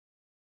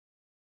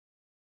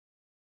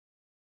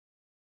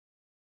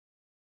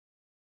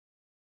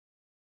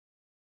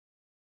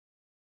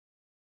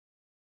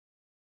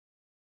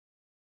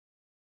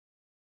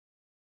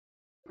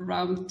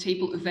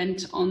Roundtable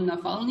event on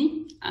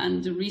Navalny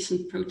and the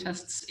recent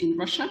protests in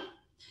Russia.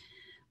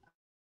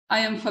 I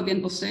am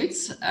Fabienne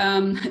Bossuits.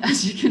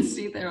 As you can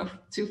see, there are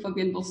two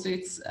Fabienne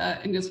Bossuits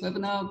in this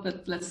webinar,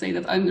 but let's say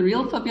that I'm the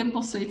real Fabienne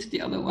Bossuit.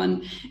 The other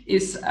one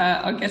is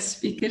our guest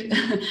speaker,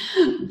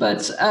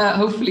 but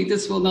hopefully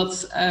this will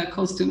not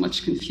cause too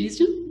much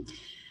confusion.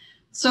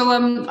 So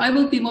I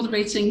will be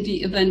moderating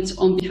the event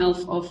on behalf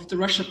of the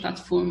Russia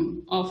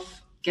Platform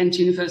of Ghent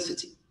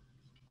University.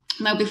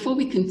 Now, before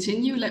we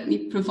continue, let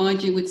me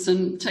provide you with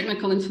some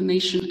technical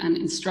information and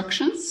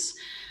instructions.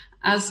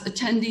 As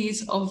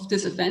attendees of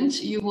this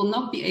event, you will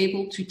not be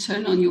able to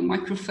turn on your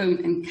microphone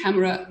and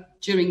camera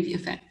during the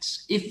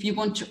event. If you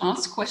want to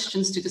ask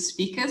questions to the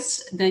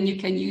speakers, then you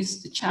can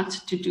use the chat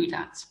to do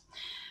that.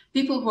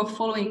 People who are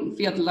following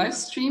via the live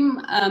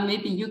stream,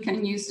 maybe you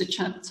can use the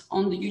chat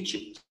on the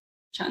YouTube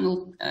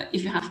channel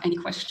if you have any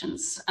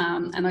questions.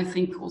 And I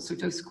think also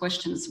those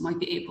questions might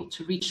be able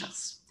to reach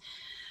us.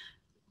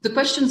 The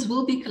questions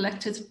will be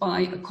collected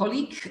by a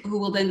colleague who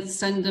will then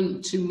send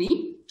them to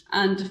me.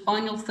 And the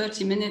final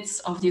 30 minutes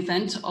of the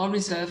event are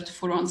reserved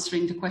for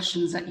answering the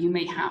questions that you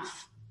may have.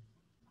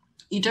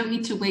 You don't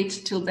need to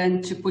wait till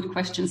then to put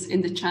questions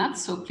in the chat,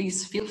 so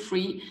please feel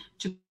free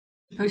to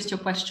post your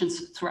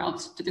questions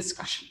throughout the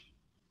discussion.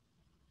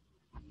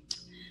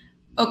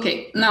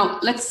 Okay, now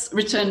let's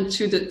return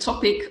to the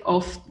topic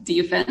of the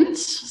event.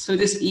 So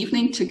this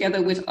evening,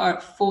 together with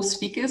our 4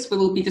 speakers, we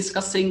will be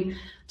discussing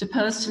the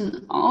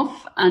person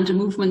of and the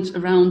movement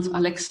around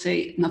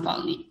Aliaksei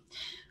Navalny.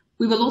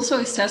 We will also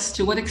assess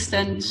to what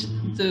extent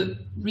the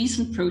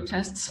recent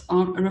protests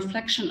are a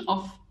reflection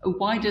of a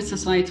wider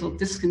societal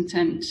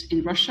discontent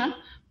in Russia,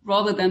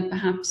 rather than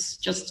perhaps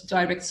just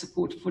direct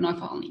support for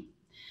Navalny.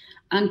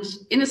 And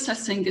in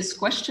assessing these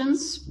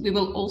questions, we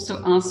will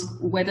also ask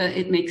whether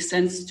it makes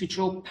sense to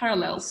draw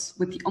parallels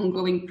with the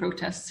ongoing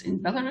protests in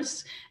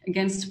Belarus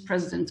against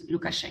President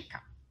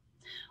Lukashenko.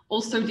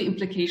 Also, the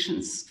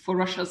implications for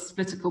Russia's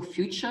political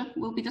future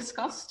will be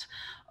discussed,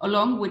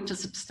 along with the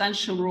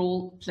substantial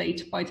role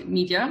played by the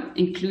media,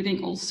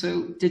 including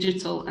also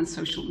digital and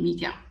social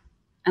media.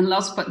 And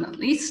last but not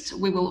least,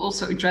 we will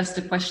also address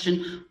the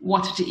question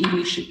what the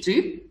EU should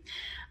do.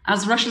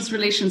 As Russia's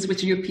relations with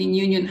the European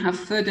Union have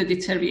further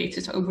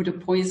deteriorated over the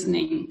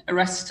poisoning,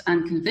 arrest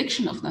and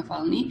conviction of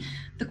Navalny,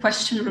 the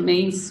question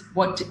remains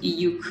what the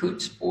EU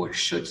could or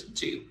should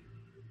do.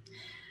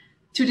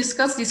 To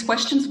discuss these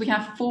questions, we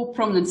have 4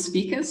 prominent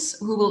speakers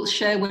who will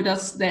share with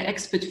us their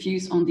expert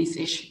views on these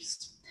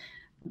issues.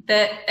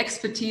 Their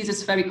expertise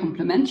is very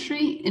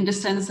complementary in the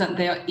sense that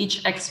they are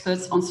each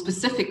experts on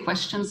specific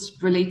questions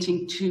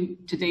relating to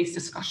today's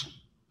discussion.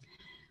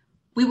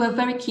 We were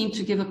very keen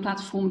to give a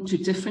platform to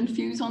different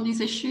views on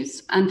these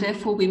issues, and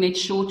therefore we made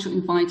sure to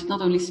invite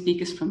not only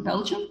speakers from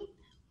Belgium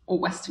or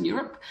Western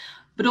Europe,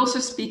 but also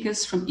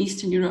speakers from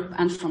Eastern Europe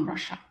and from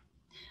Russia.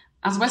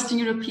 As Western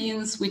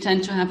Europeans, we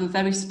tend to have a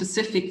very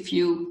specific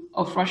view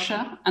of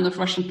Russia and of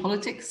Russian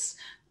politics,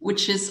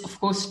 which is, of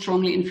course,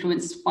 strongly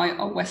influenced by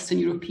our Western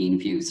European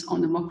views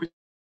on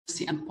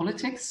democracy and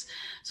politics.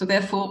 So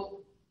therefore,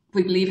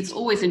 we believe it's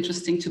always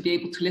interesting to be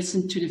able to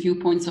listen to the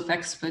viewpoints of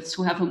experts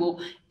who have a more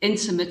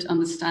intimate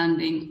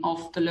understanding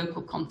of the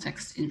local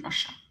context in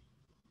Russia.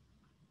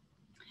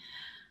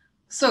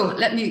 So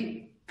let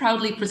me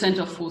proudly present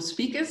our 4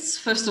 speakers.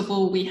 First of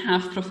all, we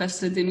have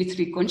Professor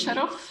Dmitry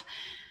Goncharov.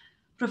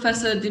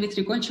 Professor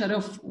Dmitry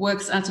Goncharov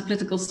works at the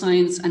Political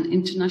Science and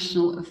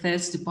International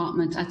Affairs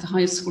Department at the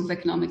Higher School of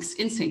Economics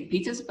in St.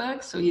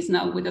 Petersburg. So he's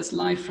now with us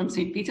live from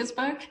St.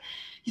 Petersburg.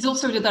 He's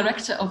also the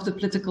director of the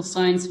Political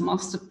Science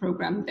Master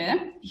Program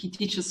there. He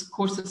teaches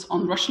courses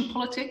on Russian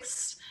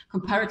politics,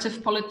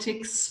 comparative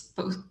politics,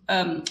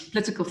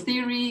 political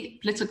theory,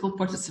 political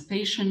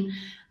participation,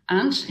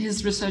 and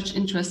his research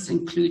interests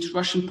include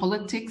Russian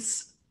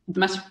politics,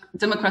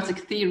 democratic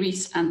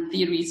theories, and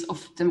theories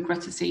of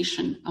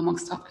democratization,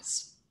 amongst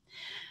others.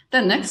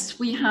 Then next,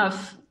 we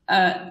have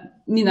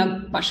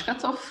Nina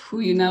Bashkatov, who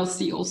you now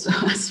see also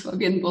as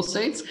Fabienne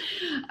Bossuits.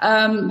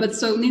 But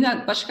so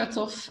Nina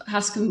Bashkatov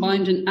has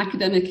combined an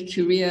academic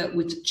career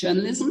with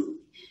journalism.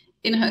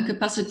 In her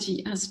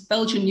capacity as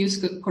Belgian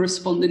news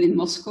correspondent in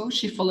Moscow,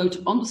 she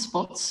followed on the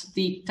spot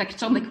the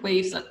tectonic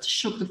waves that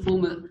shook the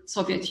former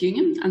Soviet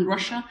Union and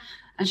Russia,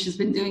 and she's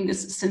been doing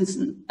this since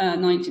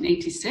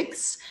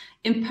 1986.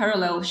 In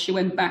parallel, she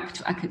went back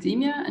to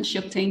academia and she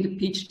obtained a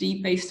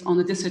PhD based on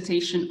a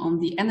dissertation on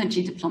the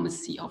energy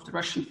diplomacy of the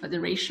Russian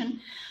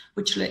Federation,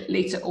 which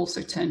later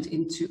also turned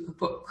into a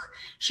book.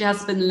 She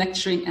has been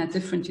lecturing at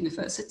different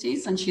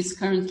universities and she's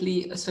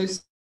currently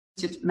associate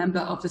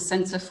member of the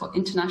Center for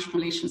International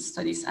Relations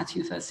Studies at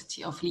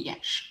University of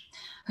Liège.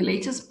 Her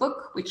latest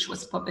book, which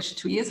was published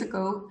 2 years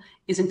ago,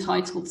 is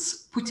entitled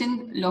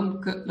Poutine,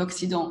 l'homme que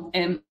l'Occident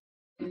aime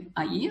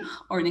haïr,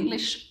 or in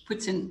English,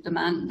 Putin, the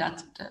man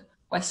that the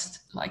West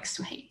likes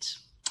to hate.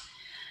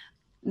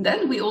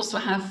 Then we also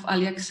have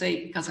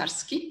Aliaksei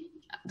Kazharski.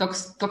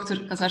 Dr.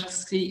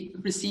 Kazharski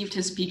received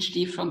his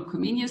PhD from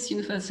Comenius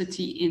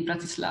University in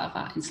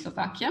Bratislava in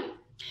Slovakia.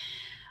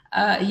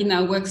 He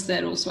now works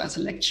there also as a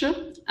lecturer,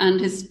 and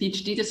his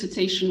PhD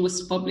dissertation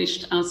was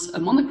published as a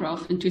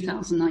monograph in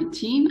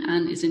 2019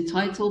 and is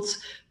entitled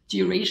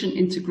Eurasian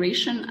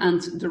Integration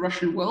and the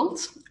Russian World,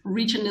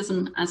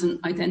 Regionalism as an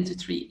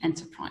Identity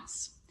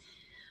Enterprise.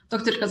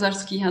 Dr.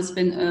 Kazharski has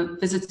been a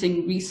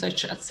visiting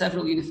researcher at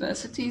several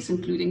universities,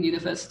 including the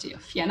University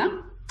of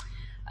Vienna.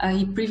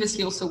 He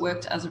previously also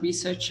worked as a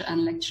researcher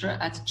and lecturer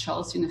at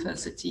Charles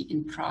University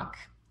in Prague.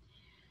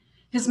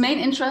 His main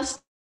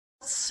interests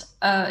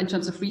in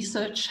terms of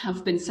research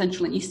have been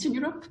Central and Eastern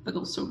Europe, but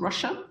also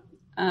Russia,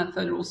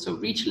 further also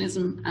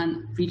regionalism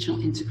and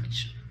regional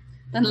integration.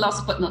 Then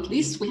last but not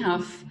least, we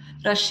have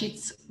Rashid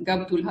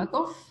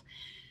Gabdulhakov.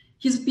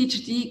 He's a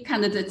PhD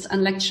candidate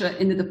and lecturer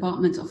in the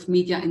Department of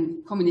Media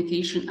and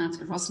Communication at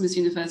Erasmus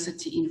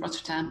University in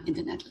Rotterdam in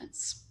the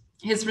Netherlands.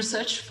 His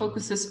research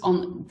focuses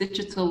on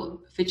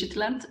digital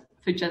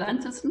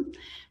vigilantism,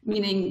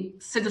 meaning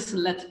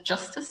citizen-led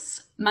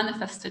justice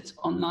manifested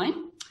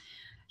online.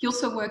 He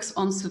also works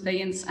on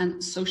surveillance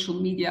and social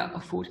media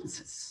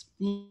affordances.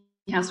 He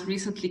has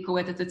recently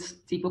co-edited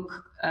the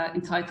book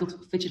entitled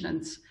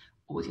Vigilant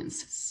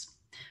Audiences.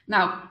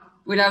 Now,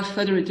 without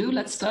further ado,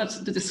 let's start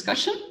the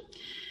discussion.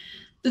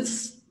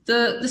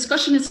 The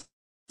discussion is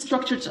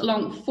structured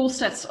along 4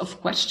 sets of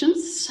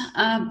questions.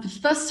 The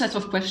first set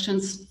of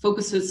questions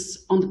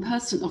focuses on the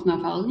person of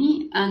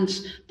Navalny and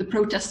the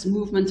protest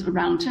movement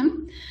around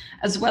him,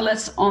 as well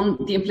as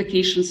on the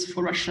implications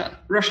for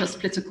Russia's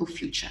political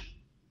future.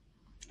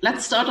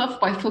 Let's start off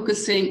by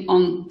focusing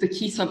on the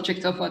key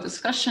subject of our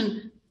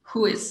discussion,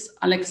 who is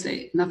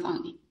Aliaksei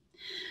Navalny.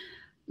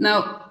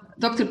 Now,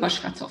 Dr.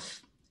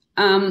 Bashkatov,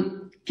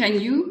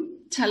 can you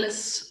tell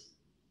us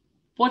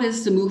what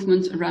is the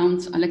movement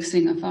around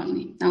Aliaksei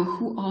Navalny? Now,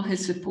 who are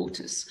his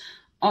supporters?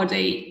 Are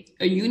they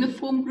a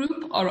uniform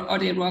group or are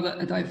they rather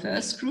a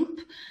diverse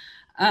group?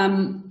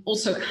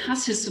 Also,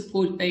 has his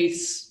support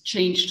base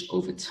changed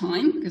over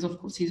time? Because of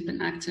course he's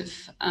been active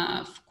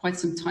for quite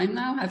some time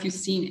now. Have you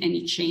seen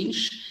any change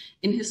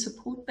in his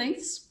support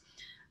base?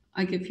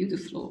 I give you the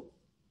floor.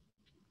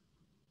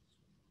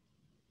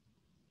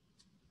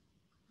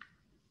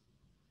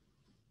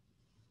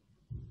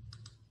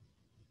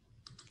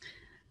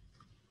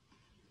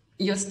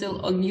 You're still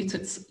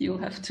unmuted. You'll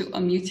have to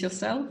unmute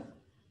yourself.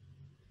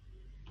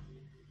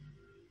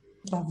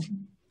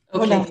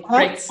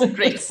 Okay,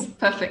 great,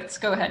 perfect.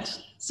 Go ahead.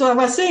 So I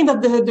was saying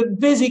that the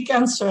basic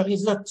answer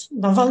is that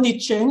Navalny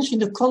changed in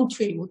the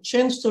country,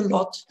 changed a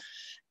lot.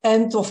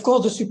 And of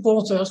course, the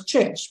supporters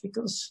changed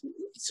because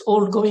it's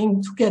all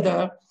going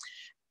together.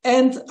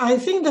 And I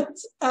think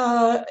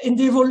that in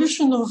the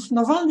evolution of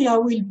Navalny, I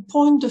will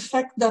point the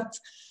fact that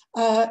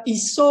he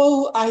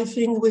saw, I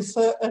think, with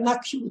an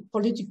acute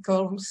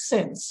political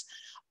sense,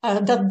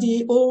 that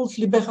the old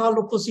liberal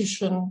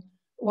opposition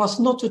was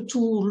not a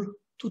tool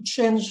to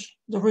change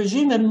the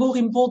regime, and more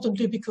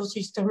importantly, because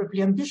he's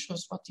terribly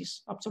ambitious, what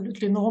is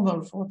absolutely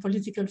normal for a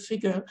political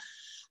figure,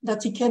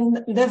 that he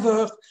can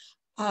never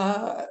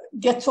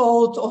get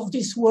out of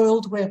this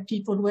world where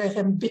people were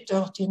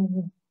embittered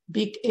in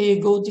big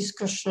ego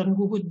discussion,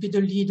 who would be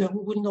the leader,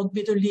 who will not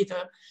be the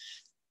leader.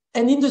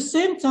 And in the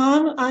same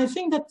time, I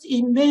think that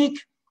he make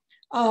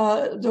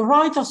the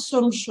right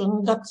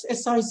assumption that,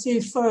 as I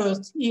say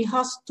first, he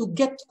has to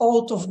get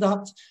out of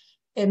that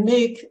and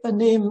make a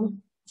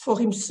name for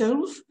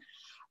himself,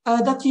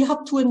 that he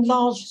had to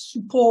enlarge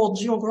support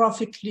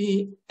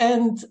geographically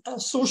and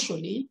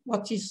socially,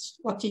 what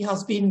he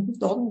has been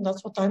done,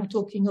 that's what I'm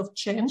talking of,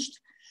 changed,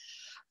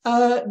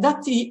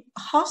 that he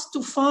has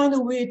to find a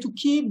way to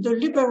keep the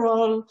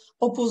liberal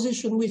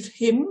opposition with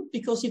him,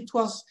 because it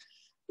was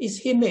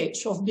his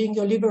image of being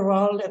a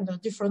liberal and a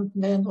different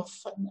man of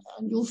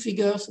new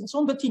figures and so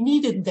on, but he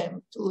needed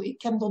them to, he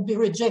cannot be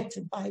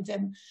rejected by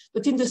them.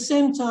 But in the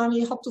same time, he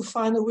had to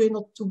find a way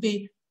not to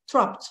be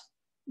trapped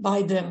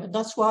by them. And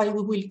that's why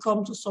we will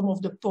come to some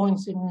of the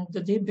points in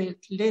the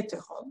debate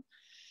later on.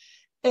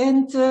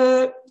 And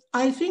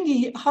I think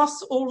he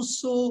has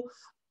also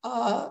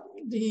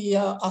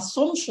the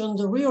assumption,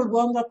 the real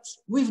one, that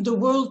with the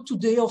world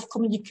today of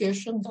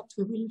communication, that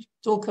we will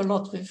talk a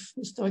lot with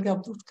Mr.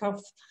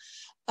 Gabdulhakov,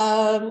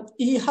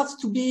 he has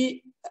to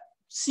be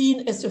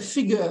seen as a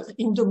figure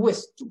in the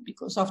West too,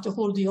 because after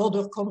all, the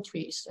other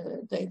countries,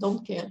 they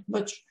don't care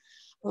much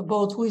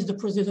about who is the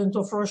president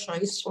of Russia,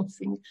 is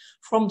something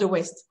from the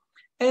West.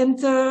 And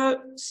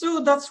so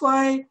that's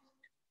why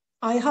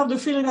I have the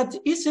feeling that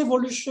his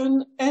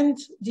evolution and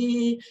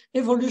the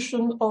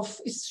evolution of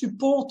his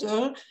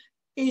supporter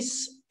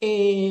is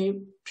a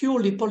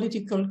purely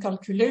political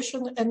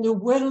calculation and a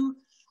well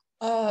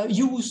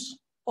use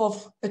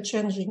of a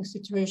changing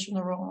situation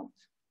around.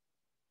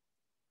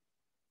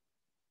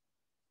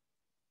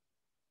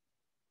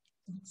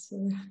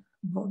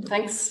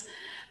 Thanks.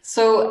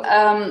 So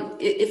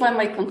if I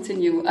might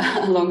continue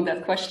along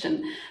that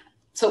question.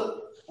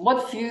 So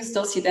what views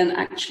does he then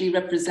actually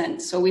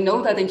represent? So we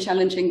know that in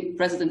challenging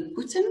President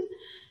Putin,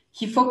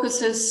 he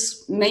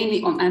focuses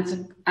mainly on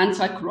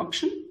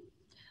anti-corruption.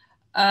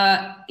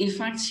 In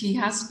fact, he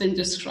has been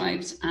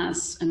described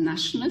as a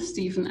nationalist,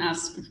 even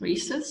as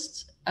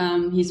racist.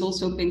 He's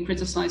also been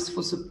criticized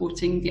for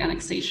supporting the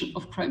annexation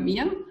of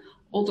Crimea,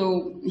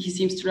 although he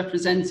seems to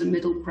represent a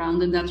middle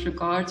ground in that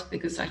regard,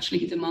 because actually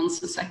he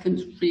demands a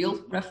second real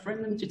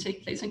referendum to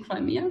take place in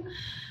Crimea.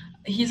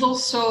 He's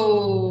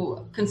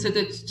also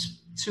considered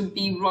to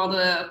be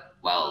rather,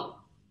 well,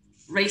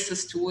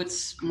 racist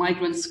towards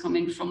migrants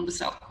coming from the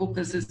South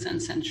Caucasus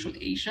and Central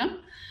Asia.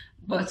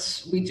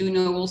 But we do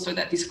know also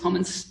that these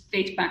comments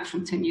date back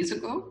from 10 years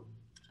ago.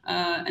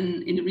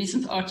 And in a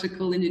recent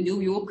article in the New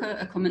Yorker,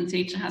 a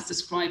commentator has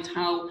described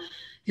how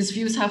his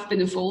views have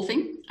been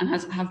evolving and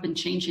have been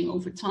changing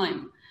over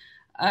time.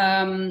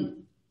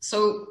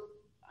 So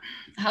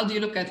how do you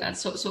look at that?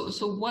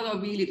 So what are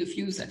really the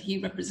views that he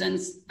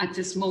represents at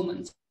this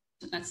moment,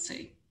 let's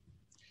say?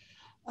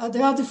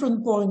 There are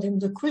different points in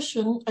the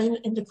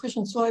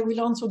question, so I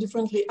will answer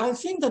differently. I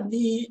think that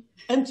the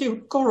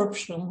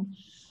anti-corruption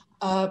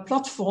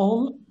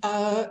platform,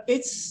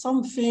 it's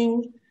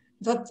something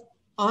that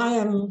I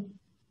am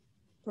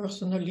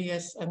personally,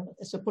 as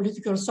a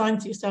political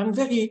scientist, I'm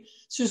very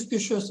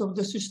suspicious of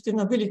the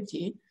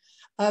sustainability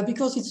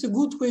because it's a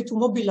good way to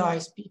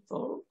mobilize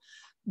people.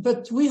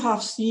 But we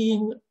have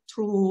seen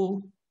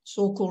through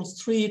so-called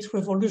street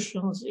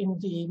revolutions in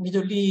the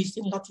Middle East,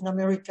 in Latin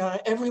America,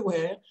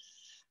 everywhere,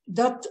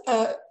 that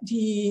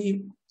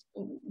the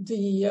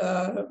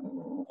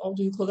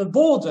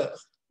border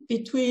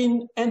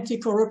between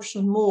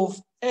anti-corruption move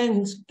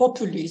and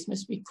populism,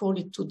 as we call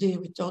it today,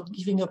 without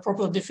giving a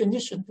proper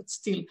definition, but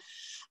still,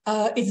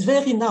 it's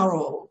very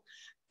narrow.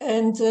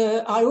 And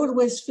I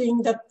always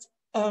think that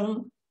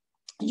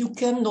you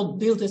cannot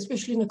build,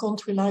 especially in a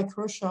country like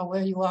Russia,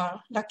 where you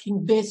are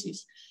lacking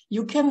basis,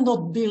 you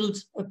cannot build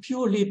a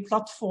purely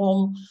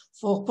platform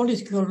for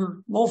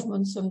political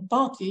movements and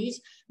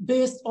parties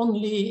based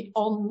only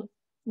on,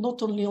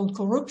 not only on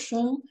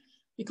corruption,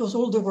 because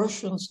all the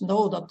Russians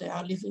know that they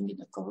are living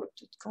in a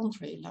corrupted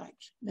country, like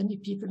many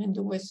people in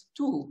the West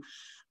too.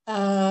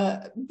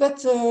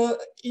 But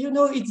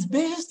it's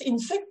based, in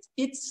fact,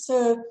 it's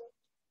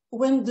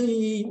when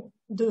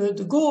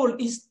the goal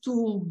is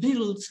to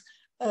build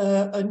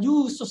a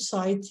new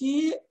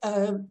society,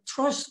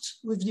 trust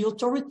with the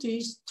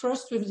authorities,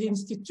 trust with the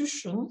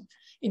institution.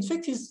 In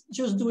fact, it's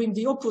just doing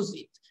the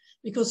opposite,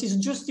 because it's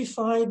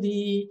justifying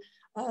the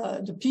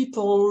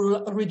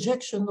people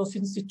rejection of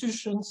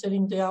institutions,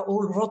 saying they are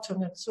all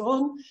rotten and so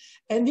on.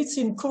 And it's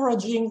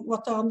encouraging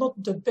what are not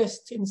the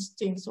best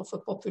instincts of a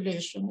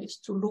population, is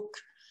to look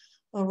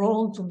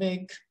around, to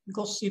make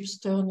gossips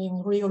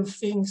turning real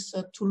things,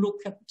 to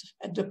look at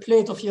the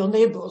plate of your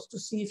neighbors, to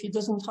see if he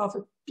doesn't have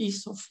a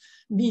piece of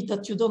meat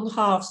that you don't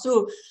have.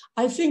 So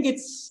I think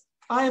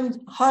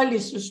I'm highly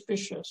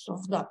suspicious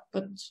of that,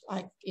 but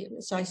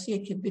as I see,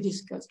 it can be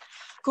discussed.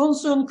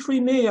 Concern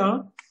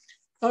Crimea,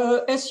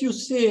 as you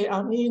say,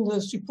 I mean,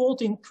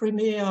 supporting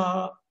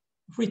Crimea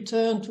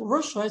return to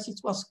Russia, as it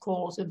was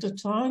called at the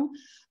time,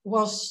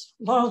 was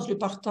largely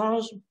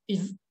partaged,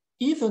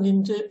 even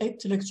in the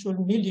intellectual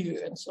milieu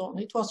and so on.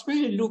 It was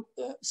really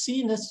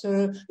seen as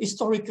a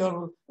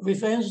historical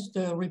revenge,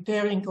 the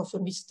repairing of a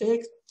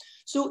mistake.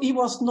 So he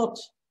was not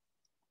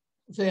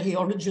very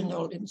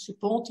original in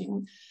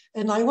supporting.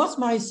 And I was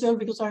myself,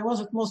 because I was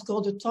at Moscow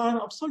at the time,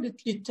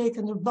 absolutely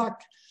taken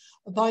aback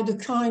by the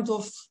kind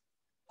of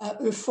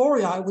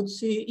euphoria, I would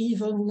say,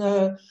 even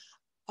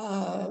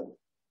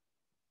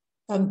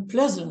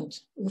unpleasant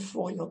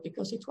euphoria,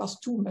 because it was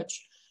too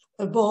much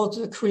about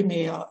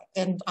Crimea.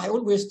 And I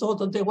always thought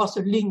that there was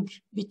a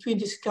link between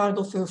this kind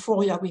of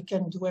euphoria, we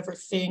can do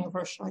everything,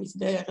 Russia is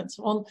there and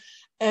so on,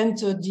 and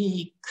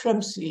the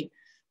clumsy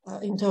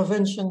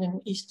intervention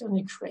in Eastern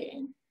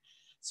Ukraine.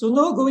 So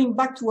now going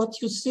back to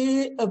what you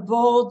say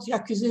about the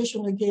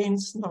accusation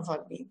against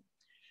Navalny.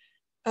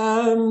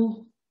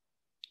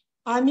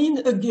 I mean,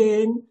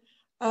 again,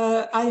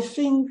 I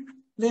think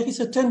there is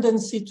a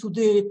tendency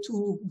today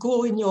to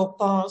go in your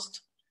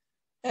past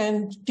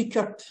and pick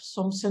up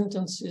some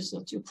sentences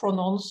that you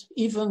pronounce,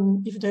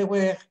 even if they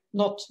were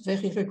not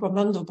very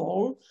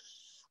recommendable.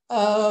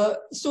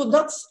 So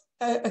that's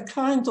a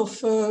kind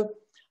of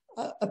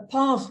a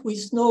path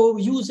with no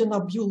use and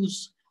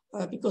abuse,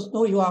 because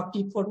now you are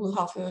people who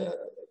have,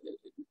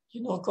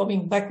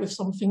 coming back with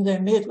something they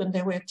made when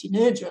they were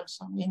teenagers.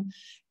 I mean,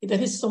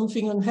 there is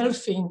something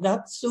unhealthy in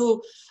that.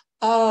 So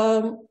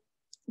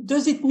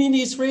does it mean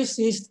he's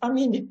racist? I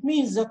mean, it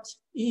means that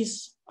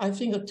he's, I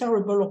think, a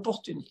terrible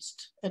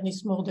opportunist, and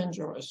it's more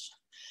dangerous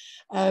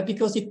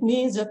because it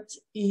means that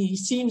he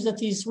seems that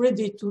he's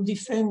ready to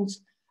defend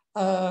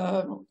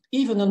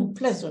even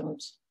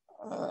unpleasant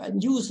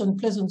and use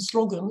unpleasant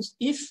slogans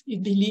if he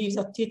believes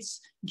that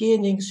it's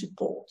gaining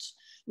support.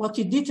 What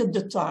he did at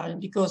the time,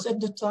 because at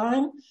the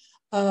time,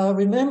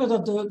 remember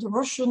that the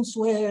Russians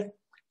were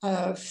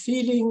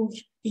feeling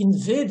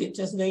invaded,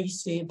 as they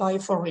say, by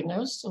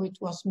foreigners. So it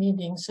was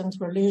meaning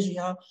Central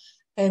Asia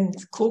and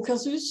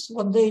Caucasus.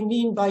 What they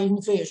mean by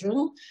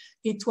invasion,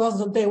 it was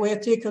that they were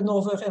taken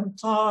over an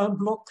entire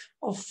block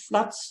of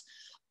flats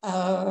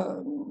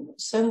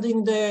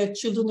sending their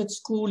children at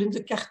school in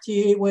the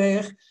quartier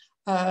where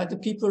the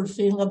people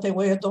feel that they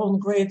were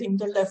downgrading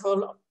the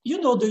level. You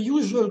know, the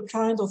usual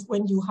kind of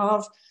when you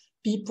have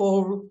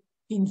people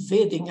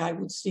invading, I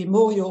would say,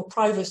 more your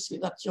privacy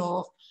than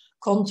your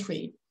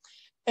country.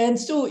 And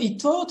so he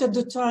thought at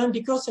the time,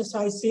 because as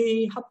I say,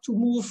 he had to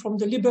move from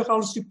the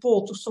liberal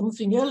support to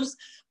something else,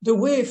 the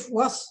wave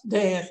was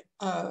there.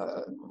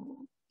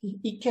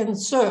 He can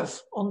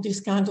surf on this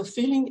kind of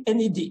feeling, and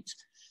he did.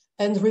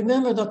 And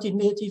remember that he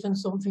made even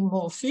something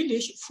more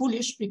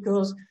foolish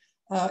because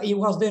he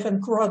was there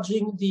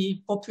encouraging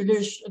the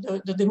population,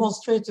 the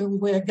demonstrators who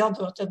were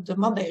gathered at the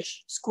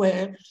Manege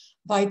Square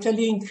by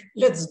telling,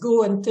 let's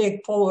go and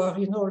take power,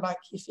 you know, like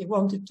if he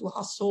wanted to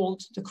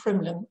assault the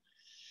Kremlin.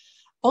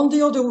 On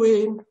the other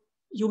way,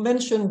 you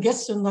mentioned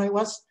Gessen. I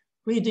was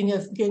reading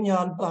Evgenia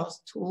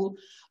Albast, who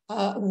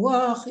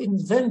were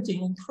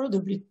inventing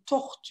incredibly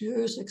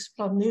tortuous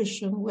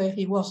explanation where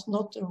he was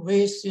not a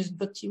racist,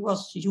 but he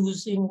was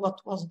using what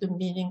was the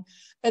meaning,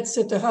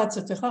 etc.,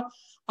 etc.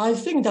 I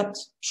think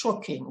that's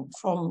shocking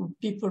from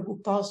people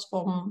who pass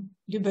from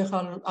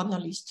liberal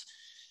analysts,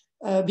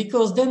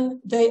 because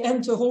then they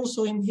enter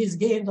also in his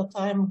game that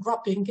I'm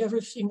grabbing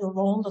everything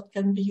around that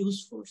can be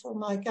useful for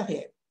my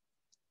career.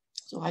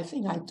 So I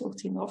think I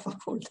talked enough of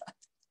all that.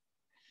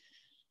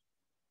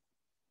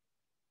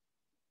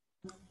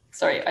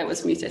 Sorry, I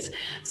was muted.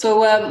 So,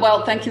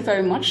 well, thank you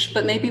very much.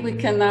 But maybe we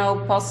can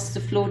now pass the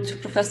floor to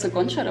Professor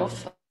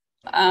Goncharov,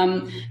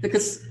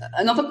 because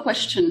another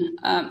question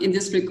in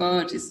this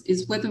regard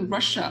is whether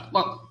Russia,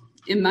 well,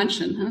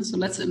 imagine, so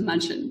let's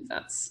imagine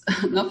that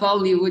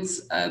Navalny would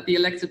be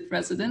elected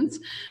president.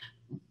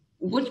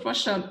 Would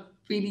Russia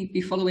really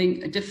be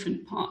following a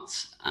different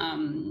path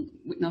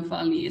with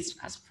Navalny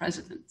as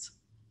president?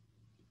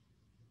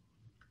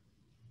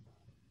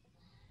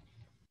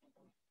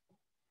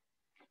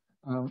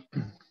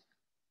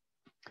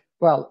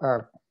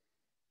 Well,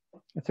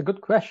 it's a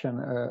good question,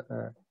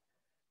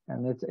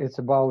 and it's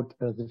about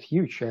the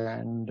future.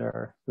 And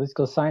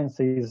political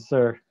science is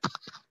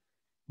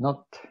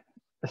not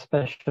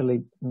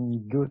especially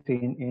good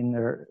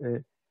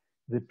in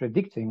the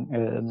predicting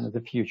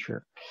the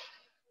future,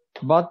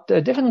 but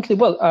definitely,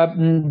 well,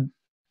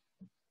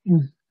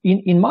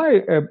 in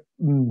my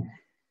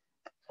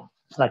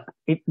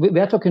we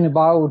are talking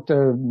about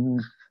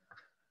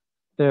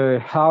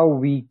how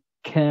we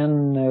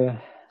can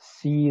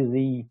see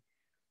the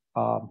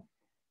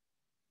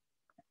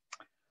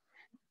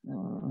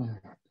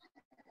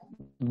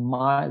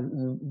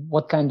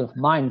what kind of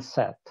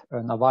mindset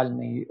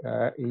Navalny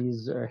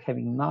is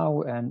having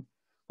now, and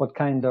what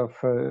kind of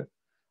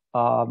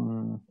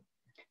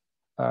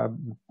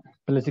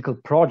political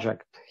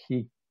project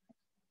he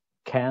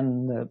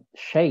can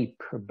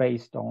shape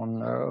based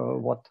on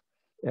what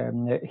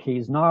he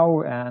is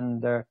now,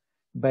 and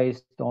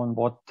based on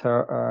what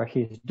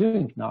he's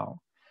doing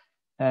now.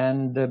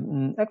 And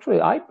actually,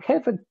 I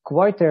have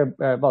quite a,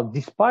 well,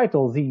 despite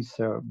all these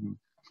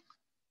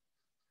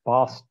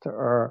past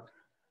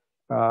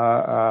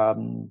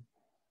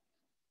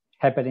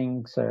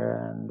happenings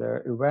and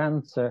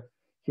events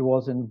he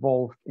was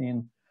involved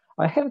in,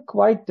 I have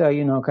quite,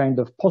 kind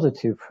of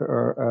positive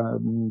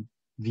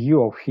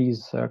view of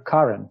his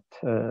current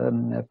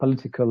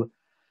political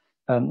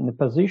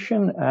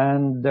position,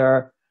 and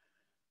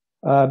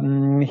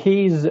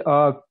he's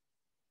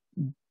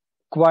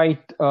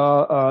quite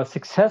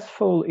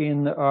successful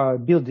in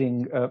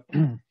building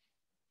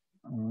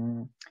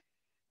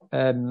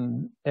a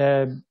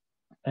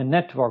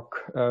network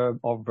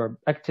of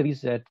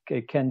activities that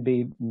can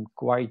be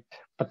quite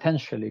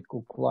potentially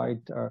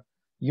quite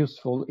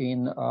useful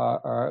in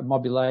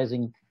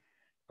mobilizing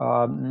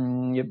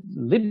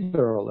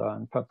liberal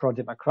and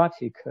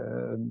pro-democratic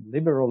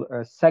liberal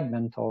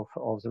segment of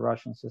the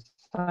Russian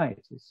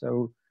society.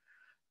 So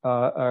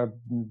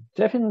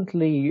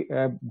definitely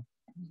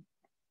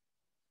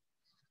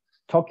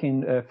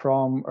talking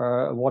from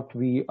what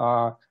we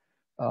are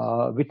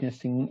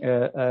witnessing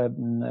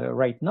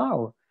right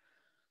now,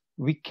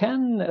 we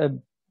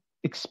can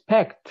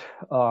expect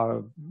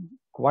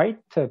quite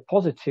a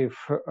positive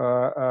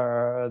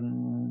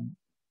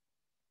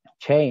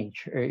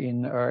change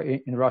in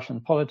Russian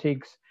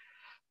politics,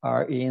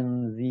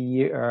 in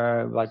the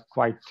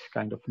quite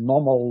kind of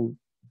normal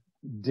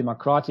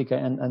democratic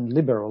and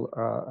liberal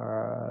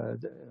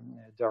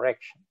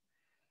direction.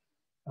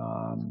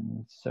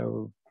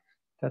 So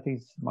that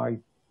is my.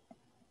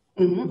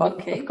 But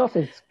okay. Of course,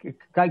 it's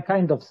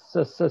kind of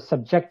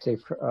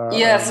subjective.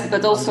 Yes,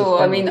 but also,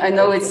 I mean, I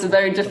know it's a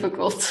very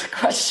difficult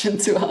question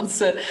to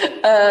answer.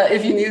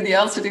 If you knew the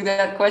answer to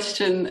that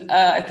question,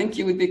 I think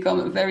you would become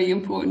a very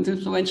important,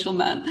 influential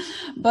man.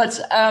 But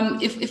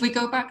if we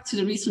go back to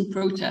the recent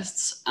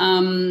protests,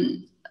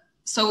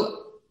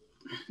 so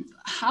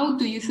how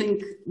do you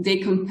think they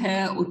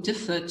compare or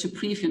differ to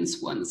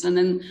previous ones? And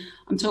then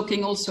I'm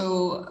talking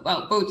also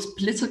about both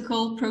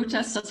political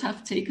protests that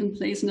have taken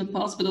place in the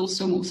past, but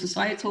also more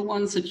societal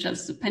ones, such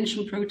as the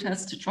pension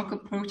protests, the trucker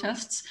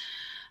protests.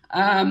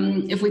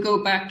 If we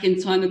go back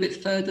in time a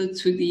bit further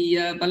to the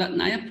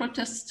Balatnaya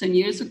protests 10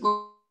 years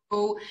ago,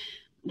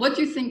 what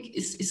do you think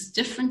is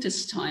different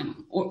this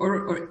time,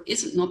 or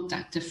is it not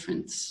that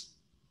different?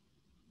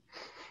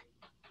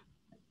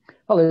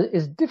 Well,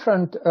 it's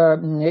different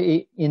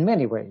in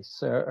many ways.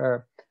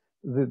 The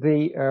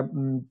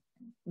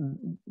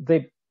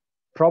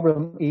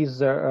problem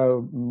is,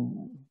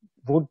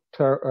 would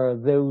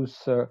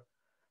those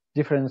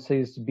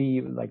differences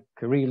be like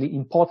really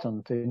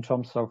important in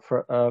terms of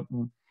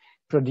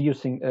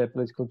producing a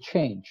political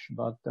change?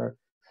 But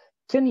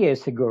 10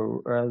 years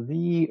ago,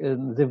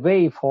 the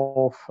wave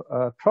of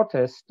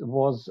protest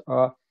was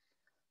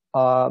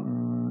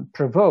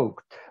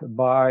provoked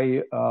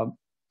by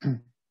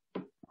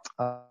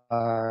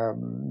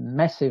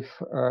massive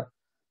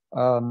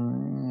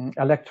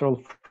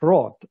electoral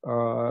fraud,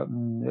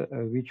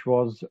 which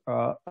was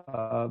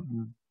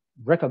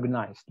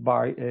recognized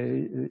by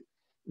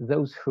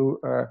those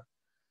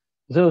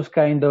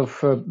kind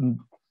of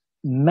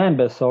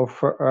members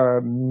of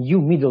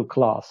new middle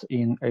class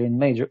in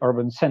major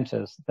urban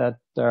centers that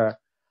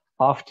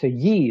after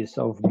years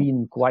of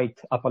being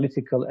quite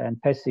apolitical and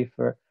passive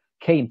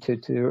came to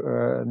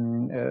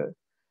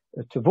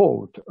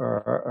vote,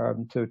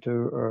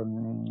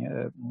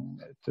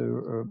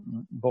 to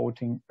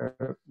voting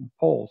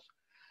polls.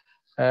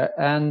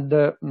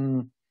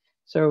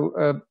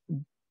 So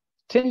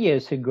 10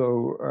 years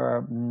ago,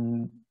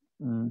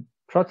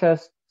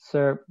 protests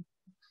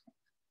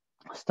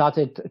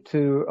started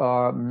to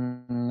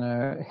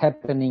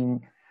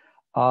happening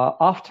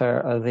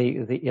after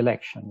the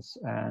elections,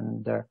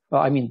 and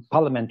well, I mean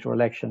parliamentary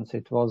elections.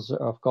 It was,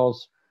 of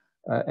course,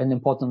 an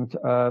important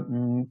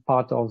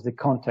part of the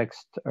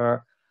context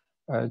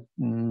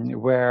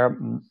where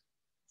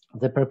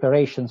the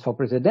preparations for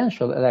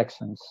presidential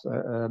elections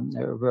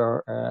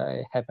were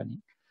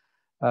happening.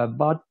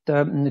 But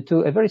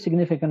to a very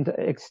significant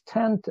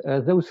extent,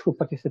 those who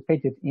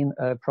participated in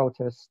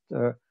protest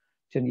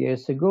 10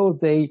 years ago,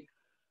 they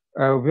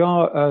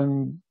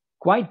were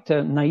quite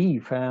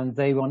naive, and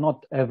they were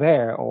not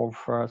aware of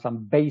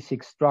some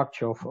basic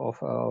structure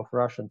of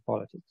Russian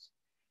politics.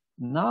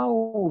 Now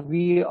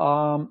we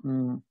are,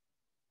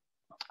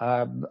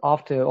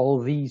 after all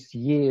these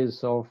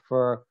years of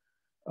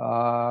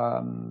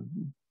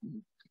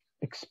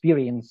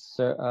experience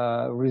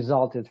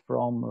resulted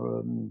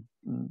from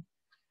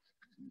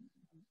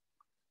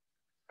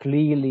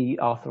clearly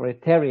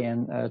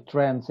authoritarian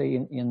trends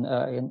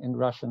in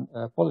Russian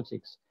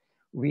politics.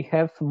 We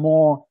have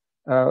more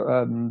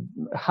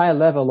high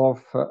level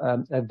of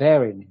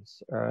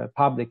awareness,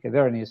 public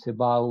awareness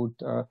about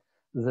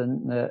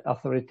the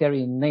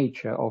authoritarian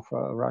nature of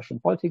Russian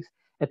politics,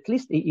 at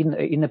least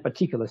in a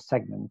particular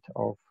segment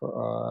of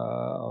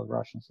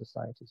Russian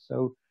society.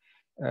 So,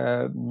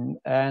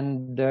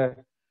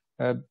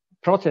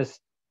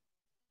 protests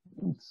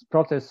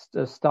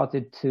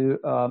started to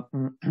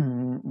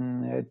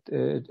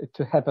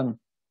happen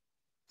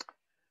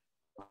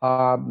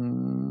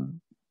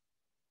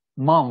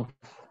month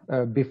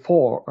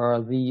before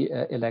the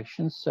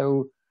elections.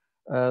 So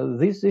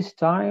this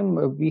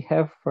time we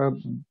have a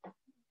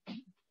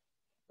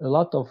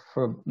lot of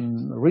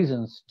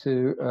reasons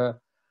to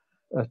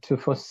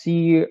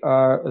foresee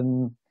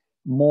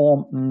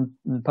more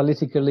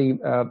politically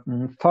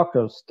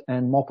focused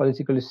and more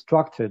politically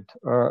structured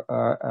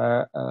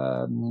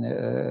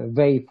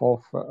wave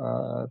of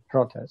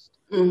protest,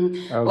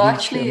 well, which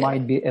actually,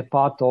 might be a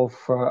part of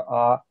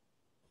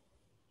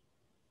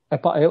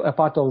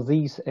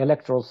this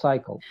electoral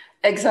cycle.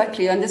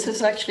 Exactly, and this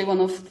is actually one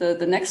of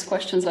the next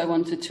questions I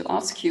wanted to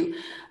ask you.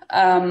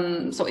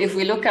 So if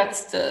we look at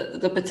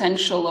the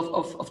potential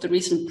of the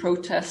recent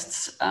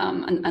protests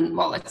and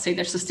well, let's say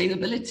their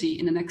sustainability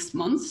in the next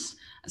months,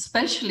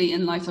 especially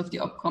in light of the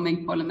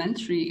upcoming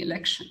parliamentary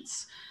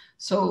elections.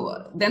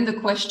 So then the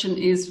question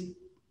is,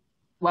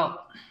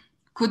 well,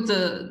 could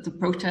the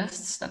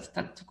protests that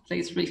took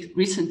place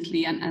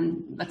recently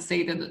and let's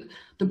say the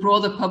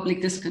broader public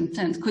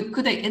discontent,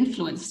 could they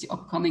influence the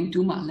upcoming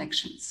Duma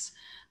elections?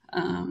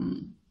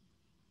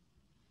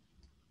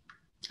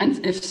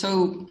 And if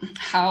so,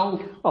 how?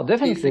 Well,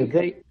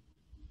 definitely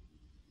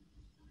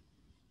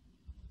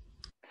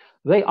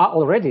they are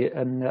already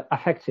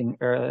affecting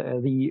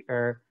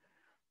the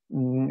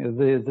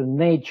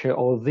nature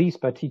of these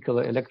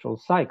particular electoral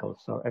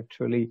cycles. So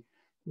actually,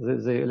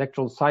 the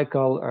electoral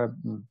cycle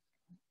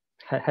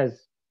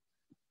has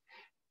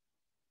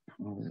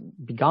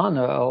begun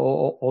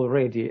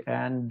already,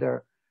 and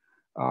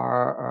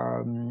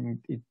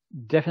it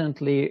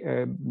definitely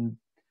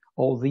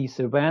all these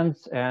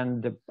events,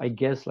 and I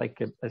guess like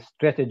a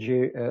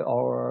strategy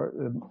or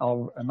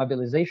a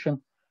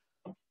mobilization,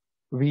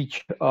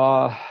 which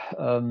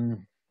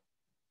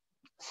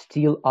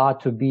still are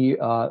to be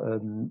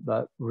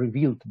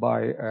revealed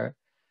by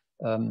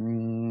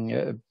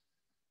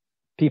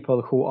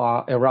people who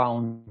are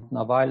around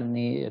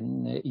Navalny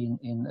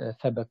in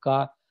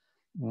FBK,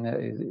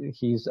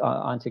 his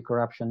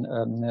anti-corruption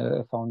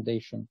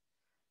foundation.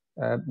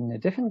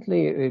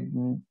 Definitely,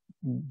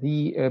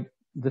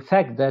 the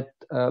fact that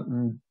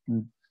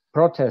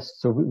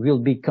protests will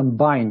be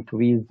combined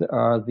with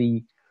a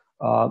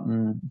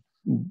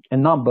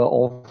number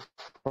of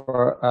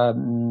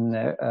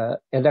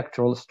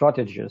electoral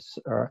strategies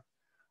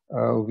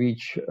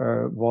which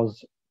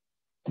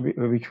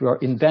were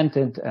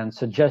invented and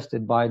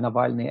suggested by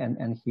Navalny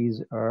and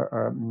his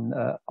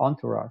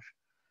entourage.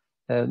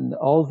 And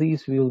all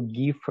these will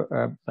give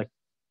like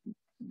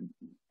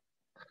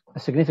a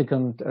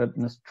significant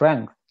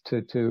strength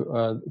to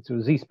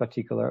this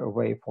particular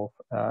wave of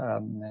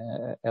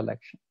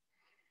election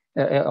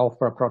of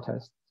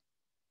protest.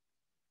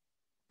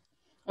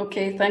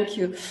 Okay, thank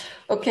you.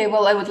 Okay,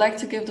 well, I would like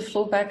to give the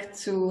floor back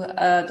to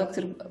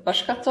Dr.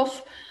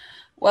 Bashkatov.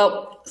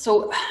 Well,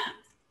 so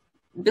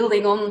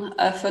building on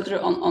further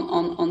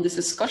on this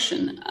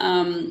discussion,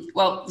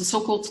 well, the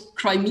so-called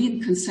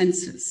Crimean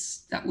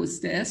consensus that was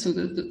there, so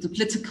the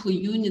political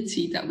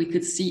unity that we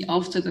could see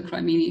after the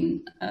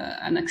Crimean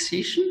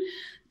annexation,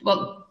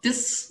 well,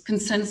 this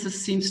consensus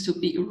seems to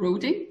be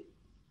eroding.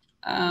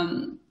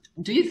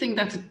 Do you think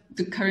that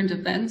the current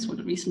events or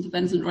the recent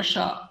events in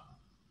Russia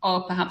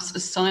are perhaps a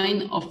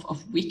sign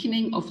of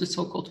weakening of the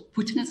so-called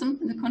Putinism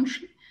in the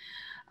country?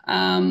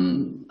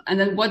 And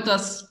then what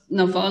does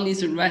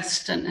Navalny's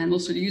arrest and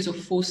also the use of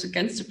force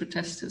against the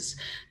protesters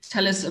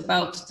tell us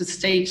about the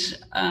state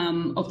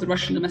of the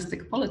Russian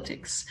domestic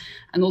politics?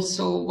 And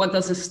also what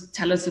does this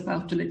tell us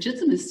about the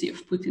legitimacy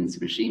of Putin's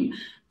regime?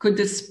 Could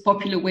this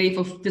popular wave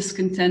of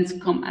discontent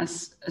come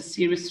as a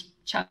serious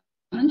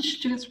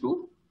challenge to his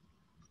rule?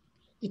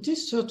 It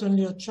is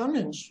certainly a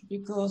challenge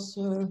because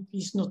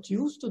he's not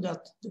used to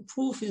that. The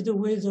proof is the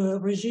way the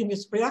regime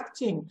is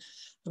reacting.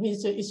 I mean,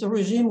 it's a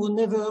regime who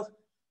never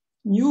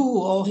knew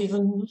or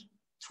even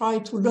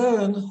tried to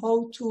learn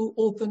how to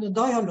open a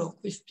dialogue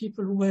with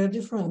people who were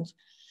different.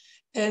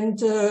 And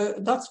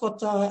that's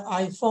what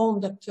I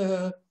found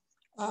that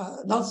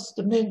that's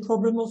the main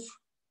problem of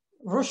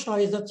Russia,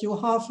 is that you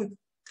have a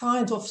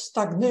kind of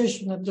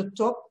stagnation at the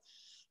top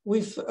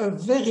with a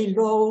very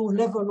low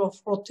level of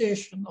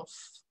rotation of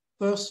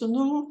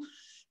personnel.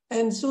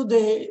 And so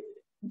they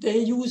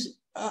use,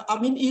 I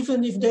mean,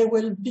 even if they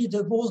will be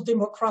the most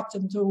democrat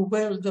and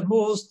the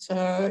most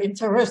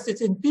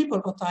interested in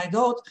people, but I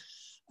doubt,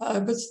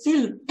 but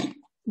still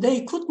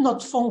they could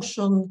not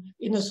function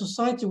in a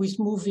society with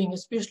moving,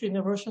 especially in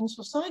a Russian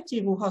society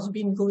who has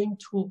been going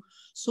through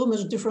so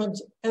much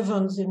different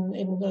events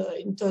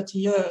in 30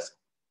 years.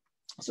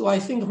 So I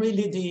think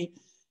really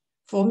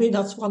for me,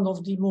 that's one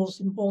of the most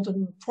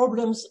important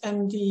problems,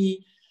 and the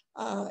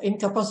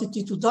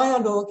incapacity to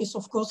dialogue is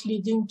of course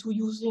leading to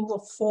using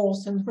of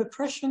force and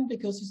repression,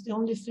 because it's the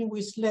only thing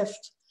which is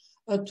left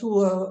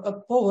to a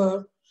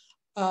power.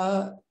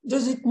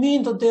 Does it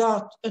mean that they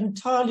are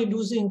entirely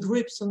losing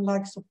grips, and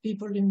like some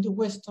people in the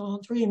West are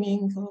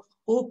dreaming or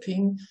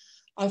hoping?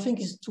 I think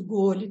it's to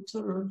go a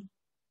little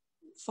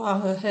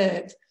far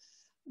ahead.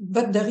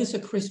 But there is a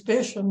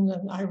crispation,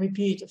 and I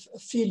repeat, a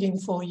feeling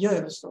for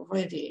years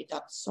already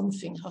that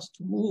something has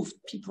to move.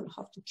 People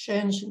have to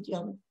change in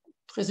the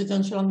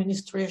presidential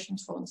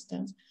administrations, for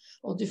instance,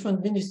 or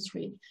different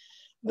ministry.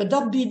 But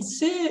that being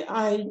said,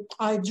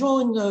 I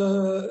joined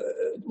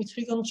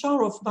Dmitry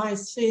Goncharov by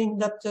saying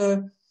that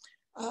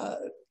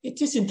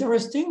it is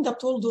interesting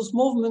that all those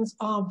movements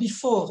are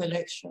before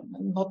election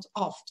and not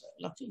after.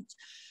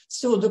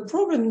 So the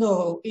problem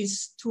now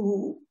is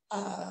to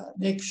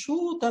make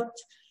sure that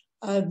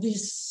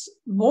this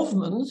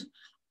movement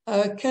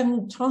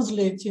can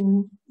translate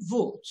in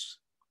votes.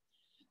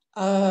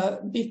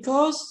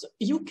 Because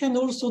you can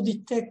also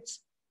detect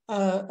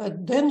a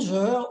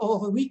danger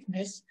or a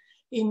weakness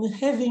in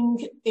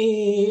having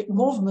a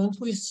movement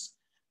with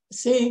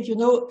saying, you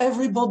know,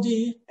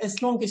 everybody,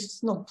 as long as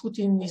it's not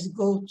Putin, is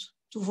good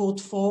to vote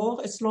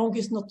for, as long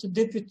as not a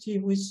deputy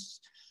with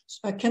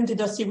a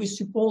candidacy was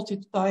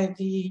supported by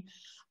the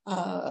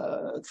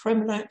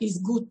Kremlin is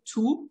good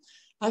too.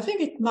 I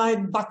think it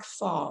might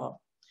backfire,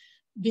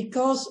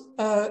 because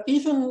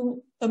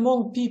even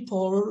among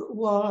people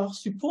who are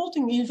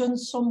supporting, even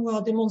some who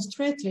are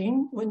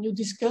demonstrating, when you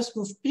discuss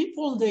with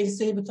people, they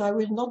say, but I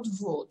will not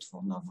vote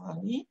for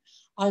Navalny.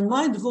 I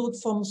might vote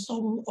for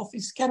some of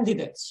his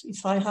candidates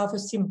if I have a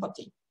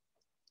sympathy.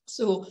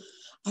 So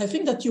I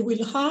think that you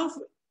will have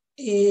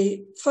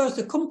first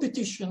a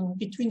competition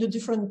between the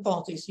different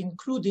parties,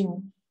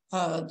 including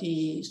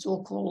the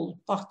so-called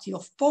party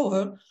of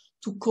power,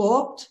 to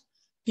co-opt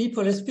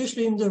people,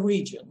 especially in the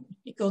region,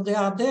 because there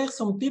are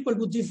some people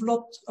who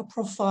developed a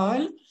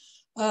profile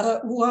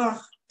who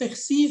are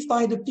perceived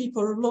by the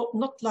people,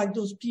 not like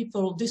those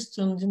people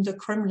distant in the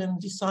Kremlin,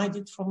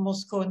 decided from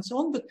Moscow and so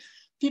on, but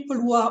people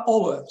who are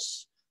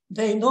ours.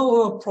 They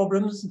know our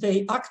problems,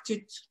 they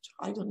acted,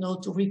 I don't know,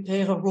 to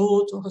repair a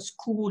road or a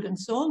school and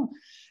so on.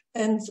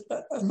 And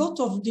a lot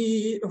of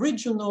the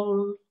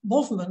regional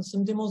movements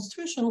and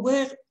demonstrations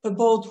were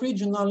about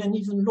regional and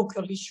even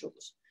local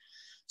issues.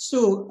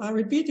 So I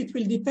repeat, it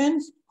will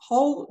depend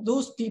how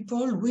those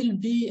people will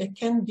be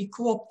can be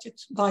co-opted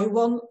by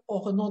one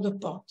or another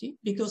party,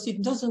 because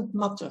it doesn't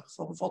matter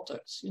for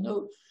voters, you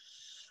know.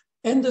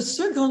 And the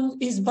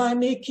second is by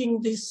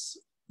making these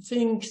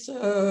things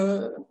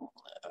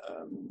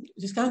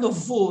this kind of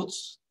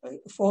votes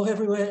for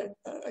everywhere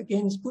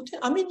against Putin.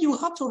 I mean, you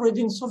had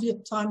already in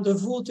Soviet time the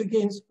vote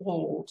against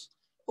all,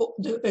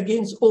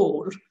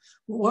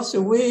 was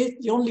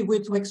the only way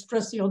to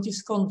express your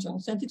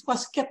discontent, and it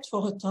was kept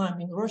for a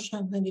time in Russia,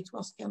 and then it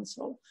was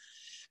cancelled.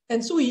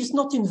 And so he's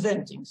not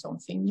inventing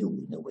something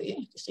new in a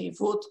way, to say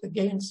vote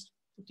against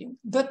Putin,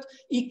 but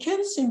he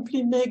can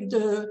simply make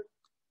the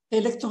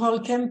electoral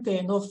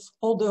campaign of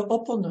other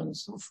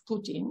opponents of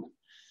Putin.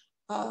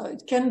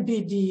 It can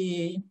be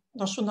the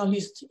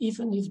nationalists,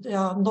 even if they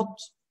are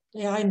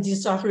in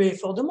disarray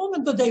for the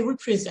moment, but they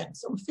represent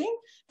something.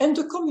 And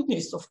the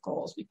communists, of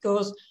course,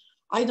 because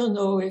I don't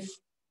know if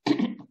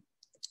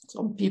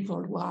some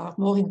people who are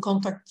more in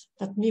contact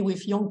than me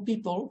with young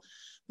people,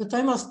 but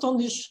I'm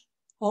astonished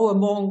how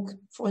among,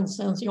 for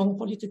instance, young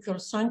political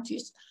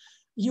scientists,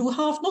 you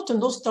have not a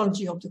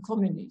nostalgia of the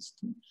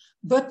communists,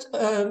 but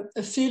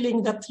a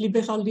feeling that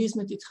liberalism,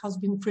 that it has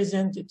been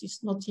presented, is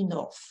not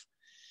enough.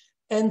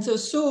 And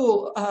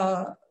so,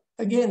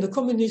 again, the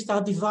communists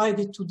are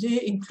divided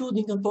today,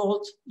 including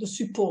about the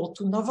support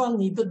to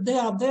Navalny, but they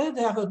are there,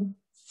 they are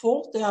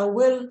they are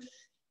well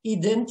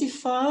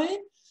identified.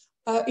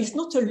 It's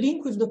not a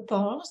link with the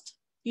past.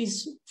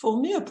 It's, for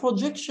me, a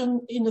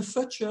projection in the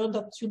future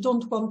that you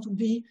don't want to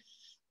be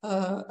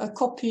a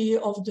copy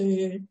of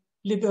the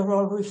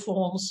liberal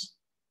reforms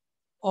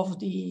of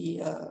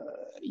the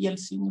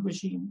Yeltsin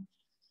regime.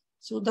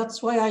 So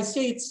that's why I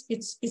say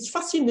it's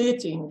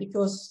fascinating,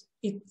 because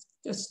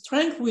the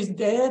strength who is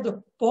there,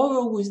 the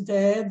power who is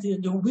there,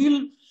 the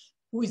will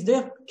who is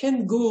there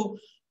can go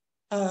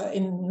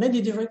in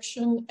many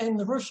directions,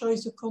 and Russia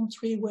is a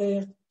country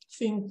where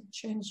things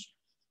change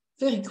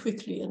very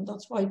quickly, and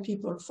that's why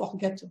people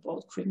forget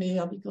about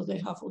Crimea, because they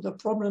have other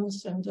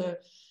problems, and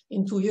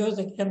in 2 years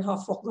they can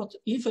have forgot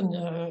even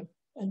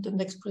at the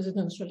next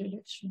presidential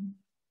election.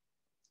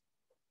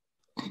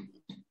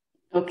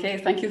 Okay,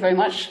 thank you very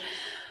much.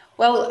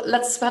 Well,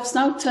 let's perhaps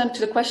now turn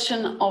to the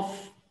question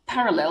of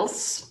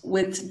parallels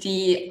with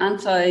the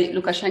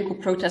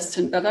anti-Lukashenko protests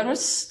in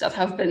Belarus that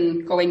have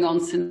been going on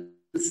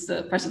since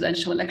the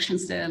presidential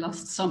elections there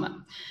last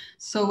summer.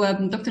 So,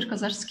 Dr.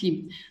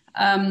 Kazharski,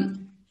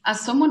 as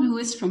someone who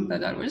is from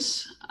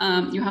Belarus,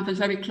 you have been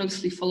very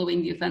closely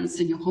following the events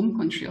in your home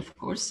country, of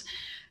course.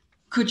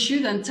 Could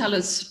you then tell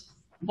us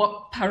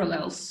what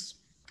parallels,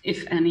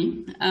 if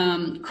any,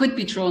 could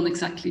be drawn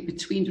exactly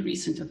between the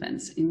recent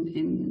events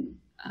in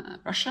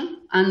Russia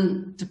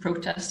and the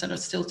protests that are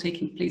still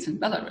taking place in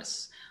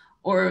Belarus?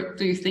 Or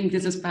do you think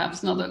this is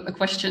perhaps not a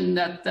question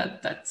that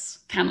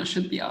can or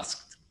should be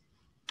asked?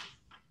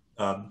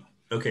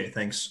 Okay,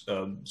 thanks.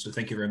 So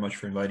thank you very much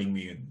for inviting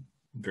me, and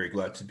I'm very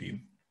glad to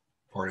be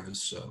part of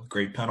this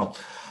great panel.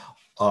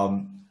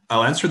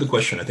 I'll answer the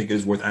question. I think it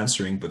is worth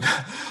answering, but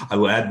I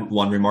will add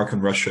one remark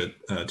on Russia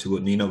to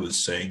what Nina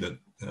was saying, that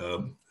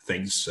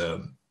things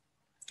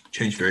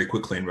change very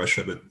quickly in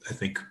Russia, but I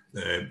think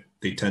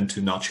they tend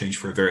to not change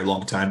for a very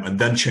long time and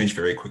then change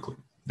very quickly.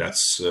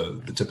 That's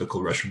the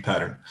typical Russian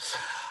pattern,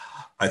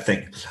 I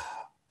think.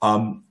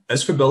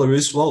 As for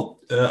Belarus, well,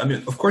 I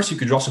mean, of course, you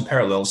could draw some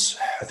parallels.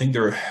 I think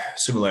there are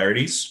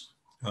similarities,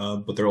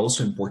 but there are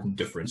also important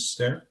differences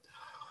there.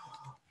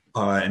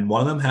 And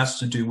one of them has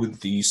to do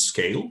with the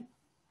scale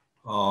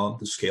of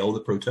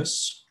the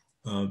protests,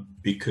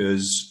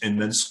 because in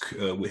Minsk,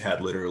 we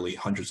had literally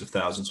hundreds of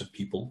thousands of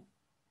people.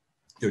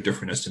 There are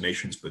different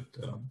estimations, but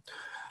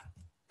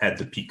at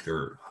the peak,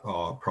 there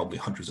are probably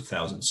hundreds of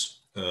thousands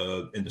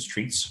in the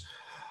streets.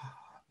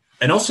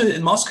 And also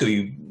in Moscow,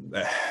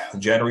 on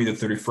January the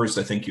 31st,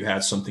 I think you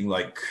had something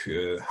like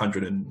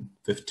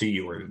 150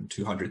 or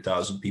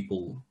 200,000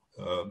 people,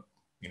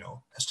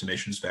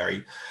 estimations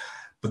vary.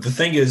 But the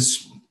thing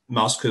is,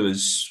 Moscow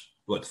is,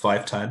 what,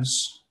 5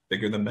 times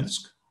bigger than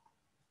Minsk?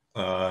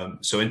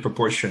 So in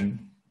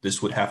proportion,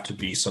 this would have to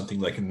be something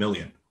like 1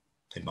 million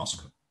in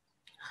Moscow,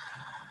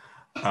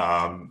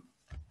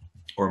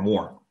 or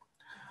more.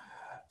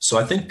 So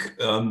I think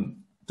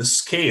the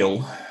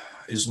scale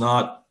is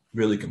not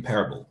really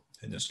comparable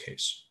in this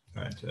case.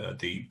 Right?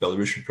 The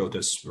Belarusian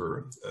protests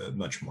were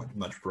much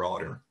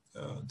broader.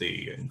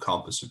 They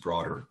encompass a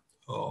broader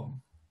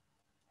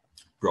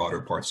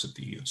parts of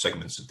the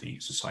segments of the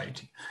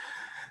society.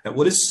 Now,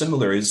 what is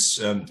similar is,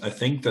 I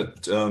think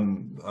that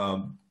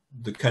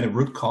the kind of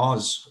root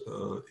cause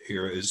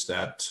here is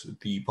that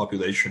the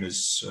population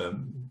is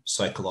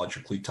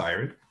psychologically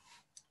tired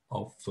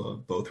of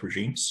both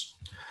regimes.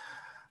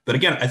 But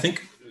again, I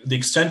think the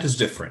extent is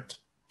different,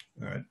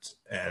 right?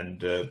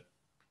 And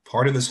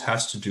part of this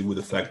has to do with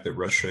the fact that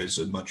Russia is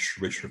a much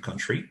richer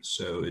country,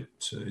 so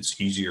it's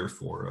easier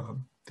for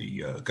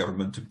the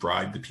government to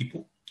bribe the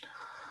people.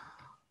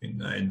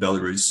 In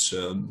Belarus,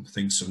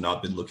 things have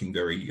not been looking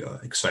very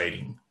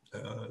exciting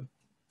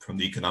from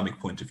the economic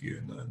point of view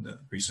in the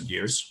recent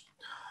years.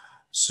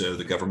 So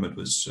the government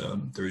was,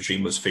 the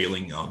regime was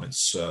failing on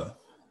its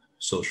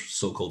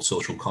so-called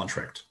social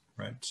contract,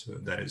 right? So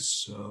that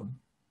is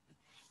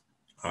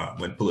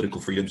when political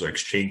freedoms are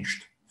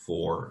exchanged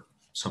for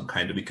some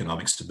kind of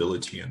economic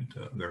stability and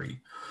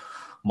very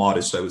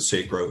modest, I would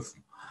say, growth.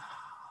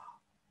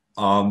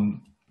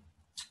 Another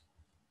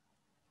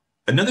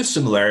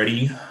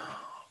similarity,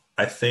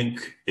 I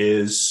think,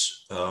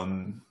 is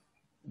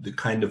the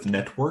kind of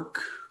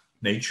network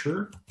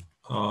nature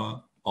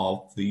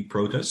of the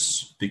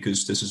protests,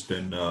 because this has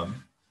been a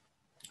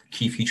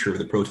key feature of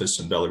the protests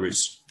in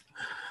Belarus,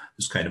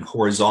 this kind of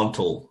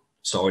horizontal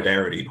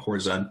solidarity,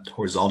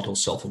 horizontal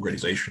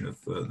self-organization of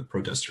the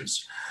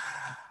protesters.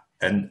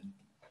 And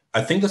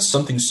I think that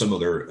something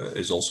similar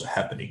is also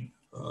happening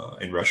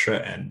in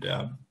Russia, and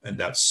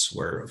that's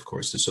where, of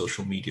course, the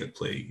social media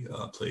play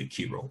a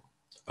key role.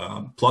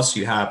 Plus,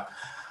 you have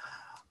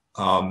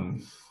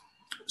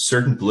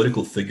certain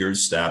political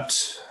figures that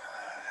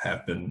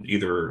have been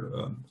either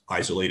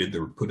isolated, they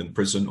were put in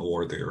prison,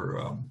 or they're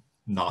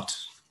not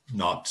in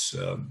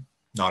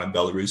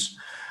Belarus.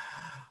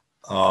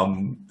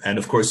 And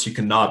of course, you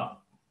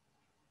cannot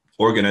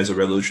organize a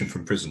revolution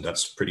from prison.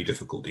 That's pretty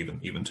difficult,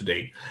 even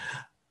today.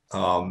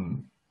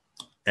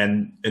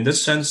 And in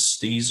this sense,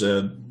 these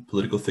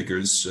political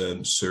figures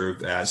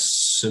serve as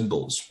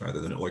symbols rather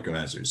than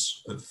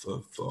organizers of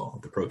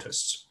the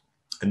protests.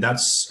 And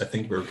that's, I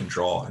think, where we can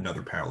draw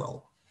another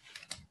parallel.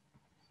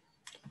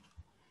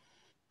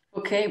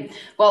 Okay,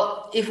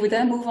 well, if we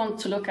then move on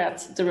to look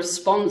at the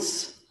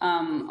response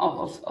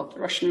of the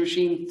Russian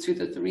regime to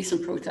the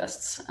recent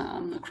protests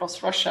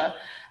across Russia,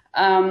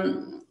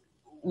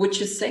 would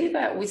you say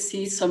that we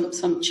see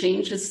some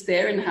changes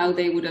there in how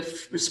they would have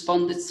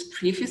responded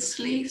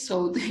previously?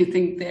 So do you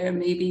think there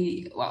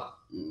maybe, well,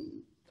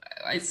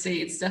 I'd say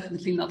it's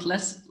definitely not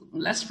less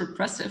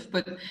repressive,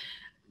 but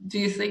do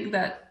you think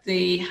that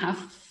they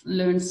have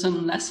learned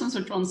some lessons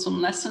or drawn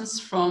some lessons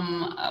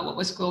from what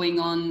was going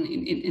on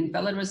in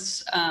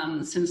Belarus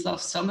since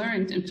last summer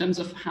in terms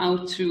of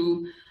how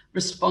to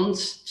respond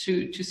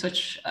to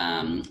such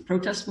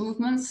protest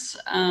movements?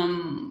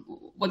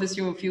 What is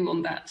your view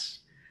on that?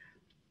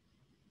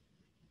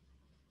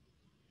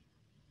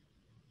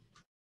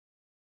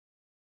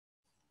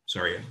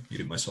 Sorry, I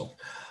muted myself.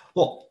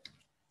 Well,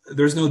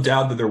 there's no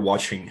doubt that they're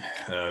watching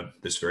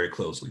this very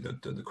closely,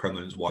 that the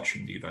Kremlin is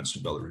watching the events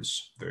in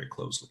Belarus very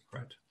closely,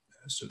 right?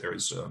 So there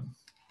is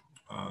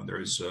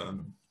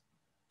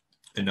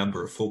a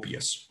number of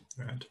phobias,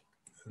 right,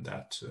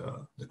 that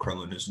the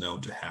Kremlin is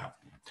known to have.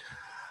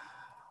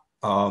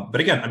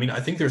 But again, I mean, I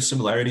think there are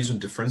similarities and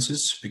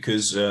differences,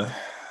 because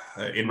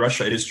in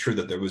Russia, it is true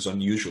that there was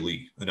an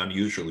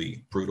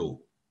unusually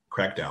brutal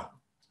crackdown,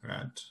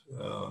 right?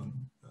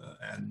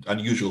 And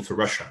unusual for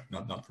Russia,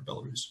 not for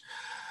Belarus.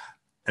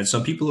 And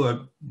some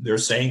people they're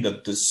saying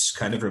that this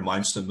kind of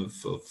reminds them of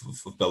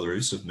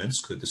Belarus, of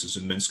Minsk, that this is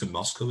in Minsk and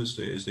Moscow, as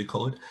they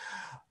call it.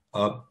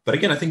 But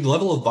again, I think the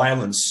level of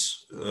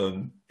violence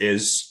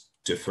is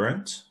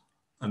different.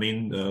 I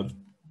mean,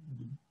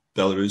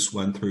 Belarus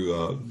went through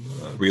a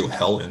real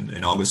hell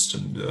in August,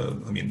 and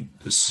I mean,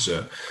 this is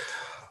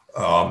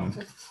a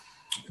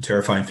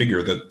terrifying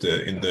figure that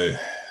in the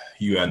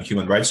UN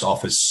Human Rights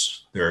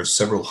Office, there are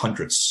several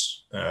hundred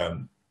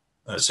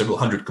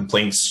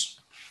complaints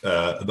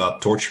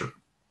about torture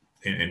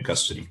in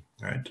custody,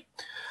 right?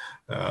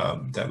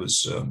 That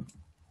was,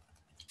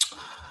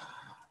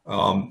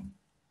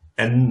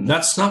 and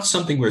that's not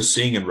something we're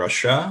seeing in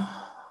Russia,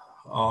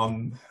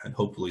 and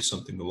hopefully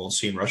something we won't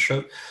see in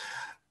Russia.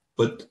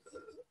 But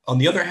on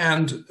the other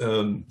hand,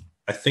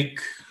 I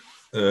think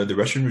the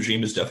Russian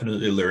regime is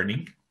definitely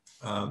learning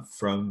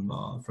from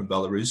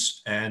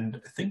Belarus, and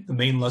I think the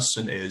main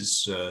lesson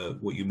is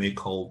what you may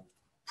call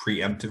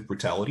preemptive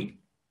brutality,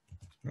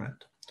 right?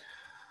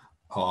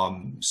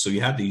 So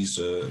you had these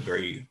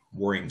very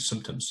worrying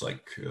symptoms,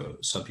 like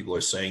some people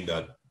are saying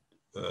that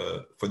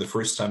for the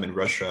first time in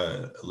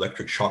Russia,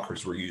 electric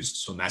shockers were used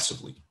so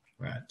massively,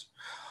 right?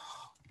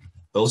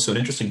 Also, an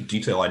interesting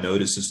detail I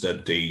noticed is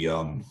that they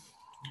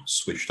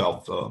switched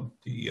off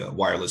the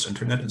wireless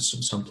internet in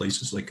some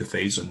places like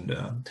cafes, and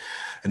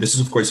this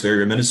is of course very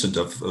reminiscent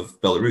of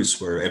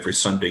Belarus, where every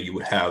Sunday you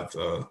would have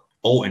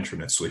all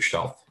internet switched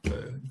off,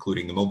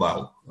 including the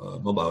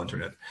mobile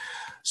internet,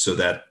 so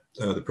that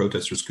the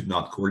protesters could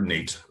not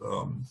coordinate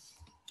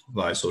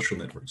via social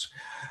networks.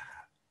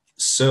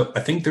 So I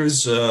think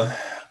there's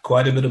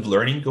quite a bit of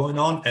learning going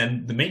on,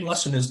 and the main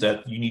lesson is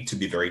that you need to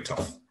be very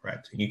tough, right?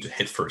 You need to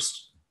hit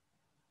first.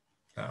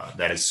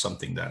 That is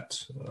something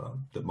that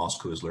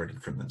Moscow is learning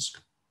from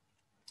Minsk.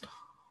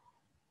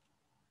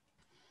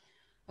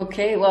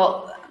 Okay,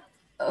 well,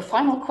 a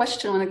final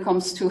question when it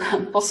comes to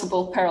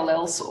possible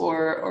parallels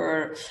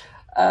or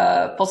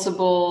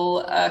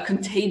possible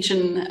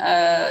contagion,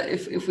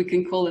 if we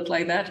can call it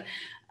like that.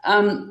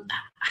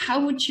 How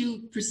would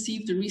you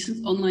perceive the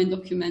recent online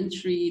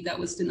documentary that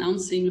was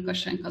denouncing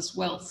Lukashenko's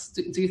wealth?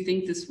 Do you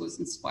think this was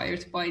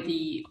inspired by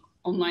the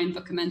online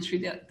documentary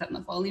that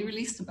Navalny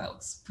released about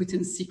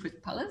Putin's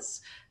secret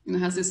palace? You know,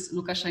 has this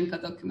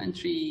Lukashenko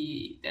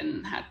documentary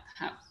then have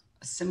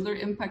a similar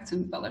impact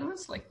in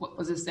Belarus? Like, what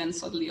was this then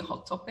suddenly a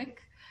hot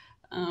topic?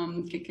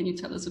 Can you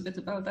tell us a bit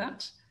about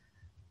that?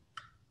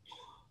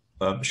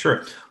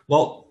 Sure.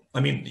 Well,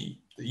 I mean,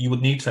 you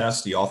would need to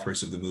ask the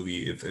authors of the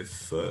movie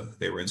if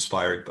they were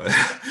inspired by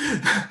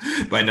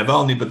by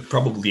Navalny, but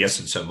probably yes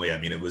in some way. I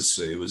mean, it was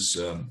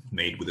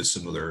made with a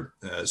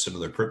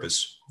similar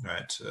purpose,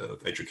 right,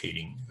 of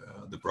educating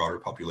the broader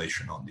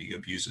population on the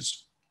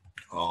abuses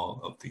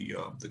of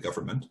the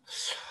government.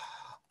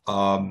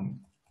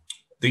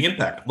 The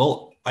impact.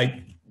 Well,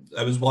 I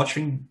was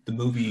watching the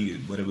movie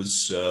when it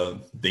was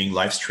being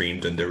live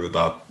streamed, and there were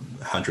about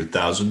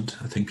 100,000,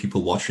 I think,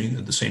 people watching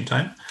at the same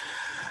time.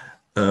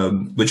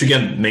 Which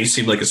again may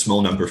seem like a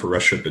small number for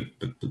Russia,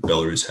 but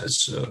Belarus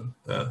has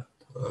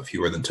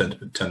fewer than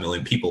 10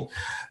 million people,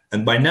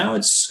 and by now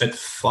it's at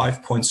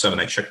 5.7.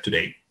 I checked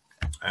today;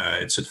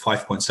 it's at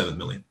 5.7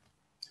 million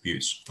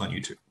views on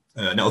YouTube.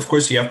 Now, of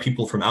course, you have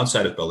people from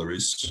outside of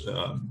Belarus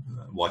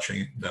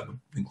watching. That would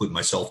include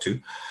myself too.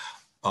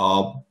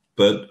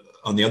 But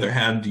on the other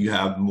hand, you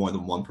have more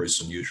than one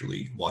person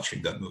usually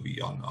watching that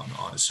movie on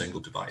a single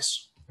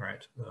device.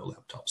 Right,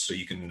 laptop. So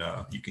you can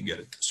get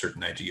a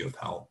certain idea of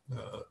how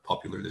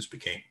popular this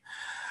became.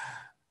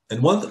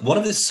 And one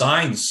of the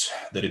signs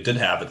that it did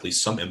have at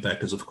least some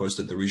impact is, of course,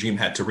 that the regime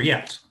had to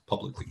react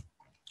publicly.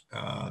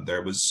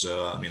 There was,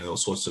 all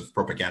sorts of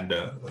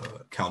propaganda,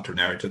 counter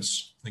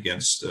narratives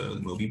against the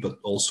movie, but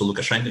also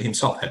Lukashenko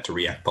himself had to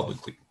react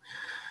publicly,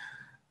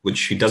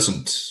 which he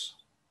doesn't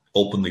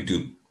openly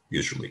do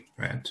usually,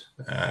 right?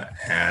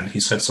 And he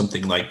said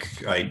something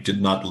like, "I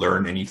did not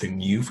learn anything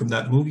new from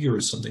that movie,"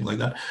 or something like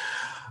that,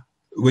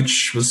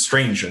 which was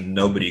strange, and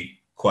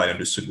nobody quite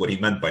understood what he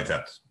meant by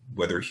that,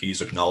 whether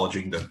he's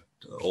acknowledging that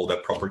all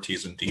that property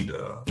is indeed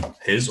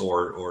his,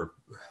 or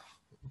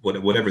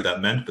whatever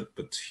that meant,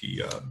 but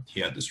he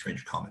had this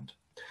strange comment.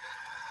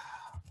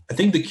 I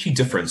think the key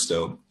difference,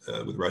 though,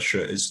 with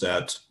Russia is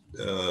that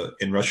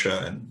in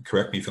Russia, and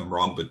correct me if I'm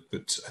wrong,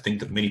 but I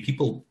think that many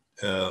people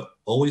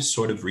always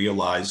sort of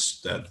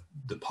realize that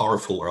the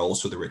powerful are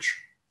also the rich,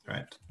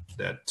 right?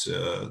 That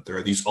there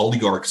are these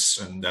oligarchs,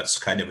 and that's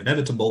kind of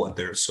inevitable, and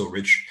they're so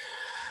rich,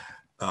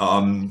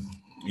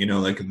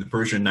 like in the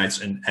Persian Nights,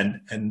 and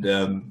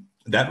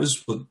that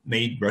was what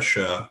made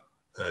Russia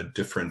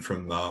different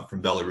from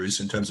Belarus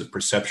in terms of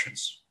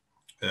perceptions,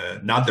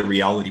 not the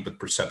reality, but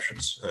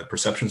perceptions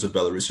of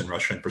Belarus in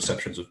Russia and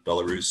perceptions of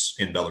Belarus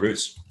in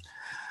Belarus.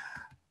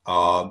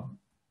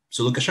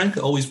 So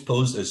Lukashenko always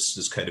posed as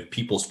this kind of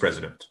people's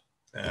president,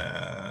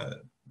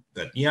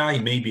 that, yeah, he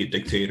may be a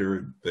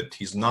dictator, but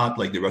he's not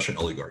like the Russian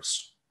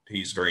oligarchs.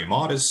 He's very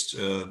modest.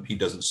 He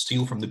doesn't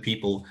steal from the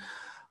people.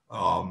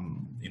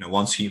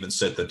 Once he even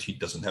said that he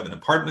doesn't have an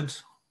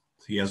apartment.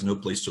 He has no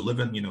place to live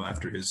in.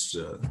 After his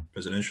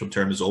presidential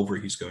term is over,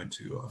 he's going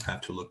to have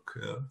to look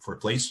for a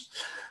place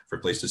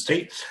to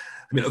stay.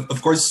 I mean,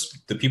 of course,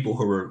 the people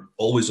who were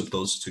always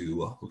opposed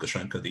to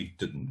Lukashenko, they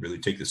didn't really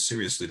take this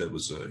seriously. That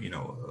was,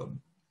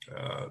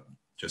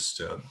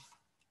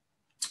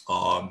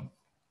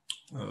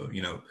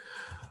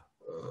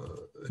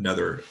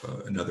 another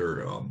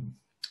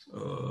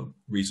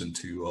reason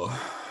to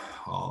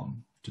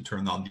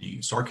turn on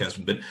the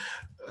sarcasm.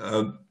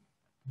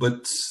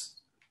 But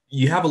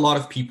you have a lot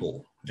of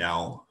people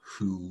now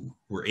who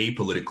were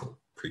apolitical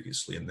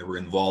previously, and they were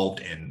involved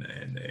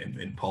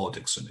in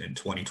politics in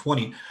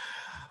 2020.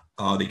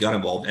 They got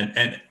involved,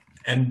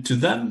 and to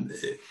them,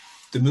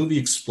 the movie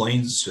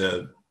explains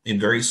in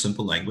very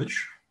simple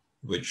language,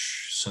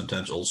 which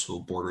sometimes also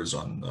borders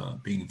on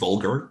being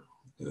vulgar,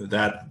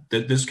 that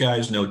this guy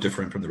is no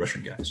different from the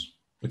Russian guys.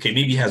 Okay,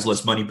 maybe he has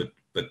less money, but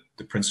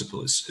the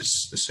principle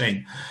is the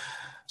same.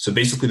 So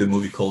basically, the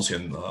movie calls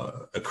him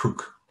a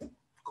crook,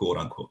 quote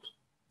unquote,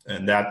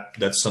 and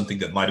that's something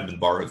that might have been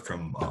borrowed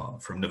from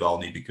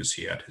Navalny, because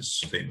he had his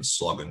famous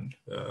slogan,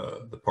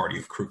 "The Party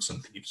of Crooks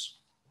and Thieves,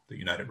 the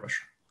United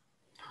Russia."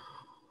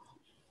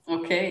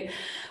 Okay,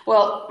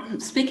 well,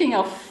 speaking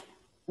of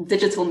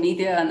digital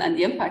media and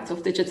the impact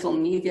of digital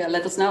media,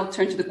 let us now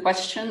turn to the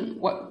question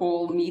what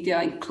role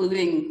media,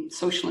 including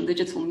social and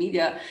digital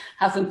media,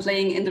 have been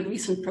playing in the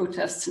recent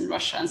protests in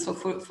Russia. And so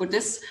for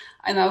this,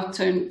 I now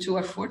turn to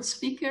our fourth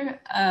speaker,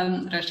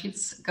 Rashid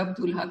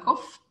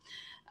Gabdulhakov.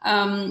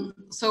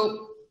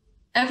 So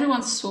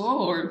everyone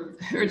saw or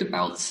heard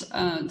about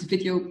the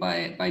video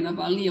by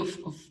Navalny of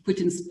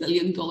Putin's $1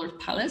 billion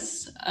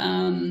palace.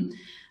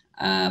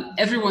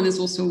 Everyone is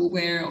also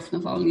aware of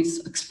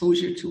Navalny's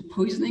exposure to a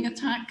poisoning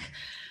attack.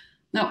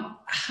 Now,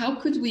 how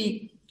could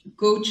we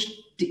gauge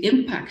the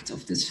impact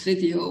of this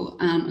video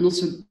and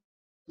also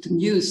the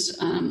news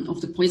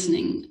of the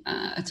poisoning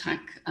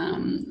attack?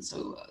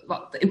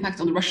 The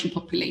impact on the Russian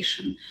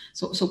population.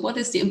 So what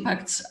is the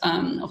impact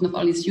of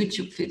Navalny's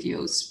YouTube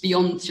videos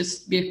beyond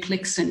just mere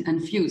clicks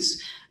and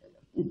views?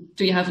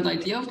 Do you have an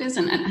idea of this,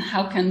 and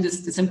how can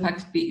this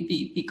impact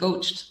be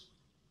gauged?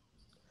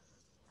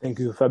 Thank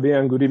you,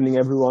 Fabian. Good evening,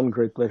 everyone.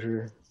 Great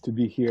pleasure to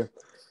be here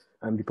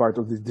and be part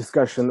of this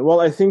discussion. Well,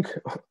 I think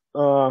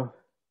a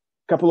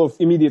couple of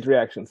immediate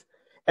reactions.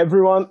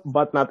 Everyone,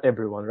 but not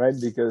everyone, right?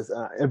 Because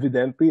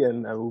evidently,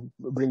 and I will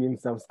bring in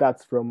some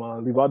stats from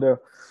Levada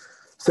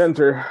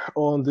Center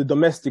on the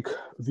domestic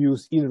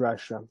views in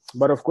Russia.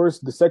 But of course,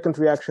 the second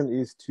reaction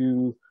is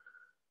to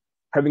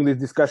having this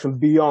discussion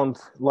beyond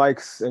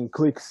likes and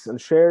clicks and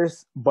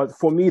shares. But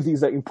for me,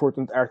 these are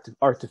important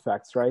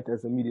artifacts, right?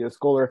 As a media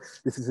scholar,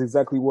 this is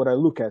exactly what I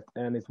look at.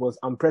 And it was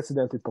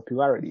unprecedented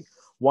popularity,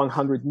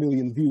 100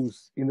 million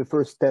views in the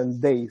first 10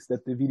 days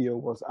that the video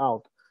was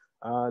out.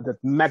 That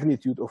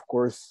magnitude, of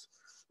course,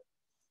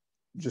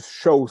 just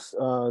shows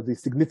the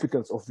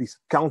significance of these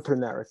counter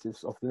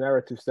narratives, of the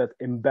narratives that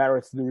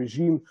embarrass the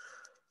regime,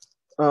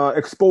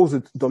 expose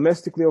it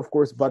domestically, of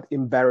course, but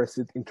embarrass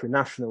it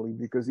internationally.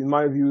 Because in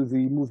my view,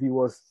 the movie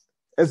was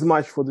as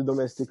much for the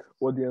domestic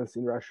audience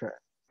in Russia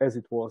as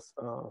it was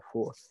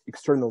for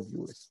external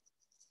viewers.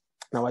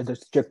 Now, I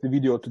just checked the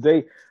video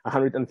today,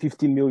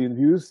 115 million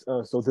views.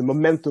 So the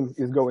momentum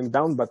is going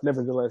down, but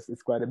nevertheless,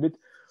 it's quite a bit.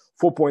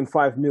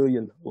 4.5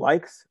 million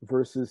likes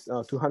versus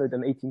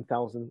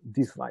 218,000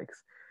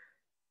 dislikes.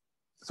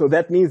 So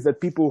that means that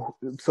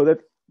that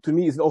to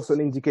me is also an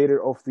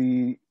indicator of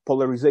the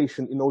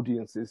polarization in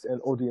audiences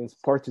and audience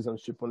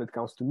partisanship when it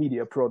comes to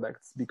media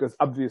products, because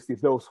obviously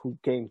those who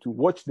came to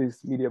watch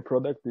this media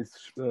product, this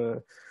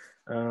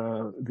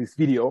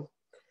video,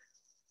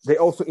 they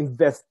also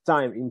invest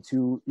time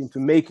into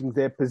making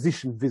their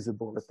position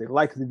visible, that they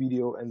like the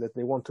video and that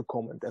they want to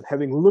comment. And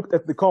having looked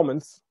at the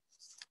comments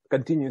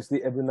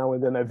continuously, every now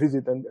and then I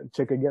visit and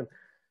check again,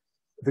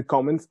 the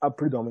comments are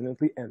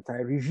predominantly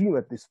anti-regime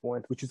at this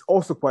point, which is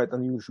also quite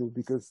unusual,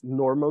 because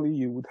normally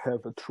you would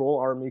have a troll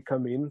army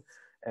come in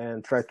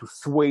and try to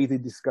sway the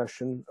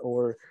discussion,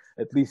 or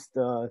at least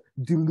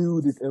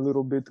dilute it a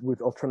little bit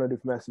with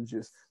alternative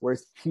messages.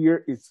 Whereas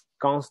here it's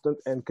constant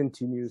and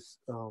continuous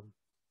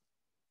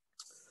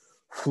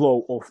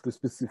flow of the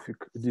specific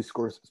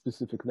discourse,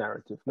 specific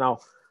narrative. Now,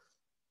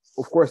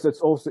 of course,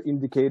 that's also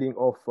indicating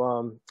of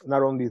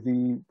not only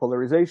the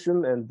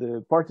polarization and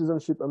the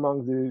partisanship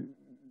among the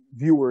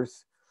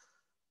viewers,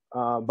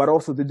 but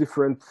also the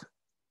different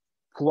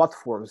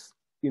platforms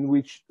in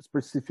which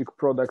specific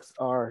products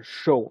are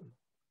shown.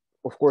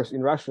 Of course,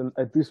 in Russia,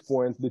 at this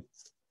point, the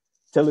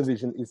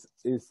television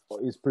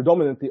is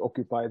predominantly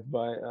occupied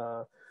by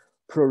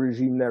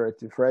pro-regime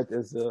narrative, right?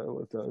 As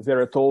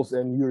Vera Tols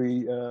and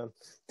Yuri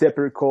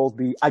Tepper called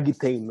the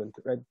agitainment,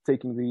 right?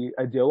 Taking the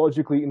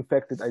ideologically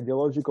infected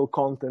ideological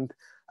content,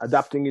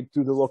 adapting it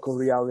to the local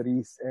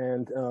realities,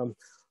 and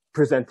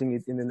presenting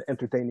it in an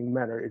entertaining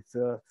manner. It's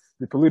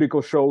the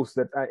political shows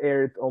that are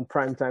aired on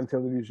primetime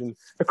television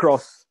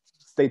across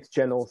state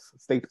channels,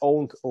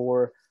 state-owned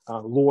or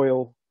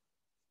loyal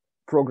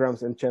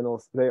programs and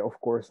channels. They, of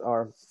course,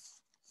 are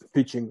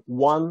pitching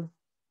one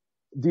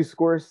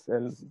discourse,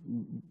 and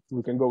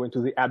we can go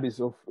into the abyss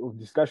of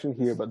discussion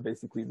here, but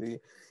basically the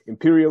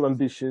imperial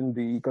ambition,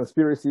 the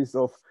conspiracies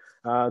of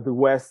the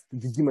West,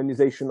 the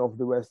demonization of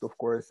the West, of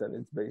course, and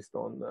it's based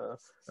on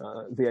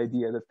the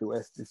idea that the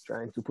West is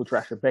trying to put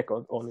Russia back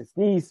on its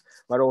knees,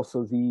 but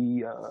also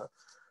the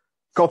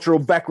cultural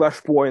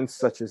backlash points,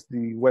 such as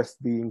the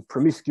West being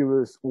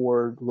promiscuous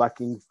or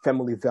lacking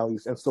family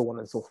values, and so on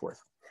and so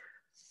forth.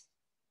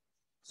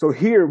 So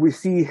here we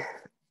see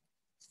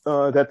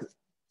that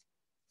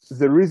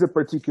there is a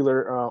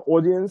particular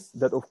audience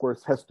that, of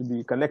course, has to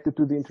be connected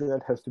to the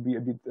internet, has to be a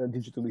bit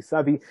digitally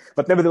savvy.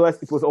 But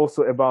nevertheless, it was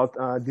also about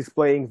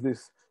displaying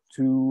this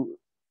to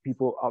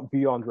people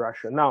beyond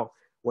Russia. Now,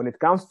 when it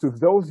comes to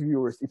those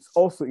viewers, it's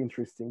also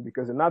interesting,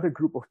 because another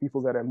group of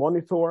people that I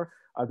monitor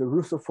are the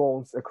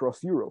Russophones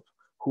across Europe,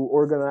 who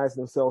organize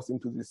themselves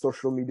into these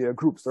social media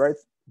groups, right?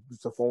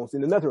 Russophones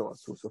in the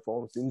Netherlands,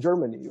 Russophones in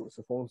Germany,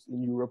 Russophones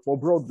in Europe more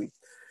broadly.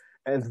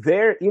 And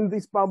there, in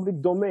these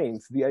public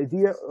domains, the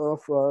idea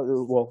of,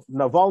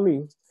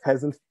 Navalny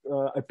hasn't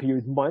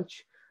appeared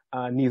much,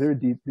 neither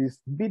did this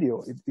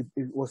video.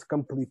 It was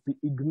completely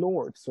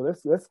ignored. So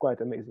that's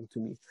quite amazing to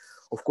me.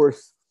 Of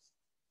course,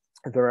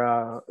 there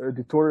are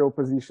editorial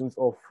positions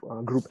of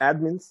group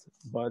admins,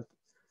 but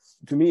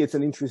to me, it's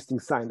an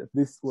interesting sign that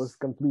this was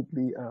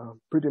completely,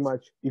 pretty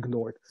much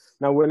ignored.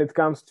 Now, when it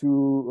comes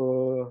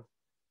to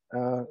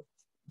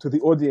the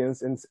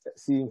audience and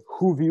seeing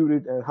who viewed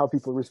it and how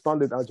people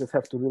responded, I'll just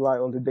have to rely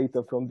on the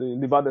data from the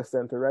Nevada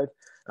Center, right?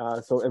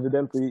 So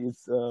evidently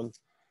it's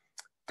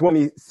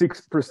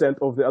 26%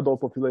 of the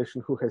adult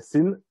population who has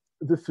seen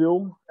the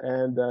film,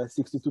 and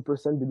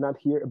 62% did not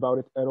hear about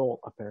it at all,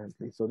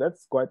 apparently. So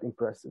that's quite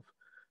impressive.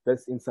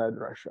 That's inside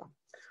Russia.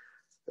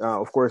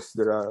 Of course,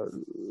 there are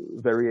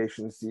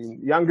variations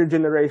in younger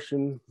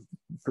generation,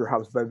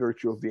 perhaps by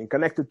virtue of being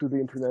connected to the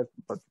internet,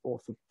 but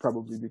also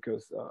probably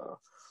because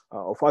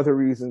of other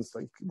reasons,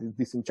 like the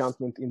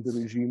disenchantment in the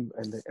regime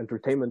and the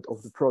entertainment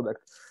of the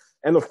product.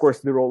 And of course,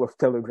 the role of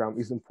Telegram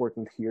is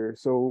important here.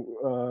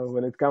 So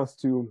when it comes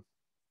to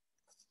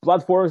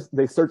platforms,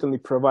 they certainly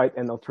provide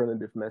an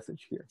alternative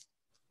message here.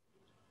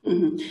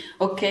 Mm-hmm.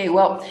 Okay,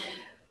 well,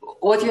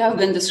 what you have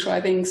been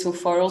describing so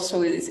far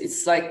also is,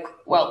 it's like,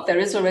 well, there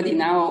is already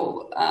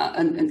now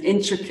an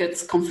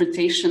intricate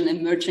confrontation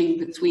emerging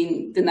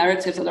between the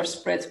narratives that are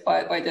spread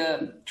by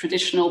the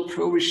traditional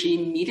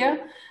pro-regime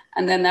media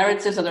and the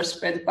narratives that are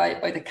spread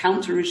by the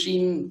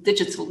counter-regime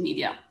digital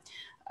media.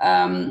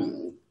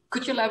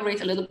 Could you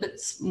elaborate a little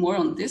bit more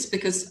on this?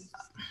 Because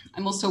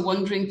I'm also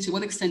wondering to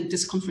what extent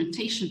this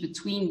confrontation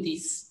between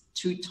these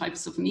two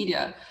types of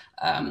media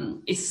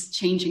is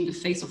changing the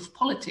face of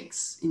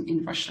politics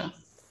in Russia.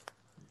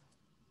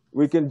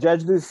 We can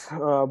judge this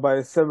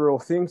by several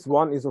things.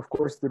 One is, of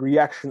course, the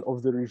reaction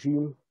of the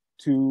regime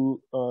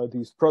to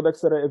these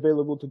products that are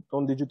available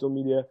on digital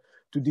media,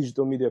 to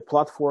digital media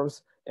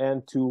platforms,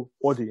 and to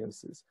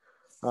audiences.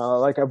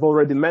 Like I've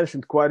already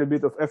mentioned, quite a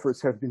bit of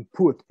efforts have been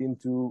put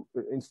into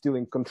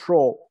instilling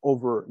control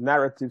over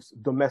narratives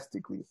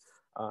domestically.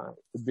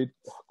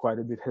 Quite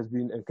a bit has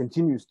been and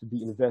continues to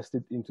be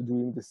invested into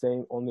doing the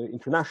same on the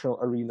international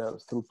arena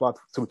through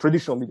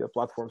traditional media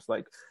platforms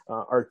like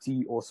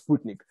RT or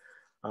Sputnik.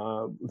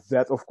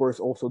 That, of course,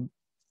 also,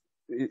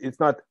 it's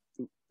not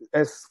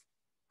as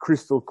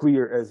crystal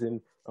clear as in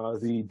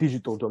the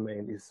digital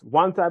domain is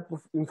one type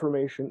of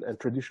information and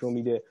traditional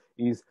media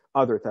is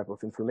other type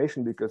of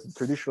information, because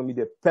traditional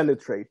media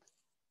penetrate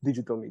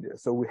digital media.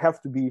 So we have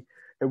to be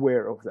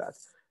aware of that.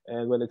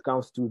 And when it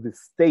comes to the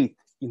state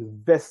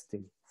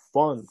investing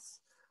funds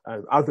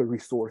and other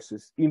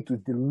resources into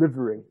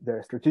delivering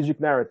their strategic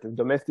narrative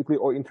domestically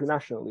or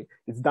internationally,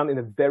 it's done in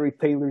a very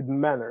tailored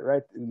manner,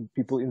 right? And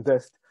people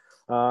invest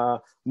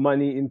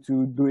money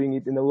into doing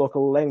it in a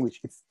local language.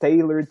 It's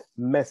tailored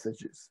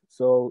messages.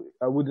 So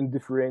I wouldn't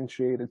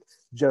differentiate it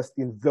just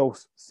in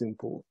those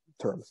simple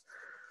terms.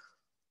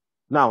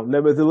 Now,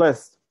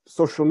 nevertheless,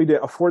 social media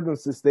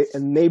affordances, they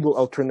enable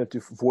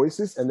alternative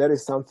voices, and that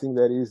is something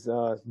that is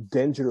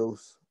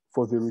dangerous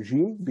for the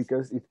regime,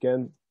 because it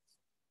can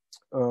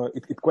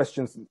it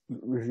questions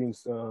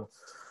regime's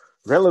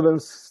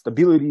relevance,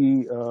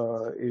 stability,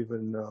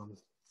 even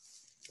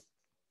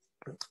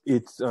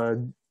its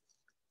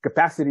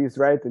capacities,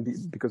 right? And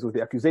because of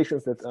the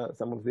accusations that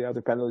some of the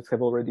other panelists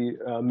have already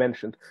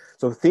mentioned.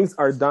 So things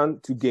are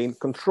done to gain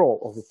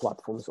control of the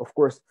platforms. Of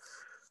course,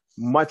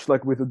 much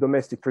like with the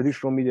domestic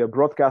traditional media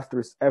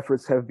broadcasters,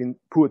 efforts have been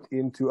put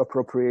into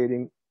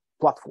appropriating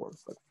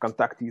platforms. Like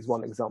Kontakty is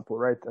one example,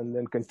 right? And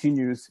then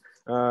continues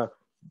hide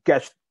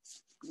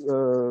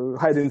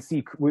and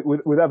seek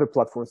with other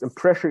platforms. And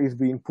pressure is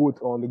being put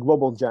on the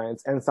global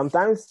giants, and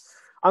sometimes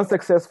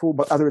unsuccessful,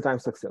 but other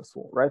times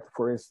successful, right?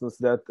 For instance,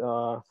 that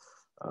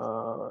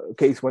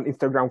case when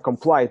Instagram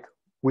complied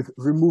with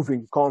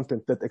removing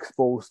content that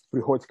exposed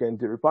Prihodka and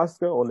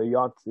Deripaska on a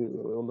yacht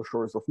on the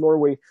shores of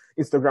Norway.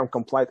 Instagram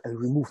complied and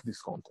removed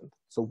this content.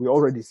 So we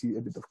already see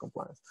a bit of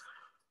compliance.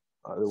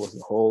 There was a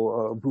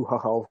whole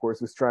brouhaha, of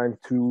course, was trying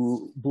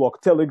to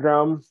block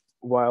Telegram,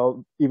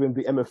 while even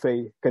the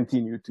MFA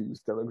continued to use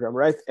Telegram,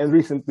 right? And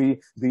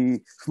recently,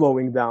 the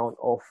slowing down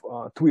of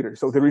Twitter.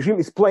 So the regime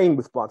is playing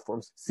with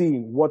platforms,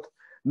 seeing what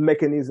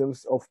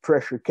mechanisms of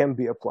pressure can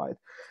be applied.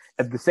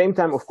 At the same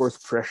time, of course,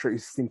 pressure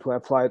is simply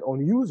applied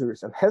on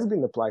users and has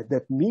been applied.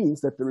 That means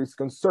that there is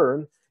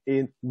concern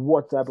in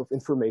what type of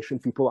information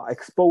people are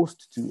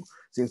exposed to.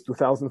 Since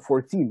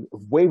 2014, a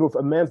wave of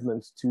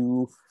amendments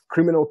to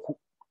criminal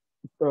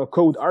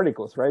code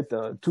articles, right?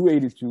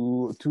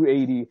 282,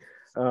 280,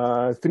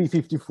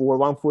 354,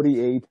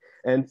 148,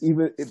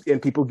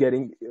 and people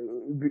getting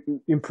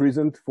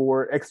imprisoned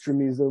for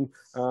extremism,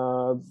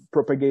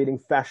 propagating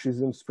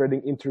fascism,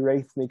 spreading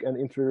inter-ethnic and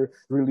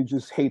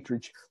inter-religious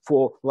hatred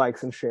for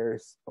likes and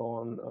shares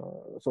on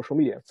social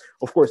media.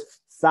 Of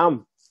course,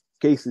 some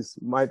cases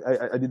might,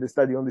 I did a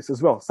study on this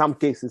as well, some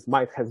cases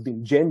might have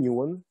been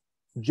genuine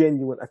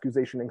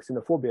accusation and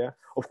xenophobia.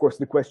 Of course,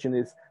 the question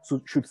is,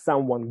 so should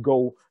someone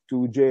go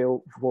to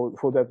jail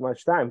for that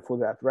much time for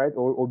that, right?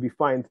 Or be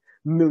fined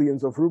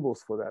millions of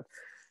rubles for that?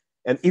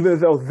 And even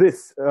though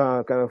this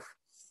kind of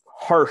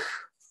harsh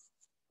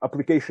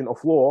application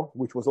of law,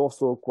 which was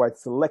also quite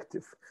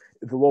selective,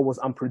 the law was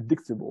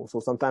unpredictable. So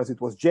sometimes it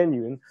was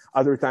genuine,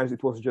 other times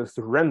it was just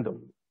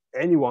random.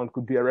 Anyone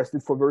could be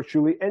arrested for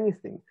virtually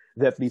anything.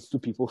 That leads to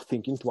people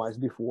thinking twice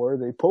before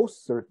they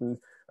post certain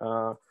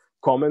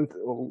comment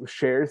or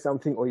share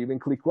something or even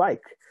click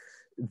like.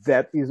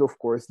 That is, of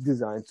course,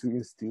 designed to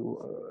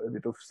instill a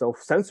bit of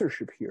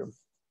self-censorship here.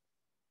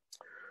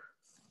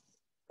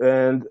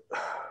 And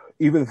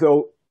even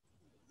though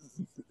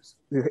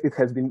it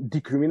has been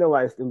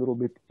decriminalized a little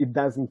bit, it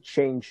doesn't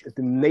change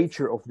the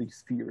nature of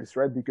these fears,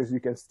 right? Because you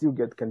can still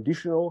get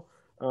conditional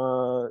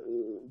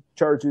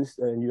charges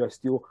and you are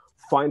still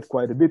fined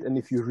quite a bit. And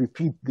if you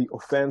repeat the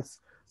offense,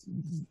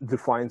 the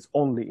fines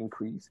only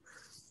increase.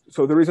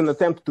 So there is an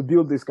attempt to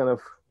build this kind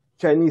of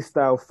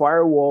Chinese-style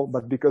firewall,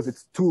 but because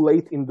it's too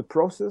late in the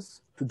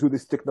process to do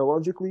this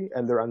technologically,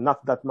 and there are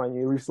not that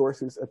many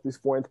resources at this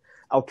point,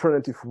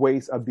 alternative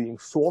ways are being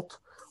sought.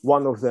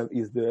 One of them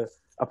is the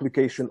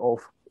application of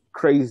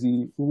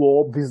crazy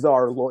law,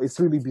 bizarre law. It's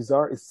really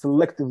bizarre. It's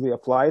selectively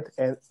applied,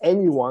 and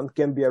anyone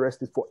can be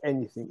arrested for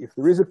anything. If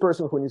there is a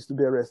person who needs to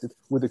be arrested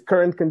with the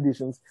current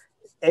conditions,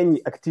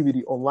 any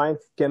activity online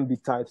can be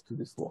tied to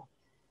this law.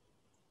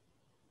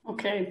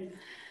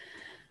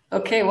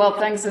 Okay, well,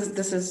 thanks.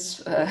 This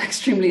is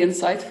extremely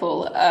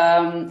insightful.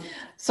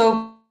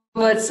 So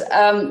But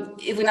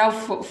if we now,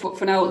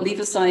 for now, leave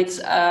aside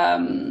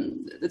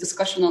the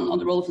discussion on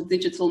the role of the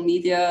digital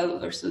media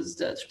versus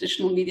the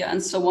traditional media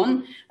and so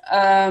on,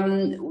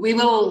 we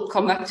will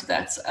come back to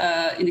that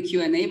in the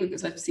Q&A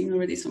because I've seen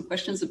already some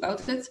questions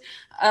about it.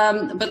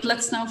 But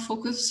let's now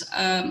focus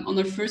on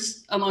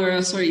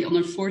our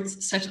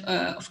fourth set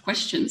of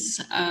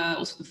questions,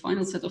 also the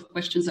final set of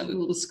questions that we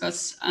will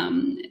discuss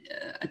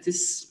at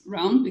this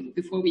round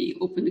before we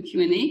open the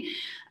Q&A.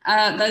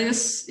 That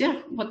is,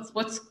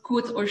 what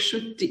could or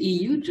should the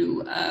EU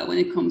do when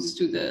it comes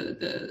to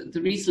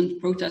the recent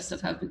protests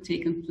that have been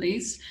taken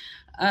place?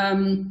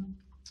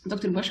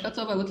 Dr.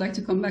 Bashkatov, I would like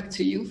to come back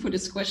to you for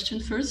this question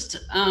first.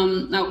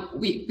 Now,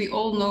 we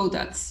all know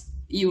that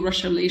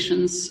EU-Russia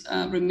relations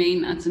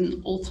remain at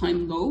an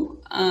all-time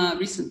low.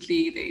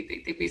 Recently,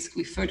 they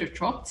basically further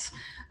dropped.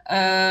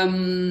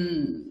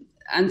 And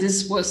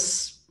this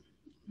was,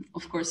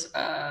 of course,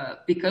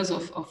 because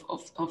of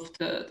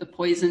the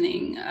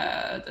poisoning,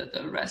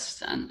 the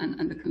arrest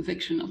and the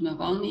conviction of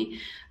Navalny.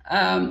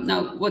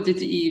 Now, what did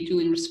the EU do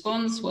in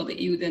response? Well, the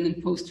EU then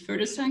imposed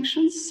further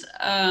sanctions.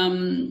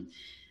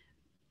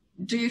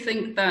 Do you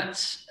think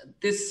that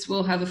this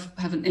will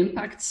have an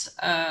impact?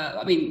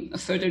 I mean, a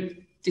further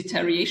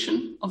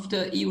deterioration of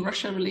the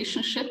EU-Russia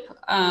relationship?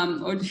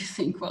 Or do you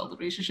think, well, the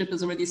relationship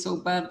is already so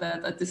bad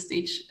that at this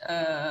stage,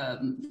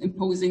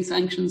 imposing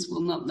sanctions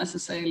will not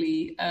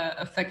necessarily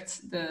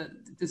affect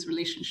this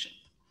relationship?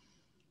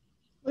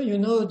 Well, you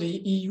know, the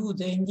EU,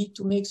 they need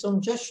to make some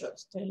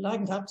gestures. They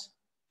like that.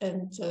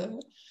 And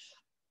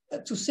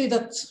to say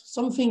that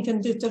something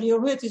can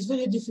deteriorate is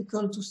very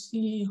difficult to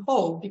see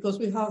how, because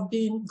we have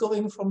been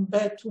going from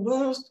bad to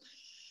worse.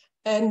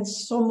 And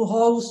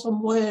somehow,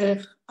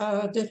 somewhere,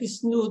 there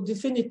is no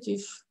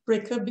definitive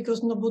breakup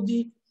because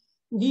nobody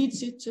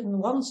needs it and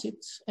wants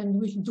it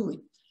and will do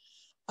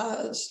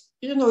it.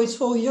 You know, it's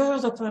for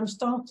years that I'm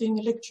starting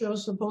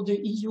lectures about the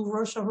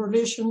EU-Russia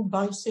relation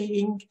by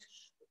saying,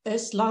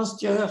 as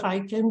last year,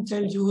 I can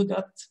tell you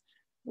that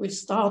we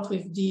start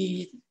with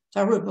the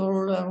terrible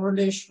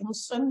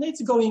relations, and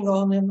it's going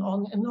on and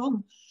on and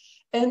on.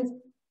 And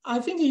I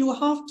think you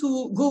have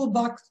to go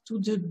back to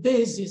the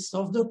basis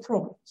of the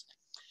problems.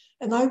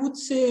 And I would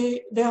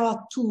say there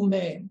are two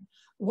main.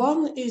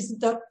 One is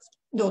that,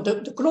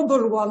 the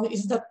global one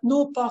is that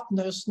no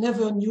partners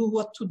never knew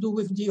what to do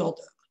with the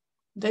other.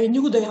 They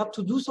knew they had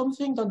to do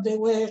something, that they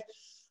were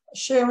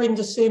sharing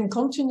the same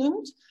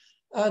continent,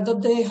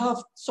 that they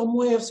have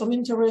somewhere some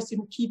interest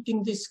in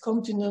keeping this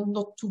continent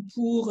not too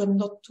poor and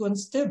not too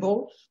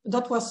unstable.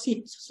 That was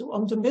it. So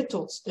on the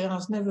methods, there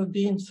has never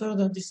been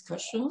further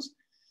discussions.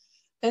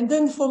 And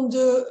then from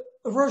the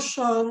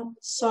Russian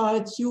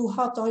side, you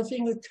had, I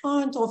think, a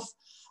kind of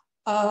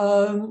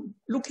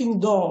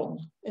looking down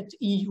at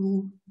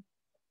EU,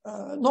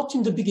 not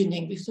in the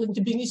beginning, because in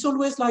the beginning, it's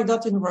always like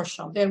that in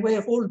Russia. They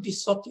were all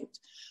besotted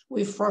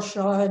with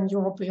Russia and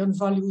European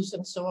values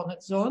and so on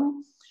and so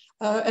on.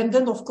 And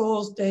then, of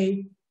course,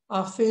 they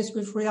are faced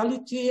with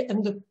reality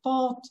and the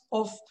part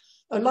of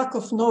a lack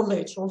of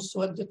knowledge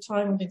also at the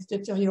time when it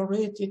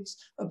deteriorated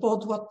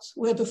about what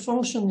were the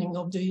functioning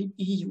of the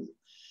EU.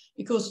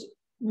 Because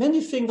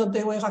many things that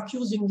they were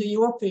accusing the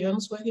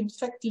Europeans were in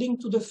fact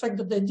linked to the fact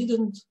that they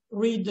didn't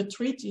read the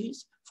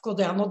treaties. Of course,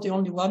 they are not the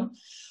only one,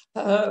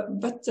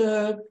 but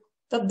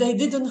that they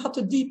didn't have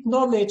a deep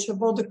knowledge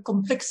about the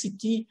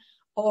complexity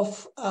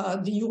of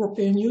the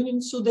European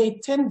Union. So they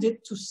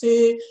tended to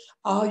say,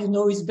 you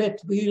know, it's bad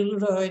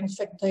will. In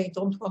fact, they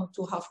don't want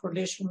to have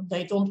relations.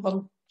 They don't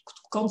want to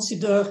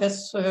consider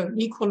as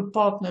equal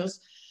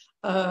partners,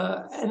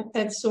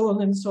 and so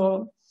on and so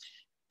on.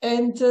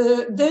 And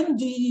then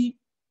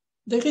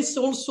there is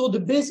also the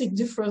basic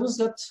difference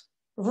that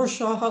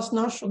Russia has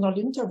national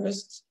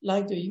interests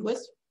like the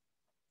US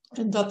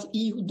and that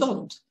EU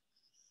don't.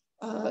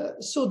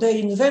 So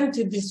they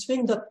invented this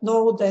thing that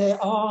now they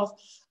are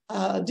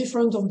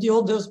different of the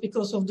others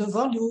because of the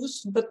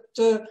values, but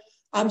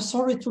I'm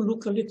sorry to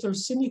look a little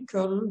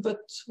cynical,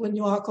 but when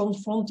you are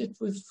confronted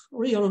with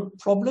real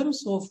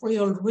problems of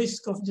real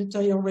risk of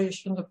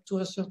deterioration up to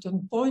a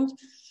certain point,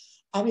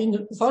 I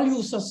mean,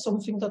 values are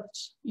something that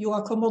you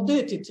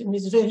accommodate it, and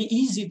it's very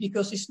easy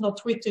because it's not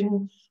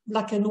written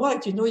black and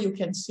white. You know, you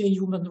can say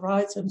human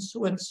rights and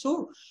so and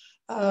so.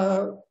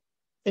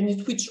 And in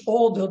which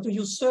order do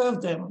you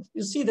serve them?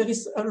 You see, there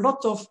is a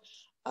lot of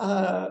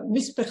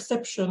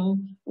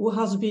misperception who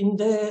has been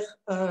there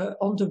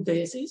on the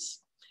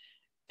basis.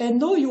 And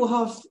now you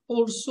have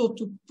also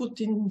to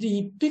put in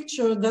the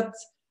picture that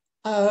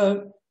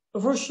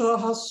Russia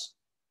has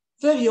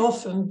very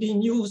often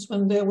been used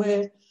when there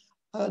were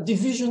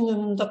division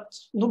and that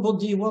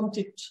nobody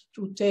wanted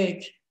to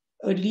take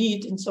a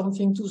lead in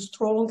something too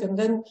strong. And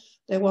then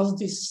there was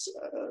this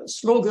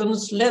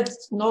slogans,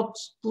 let's not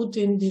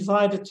Putin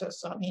divided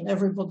us. I mean,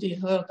 everybody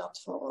heard that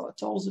for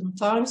 1,000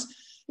 times.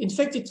 In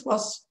fact, it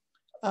was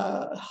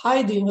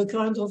hiding a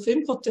kind of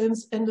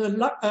impotence and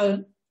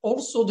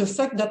also the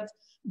fact that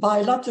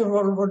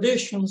bilateral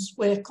relations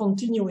were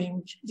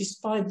continuing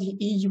despite the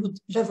EU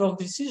level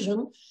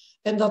decision.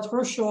 and that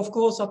Russia, of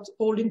course, had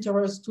all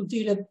interest to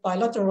deal at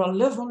bilateral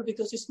level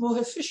because it's more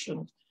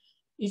efficient.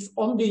 If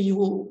only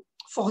you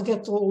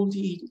forget all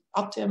the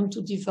attempt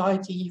to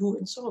divide the EU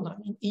and so on. I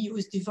mean, EU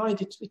is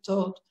divided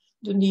without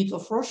the need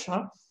of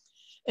Russia.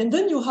 And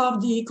then you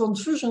have the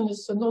confusion,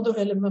 is another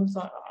element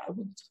that I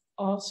would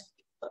ask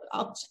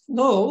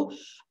now,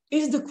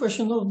 is the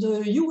question of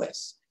the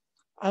US.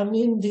 I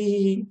mean,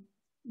 the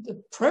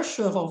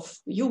pressure of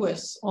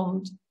US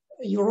on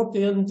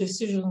European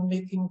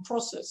decision-making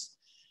process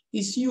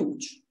is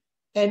huge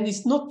and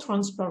it's not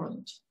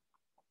transparent.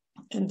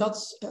 And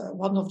that's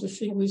one of the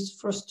things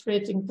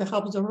frustrating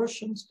perhaps the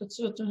Russians, but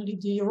certainly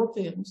the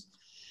Europeans.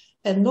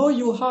 And now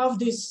you have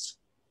this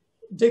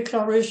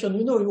declaration,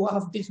 you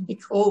have this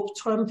big hope,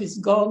 Trump is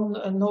gone,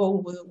 and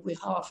now we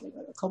have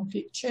a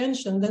complete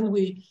change. And then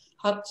we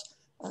had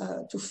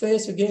to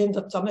face again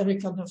that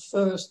America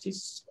first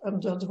is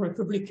under the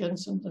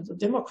Republicans and the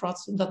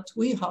Democrats, and that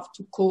we have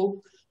to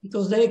cope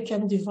because they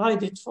can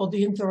divide it for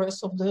the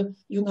interests of the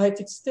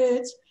United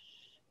States.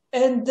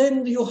 And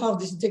then you have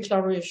this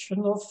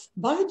declaration of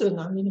Biden.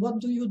 I mean, what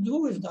do you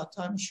do with that?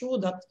 I'm sure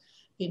that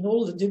in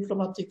all the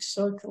diplomatic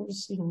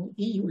circles in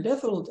EU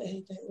level,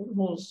 they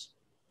almost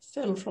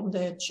fell from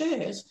their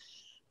chairs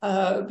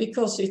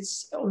because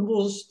it's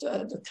almost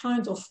the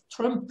kind of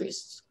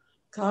Trumpist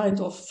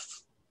kind of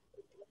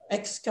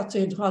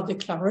ex-cathedra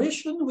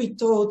declaration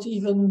without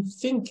even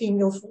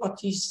thinking of what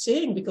he's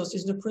saying, because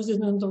he's the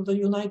president of the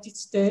United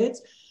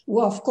States,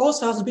 who of course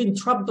has been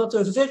trapped but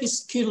a very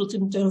skilled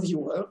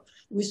interviewer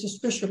with a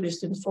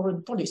specialist in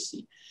foreign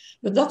policy.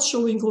 But that's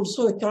showing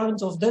also a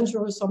kind of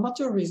dangerous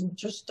amateurism,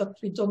 just that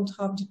we don't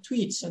have the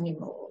tweets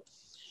anymore.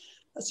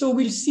 So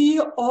we'll see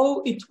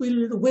how it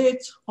will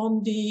wait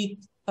on the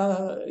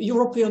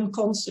European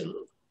Council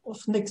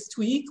of next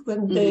week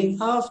when they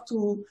have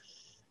to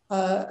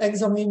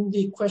examine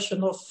the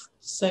question of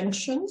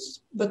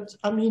sanctions. But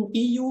I mean,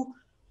 EU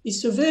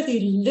is a very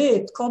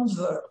late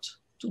convert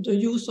to the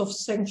use of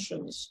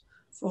sanctions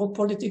for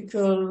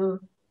political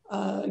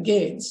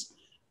gains.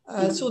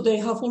 So they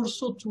have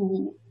also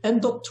to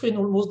indoctrinate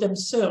almost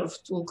themselves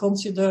to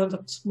consider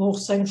that more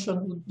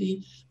sanction would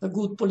be a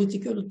good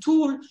political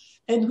tool.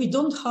 And we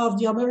don't have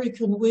the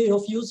American way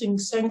of using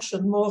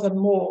sanction more and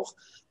more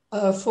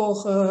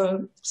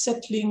for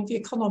settling the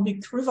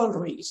economic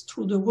rivalries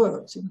through the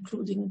world,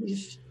 including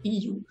with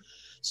EU.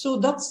 So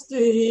that's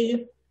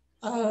the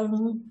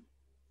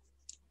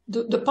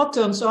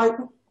pattern.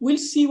 So we'll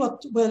see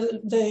what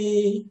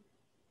they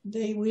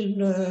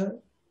will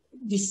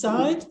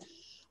decide.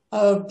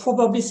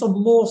 Probably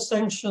some more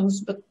sanctions,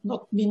 but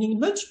not meaning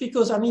much,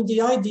 because I mean the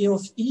idea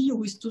of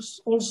EU is to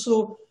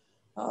also,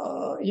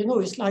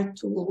 it's like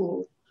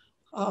to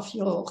have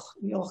your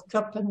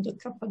cup and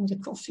the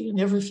coffee and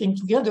everything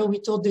together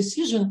without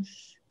decision.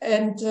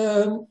 And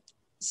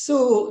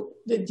so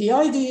the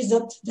idea is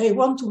that they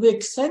want to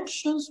make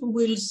sanctions, who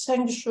will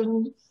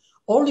sanction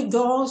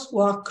oligarchs who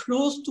are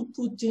close to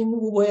Putin,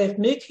 who were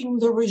making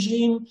the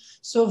regime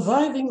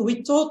surviving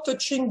without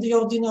touching the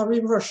ordinary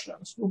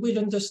Russians, who will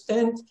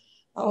understand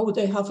how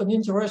they have an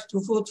interest to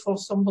vote for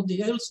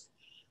somebody else.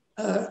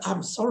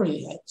 I'm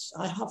sorry,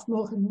 I have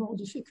more and more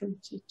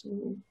difficulty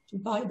to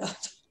buy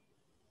that.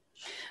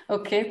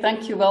 Okay,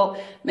 thank you. Well,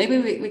 maybe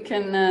we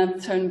can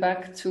turn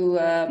back to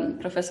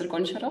Professor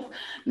Goncharov.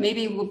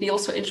 Maybe it would be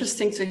also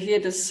interesting to hear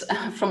this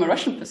from a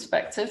Russian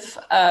perspective,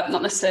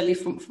 not necessarily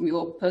from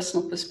your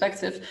personal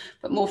perspective,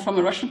 but more from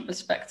a Russian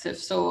perspective.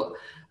 So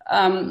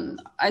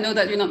I know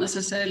that you're not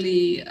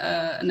necessarily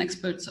an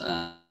expert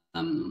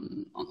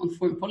on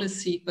foreign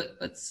policy,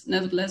 but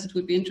nevertheless, it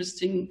would be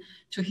interesting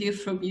to hear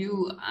from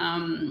you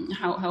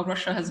how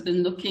Russia has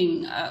been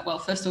looking, well,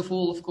 first of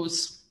all, of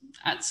course,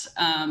 at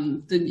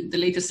the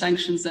latest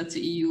sanctions that the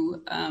EU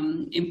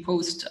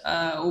imposed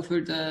over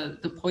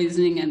the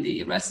poisoning and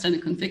the arrest and the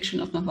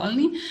conviction of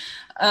Navalny,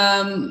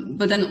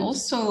 but then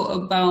also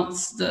about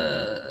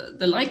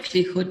the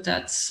likelihood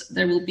that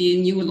there will be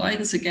a new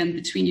alliance again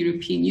between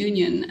European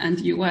Union and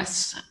the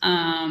US.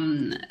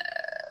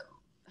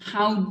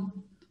 How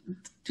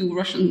do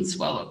Russians,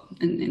 well,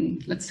 in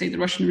let's say the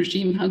Russian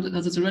regime, how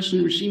does the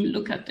Russian regime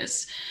look at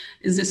this?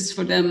 Is this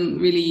for them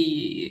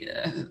really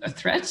a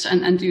threat?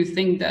 And do you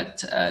think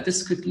that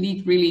this could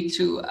lead really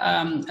to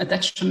a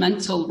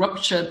detrimental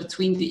rupture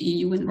between the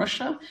EU and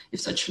Russia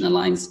if such an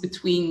alliance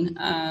between,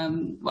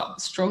 well,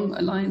 strong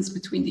alliance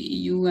between the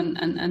EU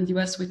and the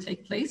US would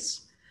take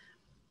place?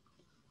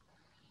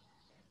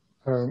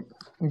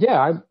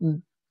 Yeah,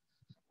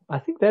 I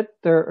think that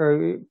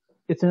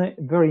it's a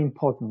very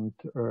important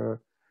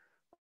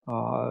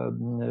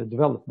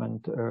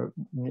development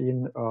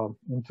in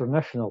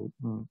international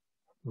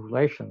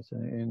relations,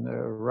 in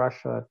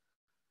Russia-West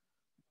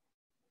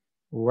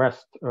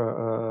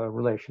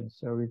relations.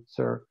 So it's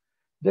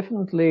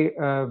definitely,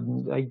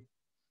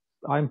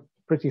 I'm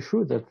pretty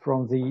sure that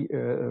from the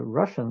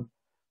Russian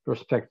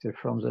perspective,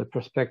 from the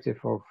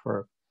perspective of,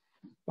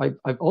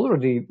 I've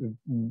already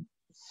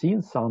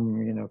seen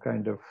some,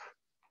 kind of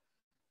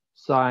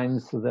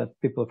signs that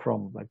people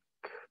from like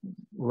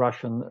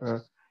Russian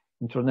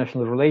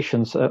international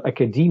relations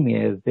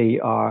academia, they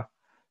are,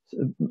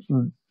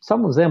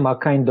 some of them are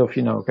kind of,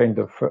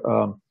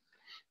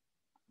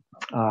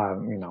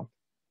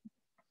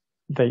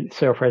 they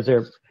serve as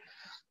their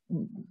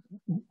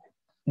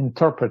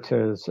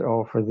interpreters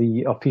of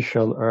the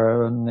official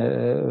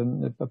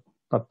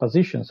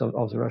positions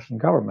of the Russian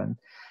government.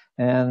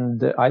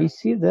 And I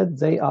see that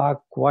they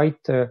are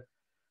quite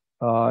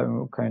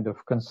kind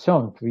of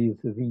concerned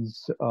with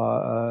these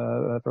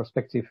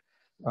prospective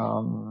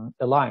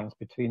alliance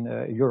between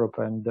Europe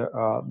and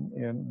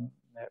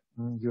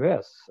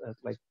US.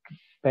 Like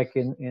back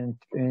in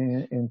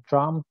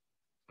Trump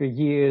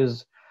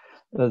years,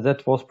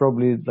 that was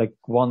probably like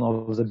one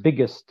of the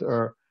biggest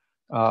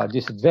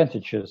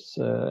disadvantages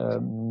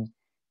in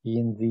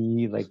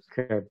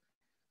the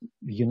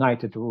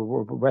united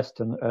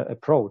Western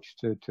approach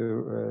to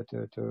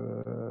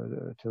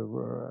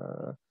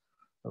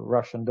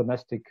Russian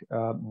domestic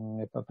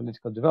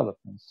political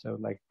development. So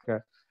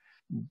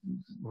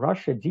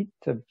Russia did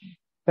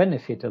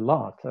benefit a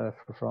lot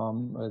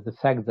from the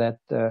fact that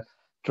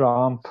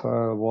Trump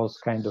was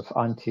kind of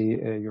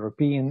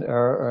anti-European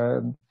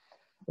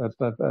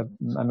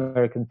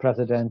American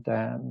president,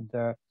 and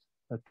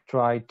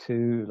tried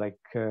to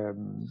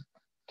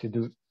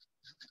do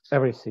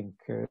everything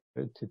to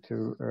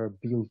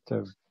build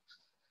a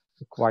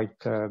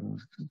quite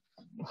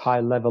high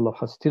level of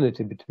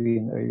hostility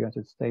between the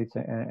United States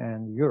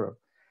and Europe.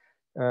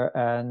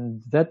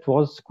 And that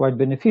was quite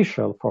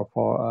beneficial for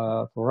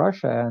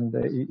Russia, and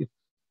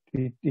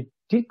it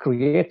did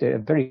create a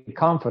very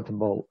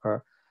comfortable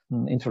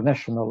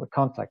international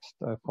context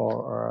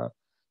for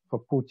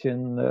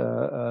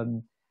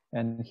Putin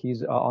and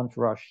his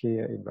entourage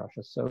here in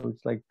Russia. So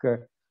it's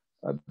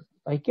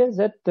I guess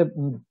that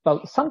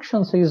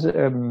sanctions is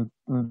in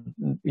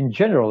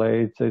general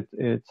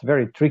it's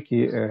very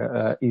tricky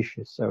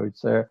issue. So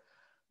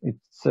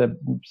it's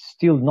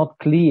still not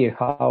clear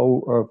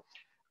how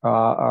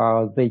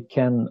they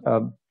can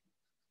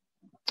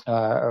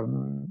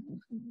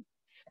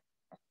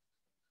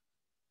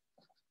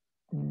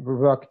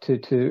work to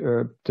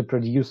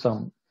produce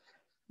some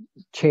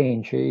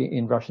change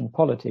in Russian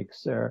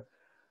politics,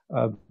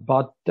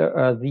 but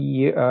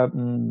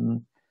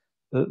the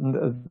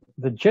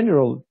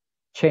general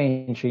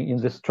change in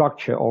the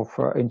structure of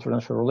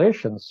international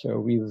relations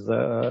with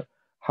a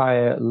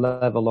higher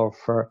level of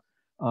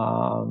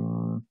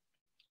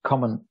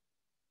common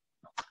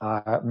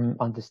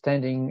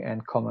understanding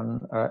and common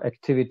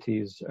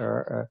activities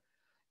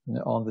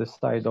on the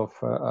side of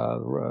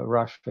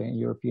Russia and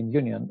European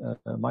Union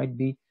might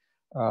be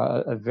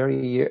a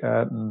very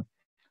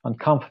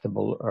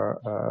uncomfortable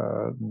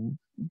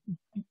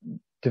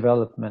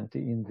development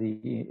in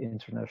the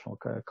international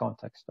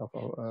context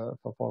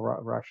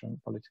for Russian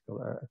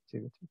political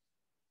activity.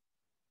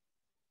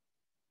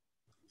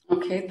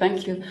 Okay,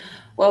 thank you.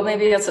 Well,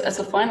 maybe as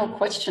a final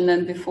question,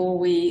 then, before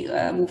we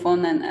move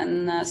on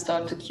and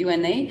start the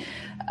Q&A,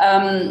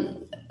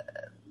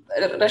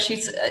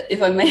 Rashid,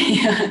 if I may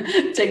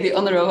take the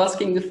honor of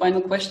asking the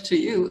final question to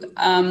you.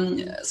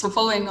 So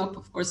following up,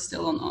 of course,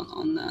 still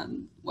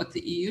on what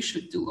the EU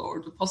should do,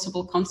 or the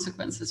possible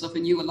consequences of a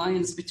new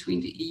alliance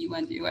between the EU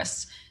and the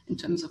US in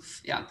terms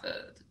of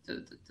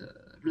the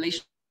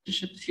relationship,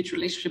 the future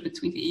relationship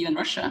between the EU and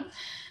Russia.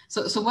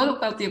 So what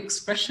about the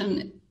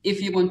expression,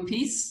 if you want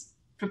peace,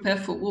 prepare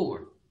for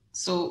war?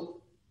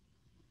 So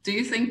do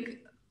you think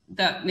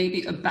that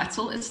maybe a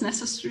battle is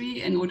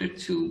necessary in order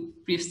to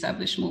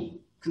reestablish more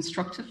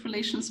constructive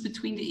relations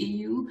between the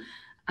EU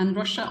and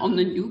Russia on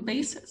a new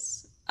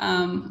basis?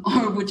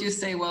 Or would you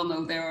say, well,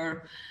 no, there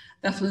are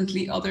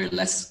definitely other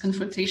less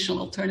confrontational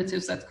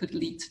alternatives that could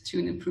lead to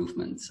an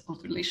improvement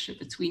of the relationship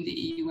between the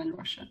EU and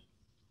Russia?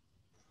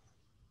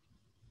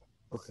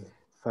 Okay,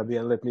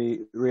 Fabian, let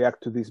me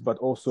react to this, but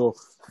also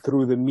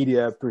through the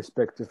media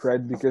perspective,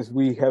 right? Because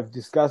we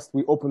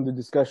opened the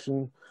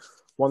discussion.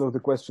 One of the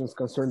questions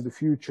concerned the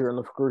future, and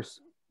of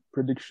course,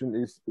 prediction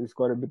is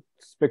quite a bit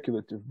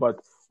speculative, but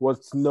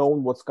what's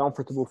known, what's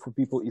comfortable for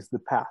people is the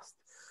past.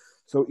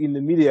 So in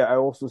the media, I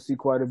also see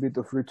quite a bit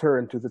of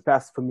return to the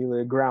past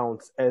familiar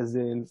grounds, as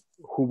in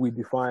who we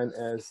define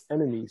as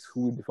enemies,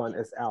 who we define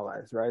as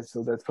allies, right?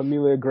 So that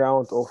familiar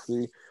ground of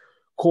the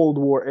Cold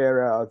War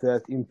era,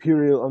 that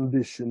imperial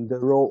ambition, the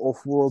role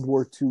of World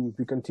War II,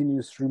 the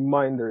continuous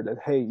reminder that,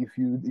 hey, if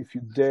you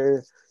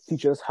dare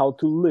teach us how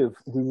to live,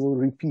 we will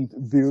repeat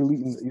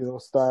Berlin,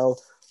 style,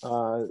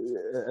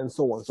 and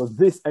so on. So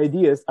these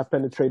ideas are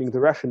penetrating the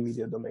Russian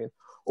media domain.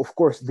 Of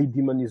course, the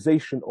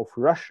demonization of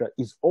Russia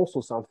is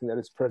also something that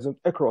is present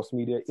across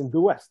media in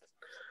the West.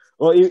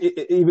 Well,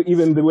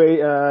 even the way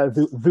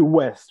the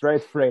West,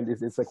 right, framed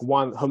it, it's like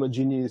one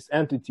homogeneous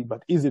entity,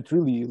 but is it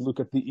really?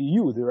 Look at the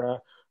EU. There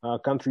are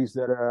countries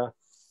that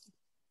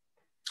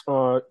are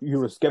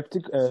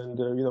Eurosceptic, and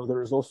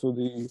there is also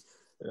the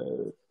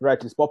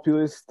rightist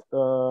populist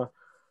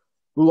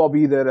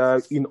lobby that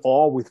are in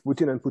awe with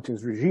Putin and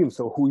Putin's regime.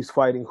 So who is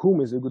fighting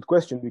whom is a good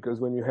question, because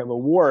when you have a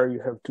war,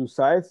 you have two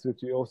sides,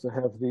 but you also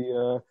have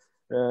the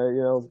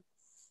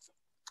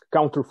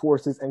counter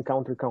forces and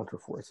counter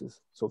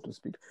forces, so to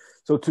speak.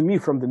 So to me,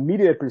 from the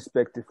media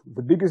perspective,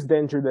 the biggest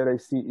danger that I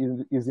see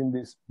is in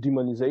this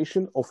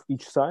demonization of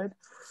each side,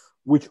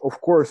 which of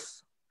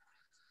course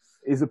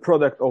is a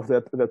product of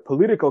that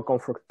political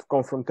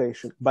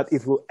confrontation, but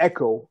it will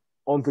echo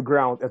on the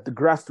ground at the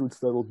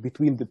grassroots level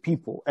between the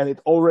people, and it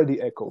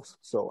already echoes.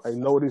 So I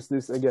notice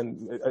this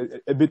again,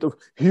 a bit of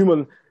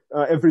human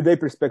everyday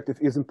perspective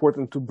is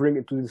important to bring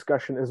into the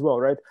discussion as well,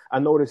 right? I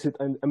notice it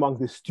among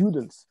the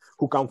students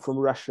who come from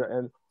Russia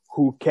and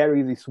who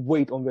carry this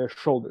weight on their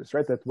shoulders,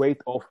 right? That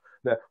weight of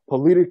the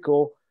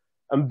political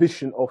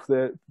ambition of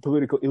the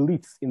political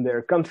elites in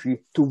their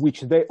country, to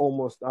which they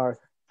almost are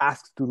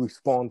asked to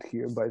respond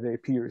here by their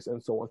peers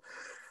and so on.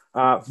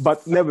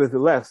 But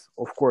nevertheless,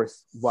 of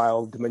course,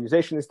 while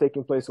demonization is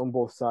taking place on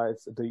both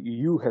sides, the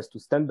EU has to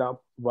stand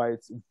up by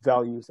its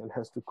values and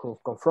has to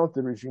confront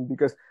the regime,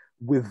 because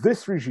with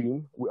this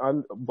regime,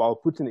 while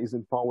Putin is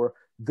in power,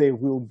 there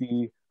will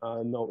be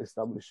no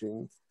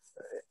establishing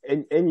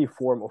any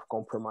form of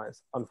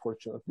compromise,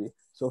 unfortunately.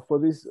 So for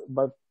this,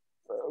 but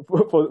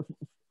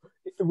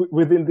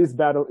within this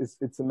battle,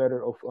 it's a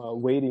matter of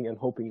waiting and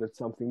hoping that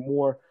something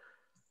more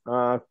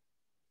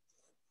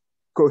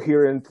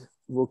coherent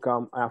will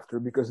come after,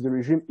 because the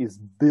regime is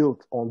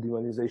built on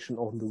demonization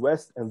of the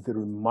West and the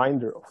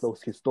reminder of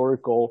those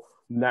historical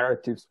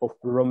narratives of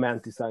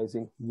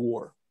romanticizing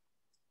war.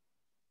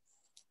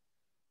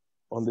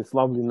 On this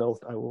lovely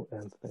note, I will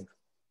end. Thanks.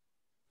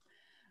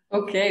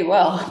 Okay,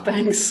 well,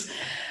 thanks.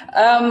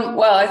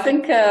 Well, I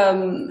think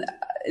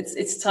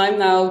it's time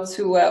now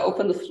to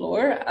open the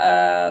floor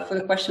for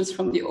the questions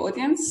from the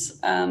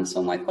audience.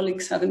 So my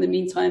colleagues have in the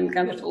meantime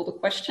gathered all the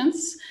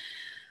questions.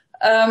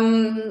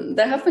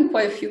 There have been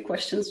quite a few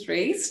questions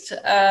raised,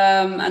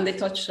 and they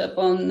touch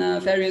upon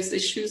various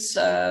issues,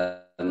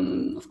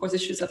 of course,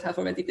 issues that have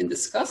already been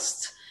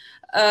discussed.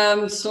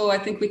 So I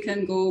think we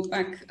can go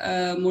back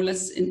more or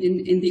less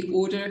in the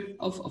order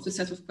of the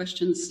set of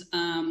questions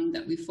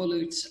that we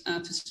followed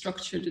to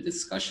structure the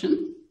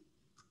discussion.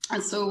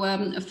 And so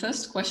a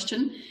first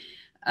question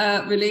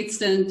relates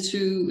then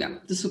to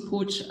the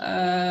support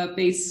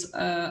base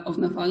of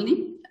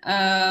Navalny.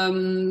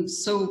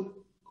 So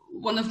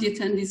one of the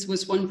attendees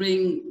was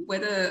wondering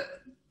whether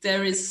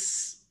there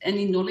is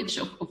any knowledge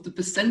of the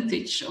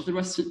percentage of the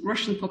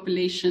Russian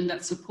population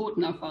that support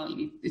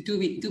Navalny. Do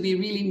we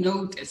really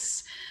know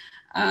this?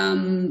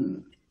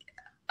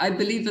 I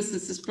believe this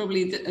is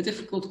probably a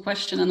difficult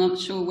question. I'm not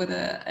sure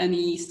whether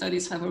any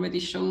studies have already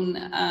shown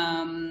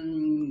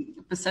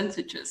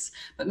percentages,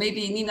 but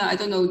maybe Nina, I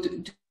don't know,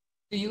 do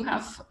you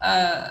have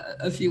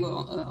a view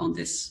on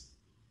this?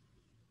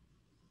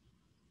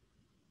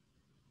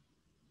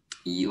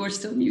 You are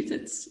still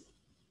muted.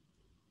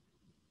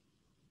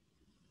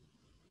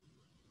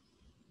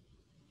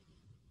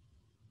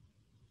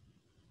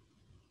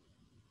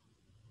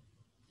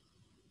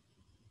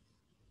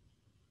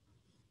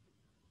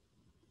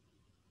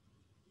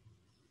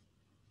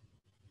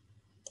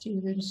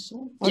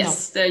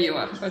 Yes, there you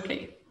are.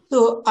 Okay.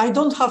 So I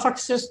don't have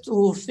access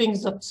to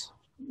things that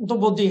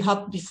nobody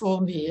had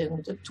before me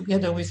and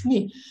together with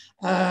me.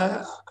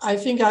 I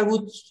think I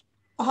would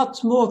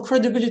add more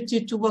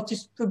credibility to what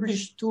is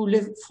published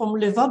from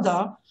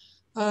Levada,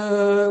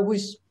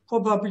 with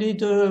probably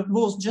the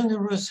most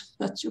generous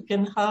that you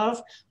can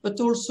have, but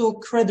also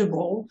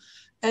credible.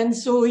 And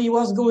so he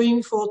was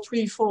going for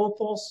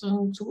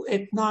 3-4% to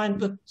 8-9,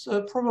 but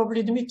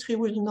probably Dmitry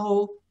will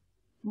know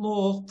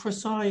more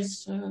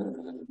precise.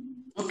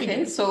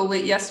 Okay, so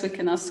yes, we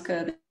can ask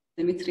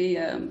Dmitry.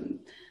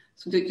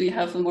 So do you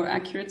have a more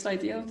accurate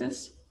idea of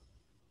this?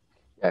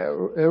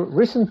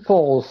 Recent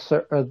polls,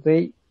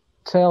 they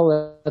tell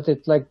that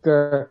it's like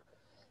the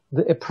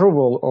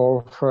approval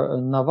of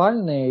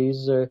Navalny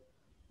is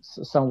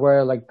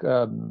somewhere like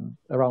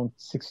around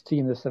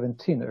 16 or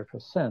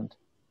 17%.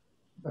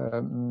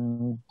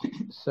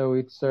 So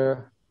it's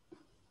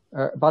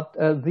but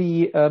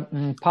the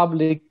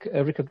public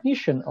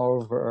recognition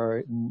of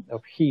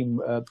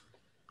him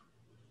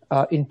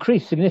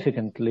increased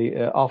significantly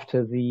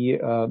after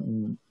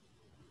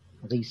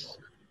this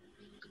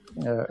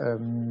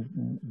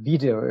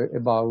video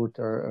about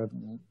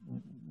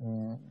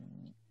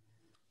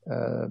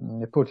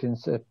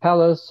Putin's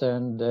palace,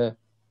 and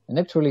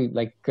actually,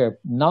 like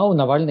now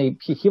Navalny,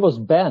 he was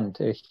banned.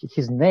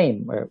 His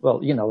name,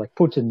 well, you know, like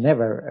Putin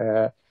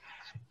never,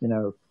 you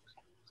know,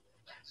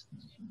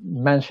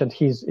 mentioned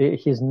his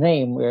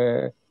name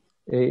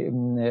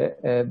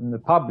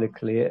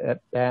publicly,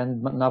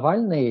 and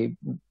Navalny,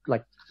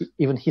 like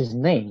even his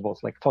name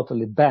was like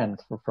totally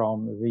banned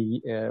from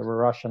the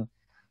Russian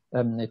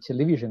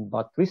television.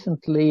 But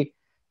recently,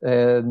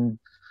 a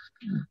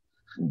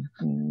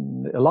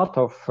lot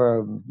of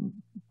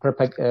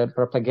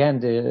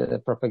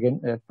propaganda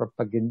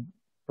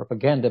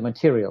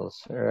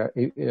materials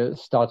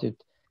started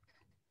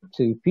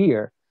to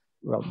appear.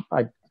 Well,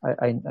 I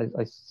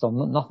saw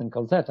nothing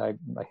of that. I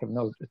have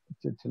no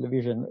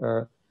television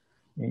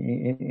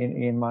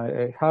in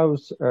my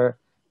house,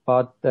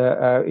 but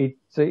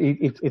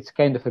it's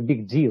kind of a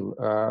big deal.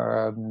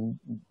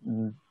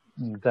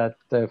 that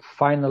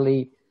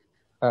finally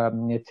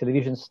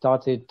television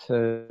started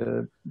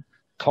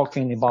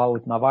talking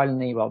about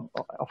Navalny, well,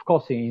 of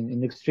course, in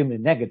an extremely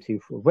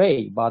negative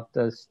way, but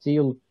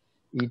still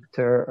it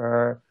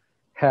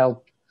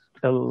helped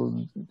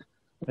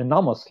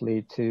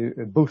enormously to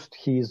boost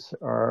his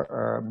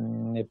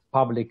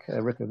public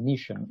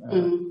recognition.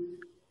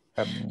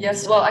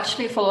 Yes, well,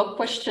 actually, a follow-up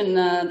question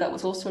that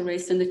was also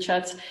raised in the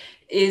chat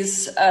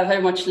is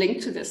very much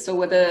linked to this. So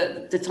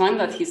whether the time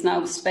that he's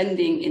now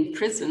spending in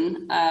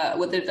prison,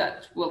 whether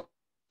that will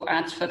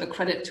add further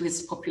credit to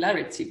his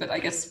popularity. But I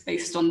guess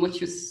based on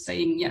what you're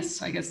saying,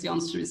 yes, I guess the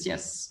answer is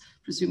yes.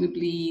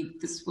 Presumably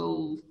this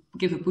will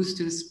give a boost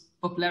to his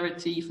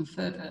popularity even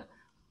further.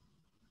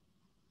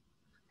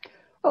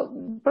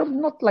 Well,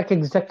 not like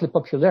exactly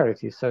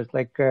popularity. So it's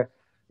like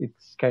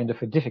it's kind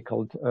of a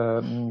difficult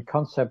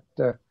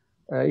concept.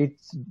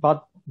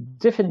 But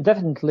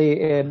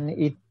definitely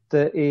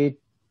it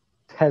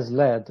has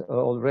led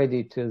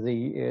already to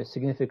the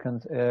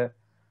significant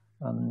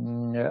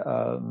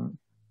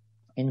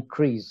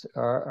increase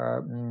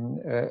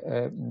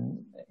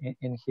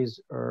in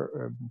his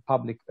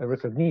public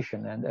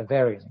recognition and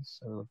awareness.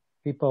 So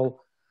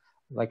people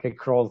like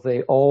across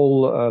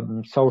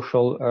all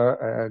social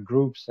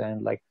groups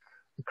and like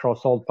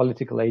across all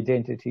political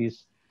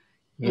identities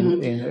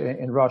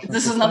in Russian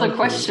This society. is another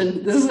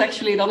question. This is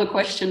actually another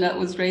question that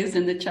was raised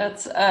in the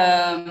chat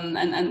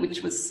and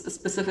which was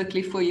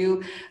specifically for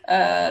you.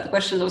 The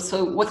question is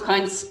also what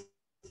kinds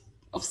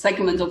of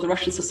segment of the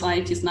Russian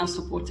society is now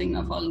supporting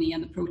Navalny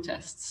and the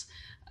protests?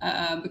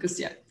 Because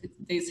yeah,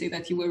 they say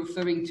that you were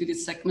referring to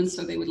this segment,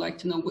 so they would like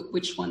to know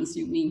which ones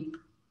you mean.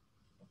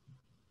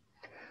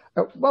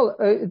 Well,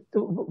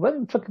 when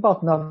we talk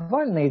about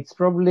Navalny, it's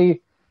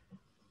probably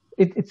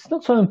it's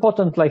not so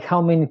important like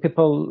how many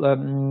people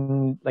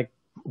like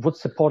would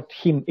support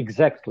him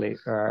exactly.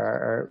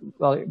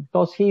 Well,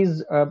 because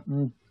he's a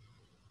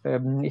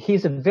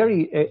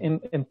very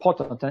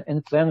important and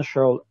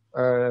influential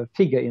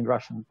figure in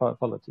Russian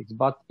politics,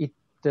 but it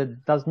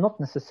does not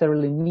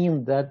necessarily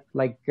mean that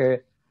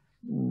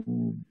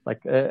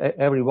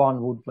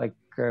everyone would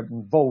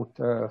vote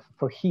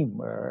for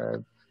him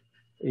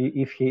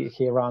if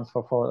he runs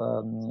for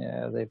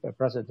the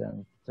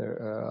president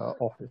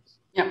office.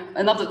 Yeah,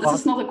 this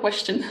is another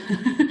question.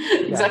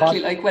 Exactly,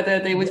 yeah, like whether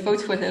they would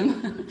vote for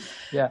him.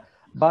 Yeah,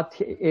 but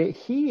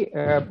he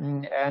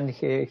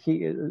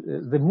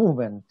the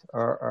movement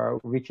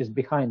which is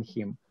behind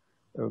him,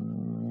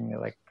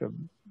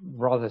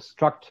 rather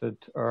structured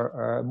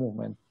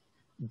movement,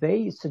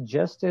 they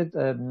suggested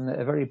a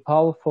very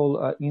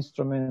powerful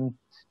instrument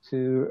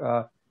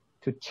to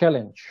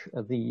challenge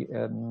the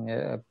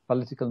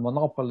political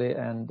monopoly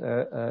and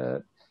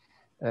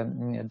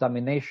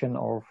domination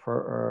of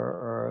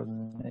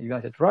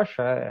United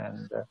Russia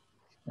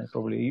and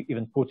probably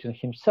even Putin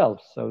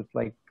himself. So it's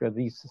like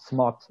this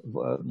smart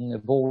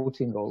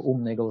voting or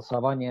умное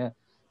голосование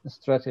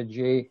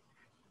strategy,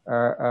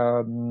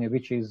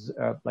 which is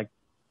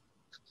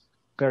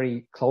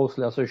very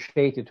closely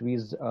associated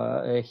with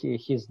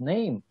his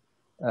name,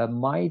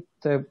 might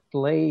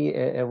play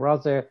a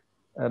rather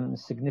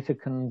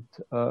significant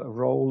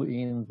role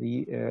in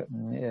the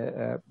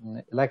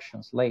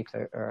elections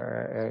later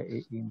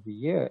in the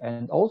year,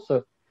 and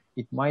also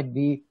it might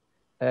be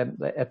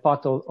a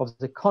part of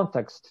the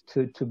context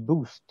to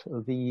boost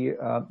the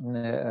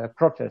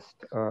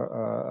protest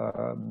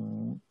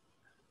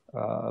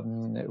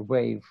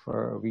wave,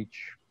 which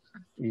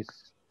is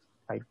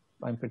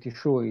I'm pretty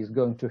sure is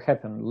going to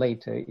happen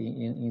later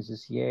in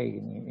this year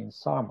in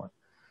summer,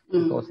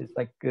 because it's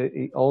like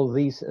all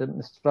these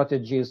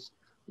strategies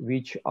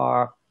which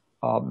are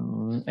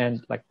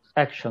and like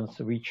actions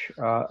which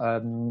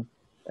have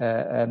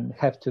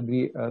to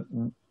be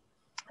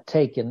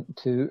taken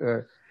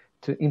to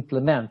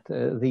implement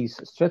this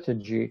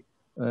strategy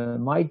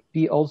might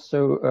be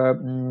also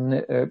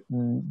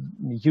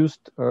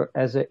used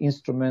as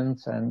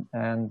instruments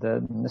and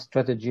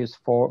strategies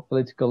for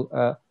political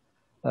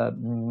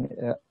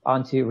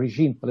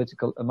anti-regime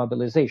political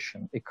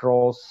mobilization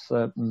across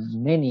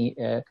many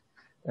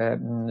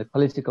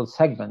political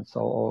segments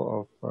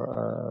of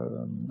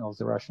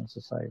the Russian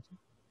society.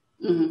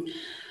 Mm-hmm.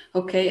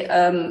 Okay,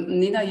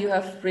 Nina, you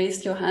have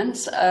raised your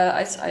hand.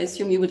 I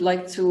assume you would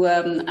like to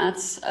add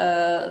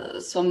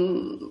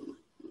some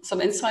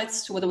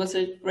insights to what was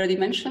already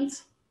mentioned.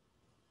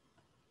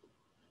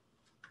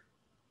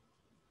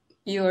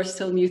 You are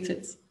still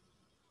muted.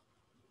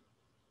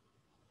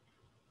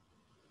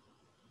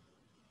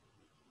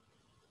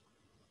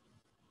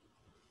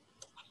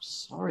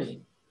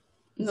 Sorry.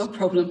 No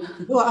problem.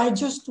 Well, I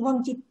just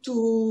wanted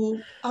to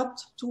add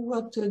to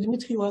what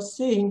Dmitry was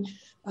saying.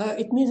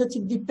 It means that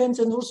it depends,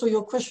 and also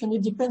your question,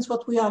 it depends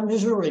what we are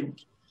measuring.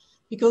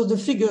 Because the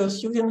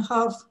figures, you can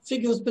have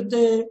figures, but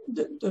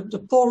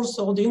the polls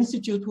or the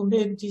institute who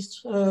made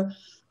these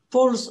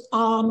polls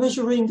are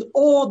measuring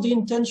or the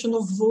intention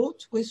of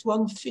vote with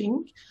one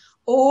thing,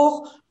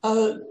 or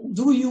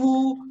do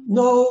you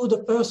know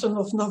the person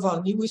of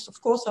Navalny, which of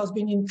course has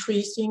been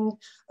increasing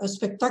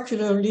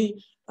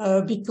spectacularly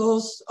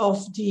because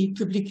of the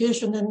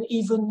publication, and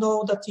even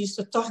know that he's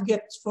a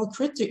target for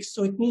critics.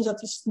 So it means that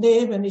his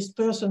name and his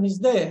person is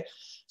there.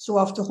 So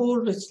after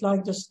all, it's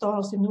like the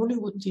stars in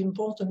Hollywood. The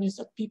important is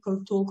that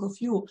people talk of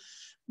you.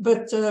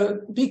 But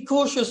be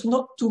cautious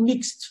not to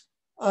mix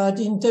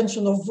the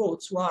intention of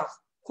votes, who are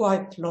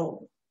quite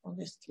low,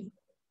 honestly.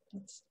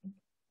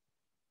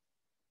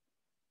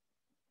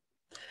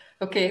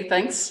 Okay,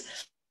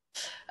 thanks.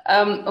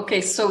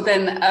 Okay, so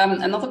then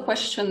another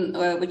question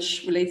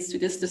which relates to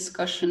this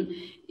discussion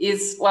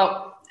is,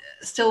 well,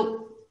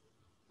 still,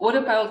 what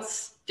about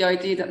the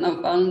idea that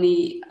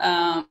Navalny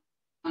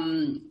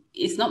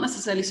is not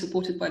necessarily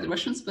supported by the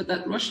Russians, but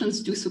that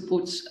Russians do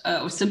support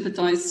or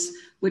sympathize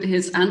with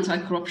his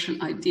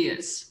anti-corruption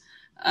ideas?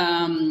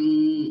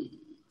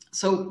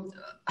 So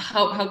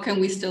how can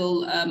we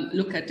still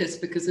look at this?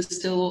 Because it's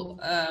still,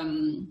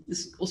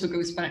 this also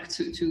goes back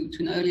to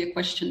an earlier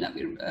question that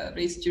we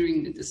raised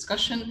during the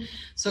discussion.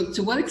 So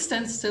to what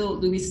extent still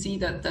do we see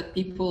that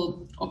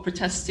people are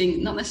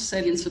protesting, not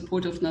necessarily in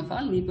support of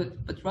Navalny,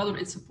 but rather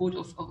in support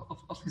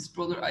of his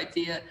broader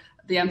idea,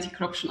 the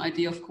anti-corruption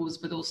idea, of course,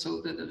 but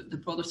also the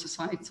broader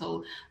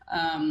societal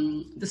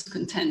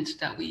discontent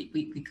that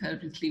we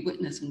currently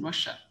witness in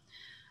Russia?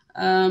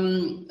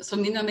 So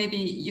Nina, maybe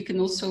you can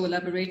also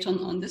elaborate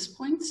on this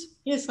point.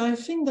 Yes, I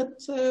think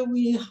that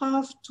we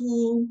have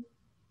to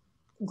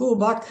go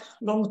back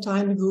a long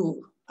time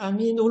ago. I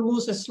mean,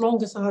 almost as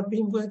long as I have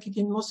been working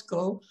in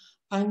Moscow,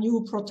 I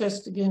knew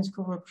protest against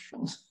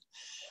corruption.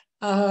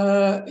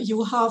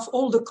 You have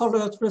all the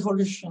colored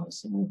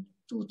revolutions in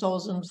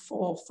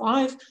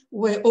 2004-5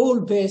 were all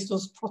based on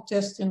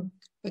protesting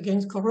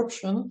against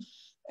corruption.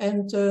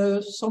 And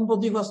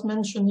somebody was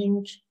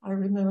mentioning, I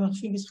remember, I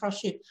think it's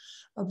Rashid,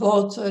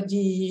 about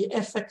the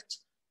effect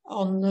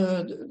on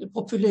the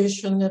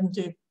population and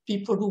the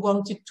people who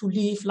wanted to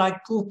live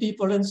like poor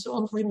people and so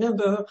on.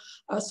 Remember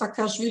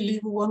Saakashvili,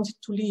 who wanted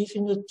to live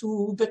in the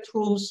 2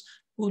 bedrooms,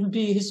 would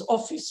be his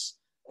office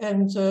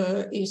and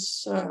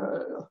his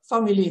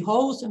family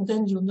house. And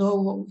then, you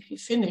know, he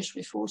finished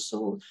with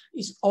also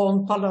his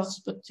own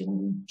palace, but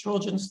in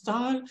Georgian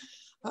style.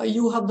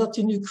 You have that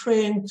in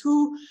Ukraine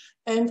too.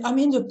 And I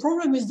mean, the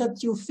problem is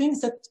that you think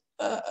that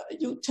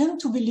you tend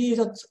to believe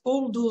that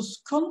all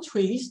those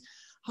countries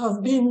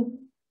have been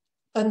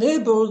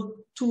unable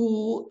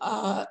to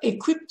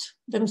equip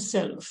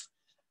themselves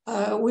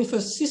with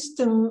a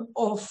system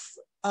of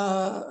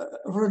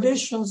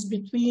relations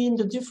between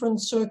the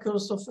different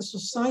circles of a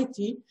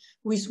society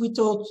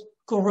without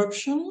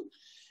corruption.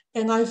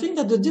 And I think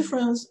that the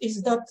difference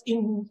is that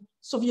in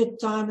Soviet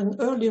time and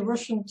early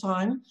Russian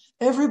time,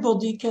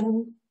 everybody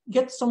can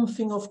get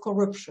something of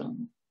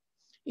corruption.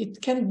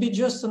 It can be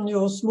just on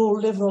your small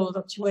level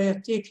that you are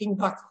taking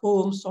back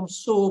home some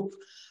soap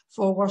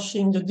for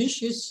washing the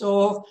dishes,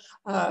 or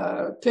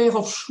a pair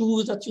of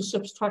shoes that you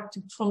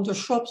subtracted from the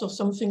shops or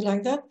something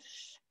like that.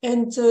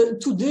 And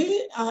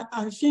today,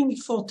 I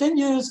think for 10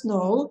 years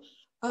now,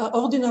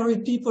 ordinary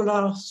people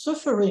are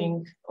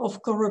suffering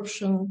of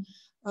corruption,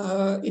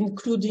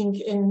 including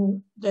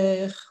in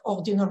their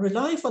ordinary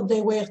life, but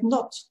they were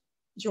not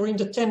during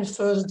the 10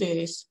 first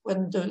days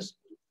when the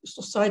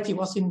society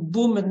was in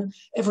boom and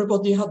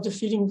everybody had the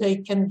feeling they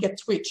can get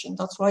rich, and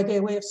that's why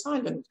they were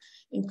silent,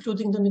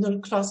 including the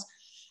middle class.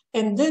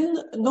 And then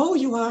now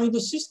you are in a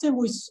system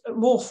with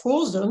more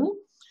frozen,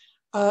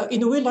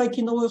 in a way like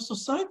in our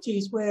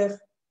societies, where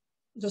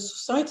the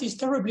society is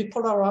terribly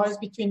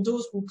polarized between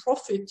those who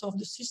profit of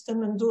the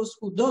system and those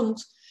who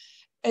don't.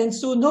 And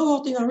so now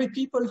ordinary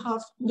people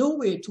have no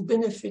way to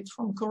benefit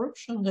from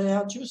corruption. They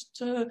are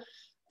just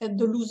at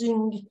the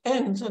losing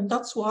end. And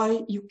that's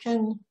why you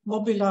can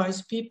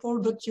mobilize people,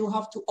 but you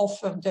have to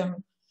offer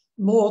them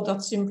more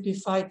than simply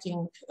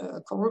fighting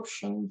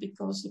corruption,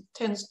 because it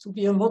tends to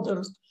be a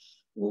model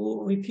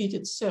who repeat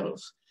itself.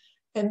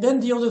 And then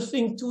the other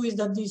thing too is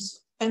that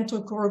this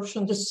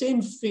anti-corruption, the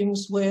same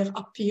things were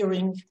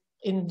appearing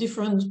in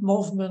different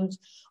movements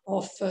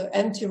of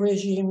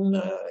anti-regime.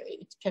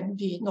 It can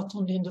be not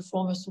only in the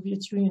former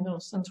Soviet Union or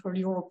Central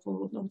Europe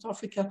or North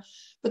Africa,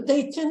 but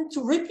they tend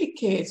to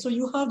replicate. So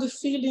you have the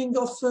feeling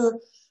of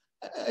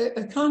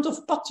a kind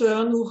of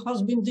pattern who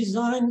has been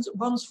designed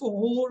once for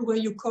all, where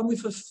you come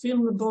with a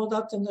film about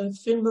that and a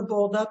film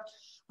about that.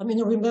 I mean,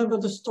 remember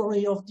the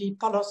story of the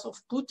Palace of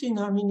Putin.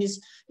 I mean, it's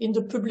in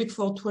the public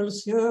for 12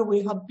 years.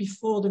 We had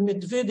before the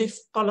Medvedev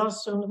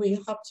Palace, and we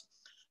had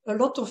a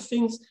lot of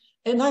things.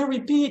 And I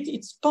repeat,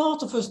 it's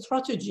part of a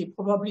strategy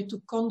probably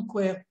to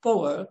conquer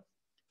power,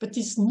 but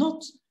it's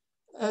not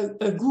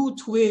a good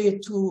way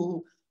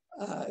to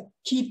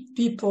keep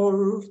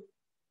people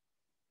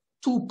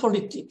to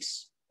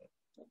politics.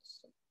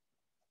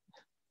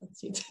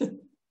 That's it.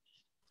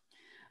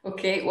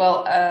 Okay,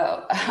 well,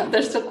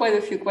 there's still quite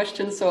a few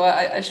questions, so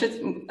I should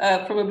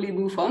probably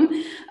move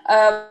on.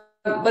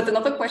 But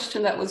another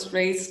question that was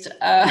raised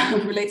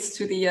relates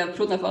to the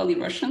pro-Navalny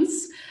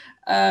Russians,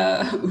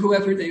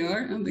 whoever they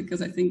are,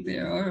 because I think they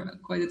are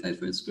quite a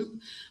diverse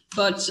group.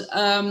 But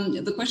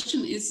the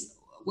question is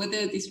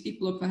whether these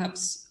people are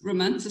perhaps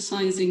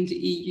romanticizing the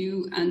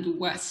EU and the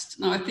West.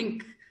 Now, I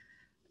think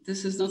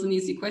this is not an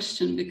easy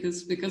question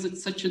because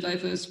it's such a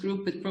diverse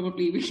group. It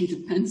probably really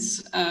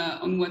depends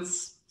on what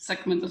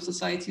segment of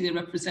society they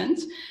represent.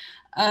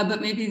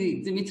 But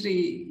maybe,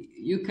 Dmitry,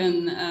 you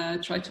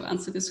can try to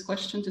answer this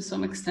question to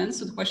some extent.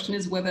 So the question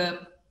is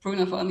whether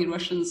pro-Navalny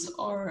Russians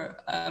are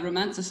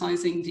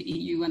romanticizing the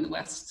EU and the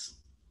West.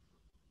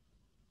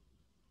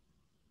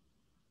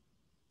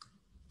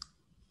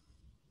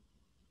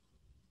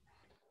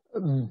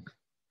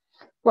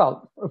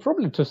 Well,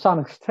 probably to some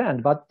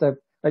extent, but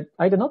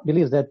I do not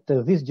believe that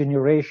this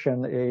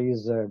generation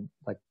is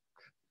like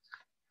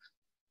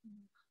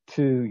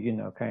too, you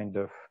know, kind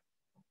of.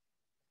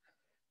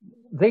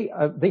 They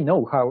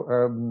know how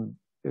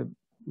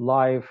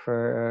life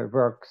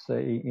works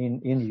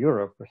in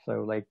Europe.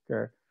 So, like,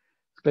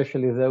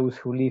 especially those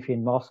who live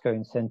in Moscow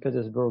and St.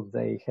 Petersburg,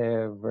 they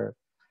have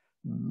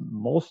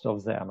most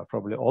of them,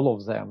 probably all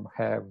of them,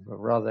 have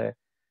rather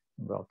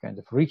well kind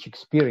of rich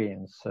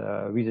experience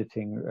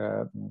visiting,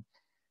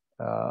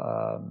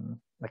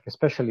 like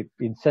especially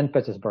in St.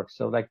 Petersburg.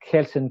 So, like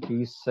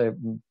Helsinki is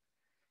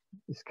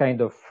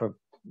kind of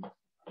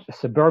a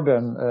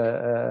suburban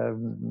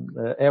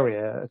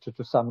area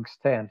to some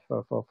extent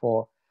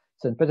for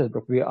St.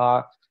 Petersburg. We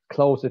are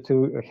closer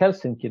to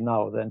Helsinki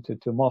now than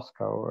to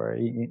Moscow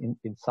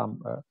in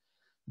some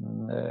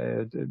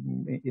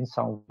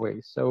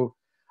ways. So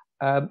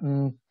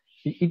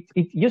it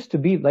used to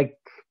be like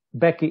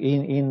back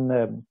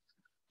in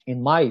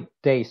my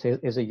days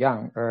as a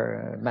young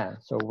man.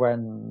 So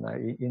when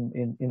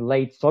in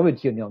late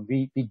Soviet Union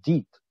we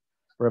did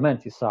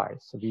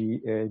romanticize, we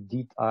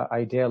did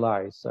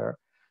idealize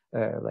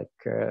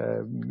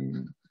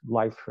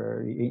life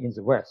in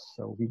the West.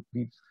 So we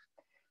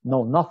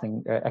know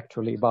nothing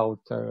actually about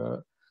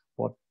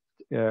what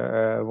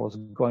was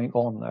going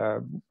on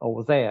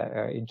over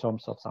there in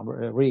terms of some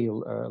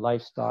real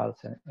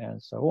lifestyles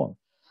and so on.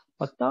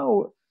 But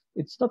now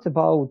it's not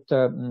about.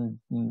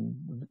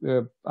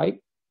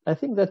 I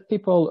think that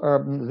people,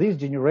 this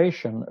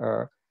generation,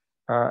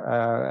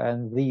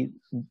 and the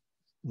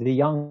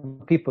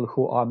young people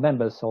who are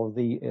members of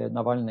the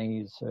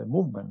Navalny's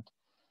movement,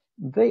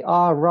 they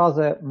are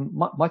rather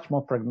much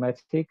more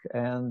pragmatic,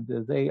 and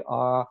they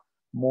are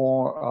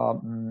more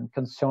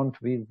concerned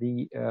with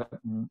the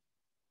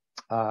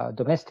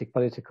domestic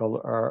political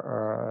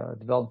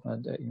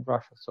development in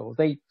Russia. So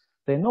they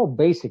know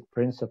basic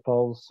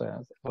principles,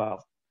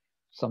 well,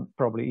 some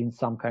probably in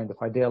some kind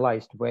of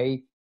idealized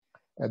way,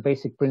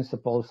 basic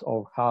principles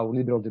of how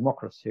liberal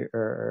democracy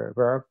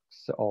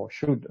works or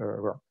should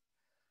work.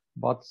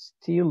 But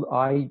still,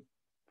 I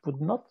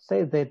would not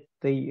say that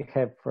they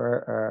have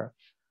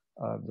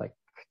like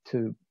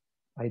too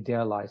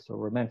idealized or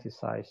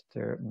romanticized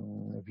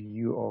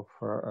view of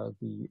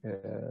the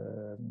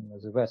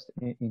West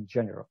in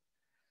general.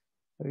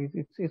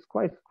 It's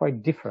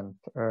quite different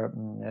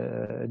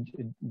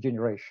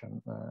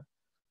generation,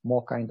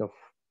 more kind of,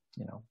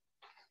 you know,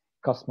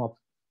 cosmopolitical.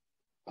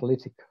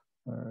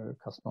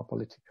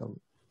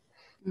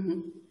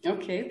 Mm-hmm.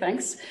 Okay,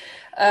 thanks.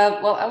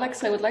 Well,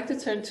 Alex, I would like to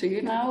turn to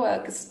you now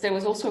because there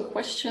was also a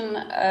question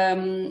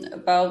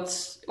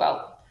about,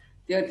 well,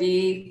 the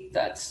idea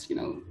that, you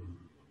know,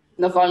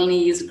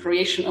 Navalny is a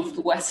creation of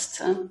the West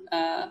to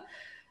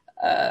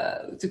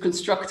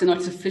construct an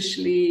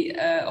artificially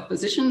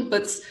opposition,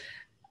 but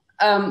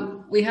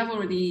we have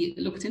already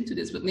looked into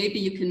this, but maybe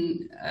you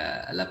can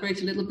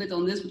elaborate a little bit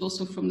on this, but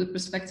also from the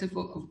perspective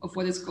of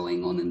what is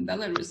going on in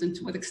Belarus and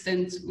to what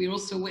extent we're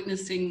also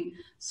witnessing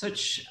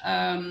such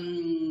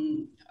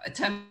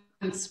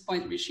attempts by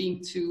the regime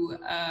to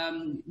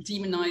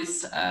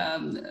demonize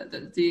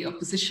the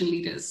opposition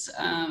leaders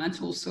and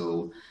to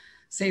also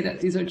say that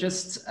these are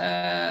just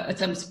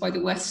attempts by the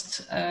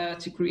West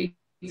to create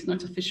an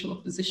artificial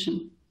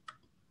opposition.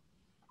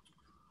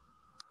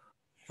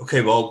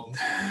 Okay, well,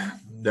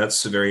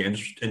 that's a very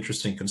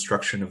interesting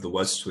construction of the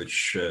West,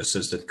 which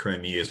says that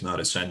Crimea is not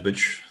a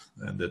sandwich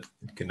and that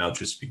it can now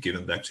just be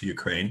given back to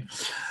Ukraine.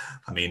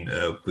 I mean,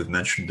 we've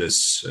mentioned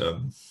this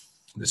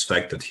this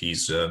fact that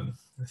he's, I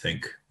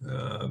think,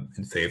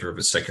 in favor of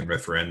a second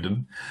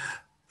referendum.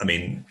 I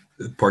mean,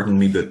 pardon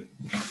me, but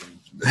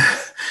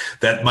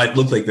that might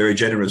look like very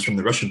generous from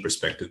the Russian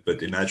perspective,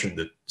 but imagine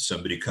that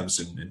somebody comes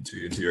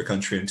into your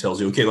country and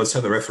tells you, okay, let's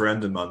have a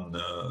referendum on,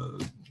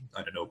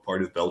 I don't know,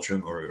 part of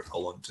Belgium or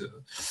Holland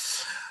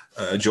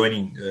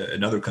joining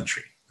another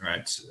country,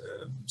 right?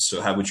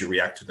 So how would you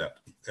react to that?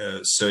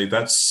 So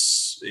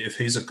if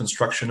he's a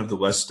construction of the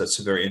West, that's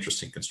a very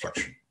interesting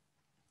construction.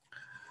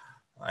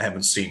 I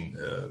haven't seen,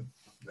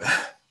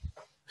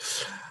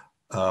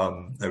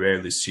 I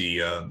rarely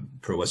see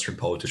pro-Western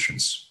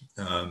politicians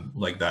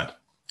like that.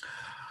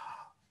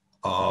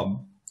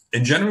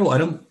 In general, I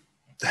don't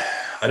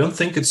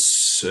think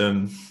it's.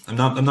 I'm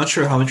not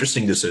sure how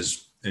interesting this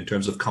is in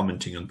terms of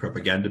commenting on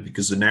propaganda,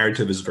 because the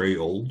narrative is very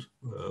old,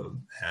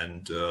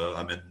 and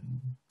I mean,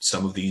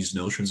 some of these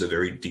notions are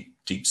very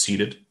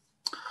deep-seated.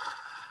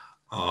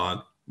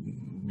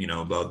 You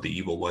know, about the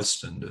evil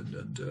West and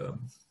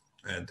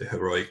the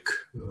heroic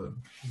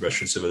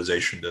Russian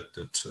civilization that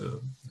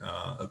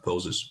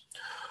opposes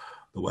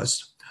the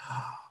West.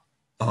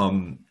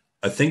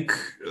 I think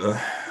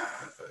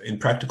in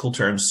practical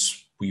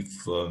terms, we've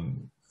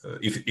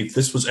if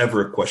this was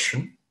ever a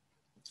question,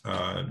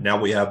 now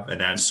we have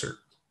an answer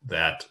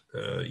that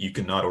you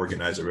cannot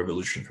organize a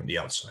revolution from the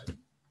outside.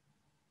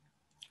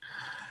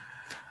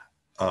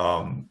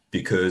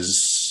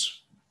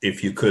 Because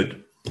if you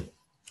could,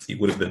 it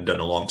would have been done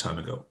a long time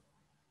ago,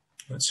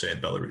 let's say in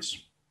Belarus,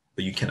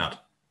 but you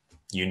cannot.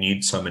 You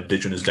need some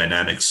indigenous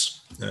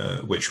dynamics,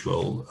 which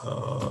will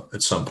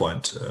at some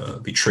point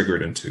be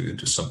triggered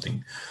into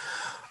something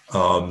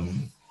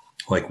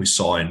like we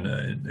saw in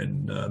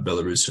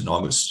Belarus in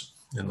August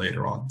and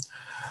later on.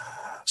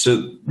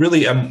 So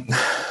really, I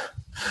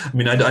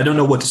mean, I don't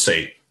know what to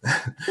say.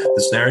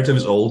 This narrative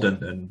is old,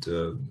 and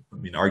I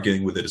mean,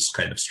 arguing with it is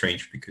kind of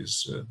strange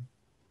because.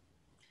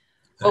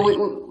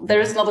 Well,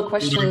 there is another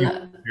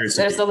question.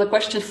 There's another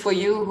question for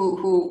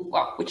you,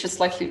 well, which is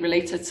slightly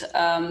related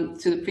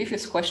to the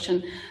previous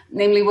question,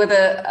 namely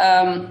whether,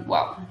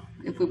 well,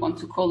 if we want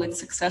to call it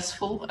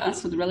successful,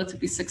 so the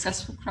relatively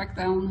successful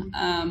crackdown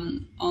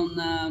on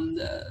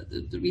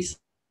the recent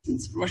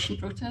Russian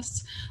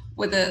protests,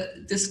 whether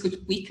this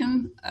could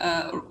weaken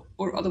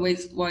or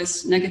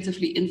otherwise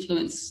negatively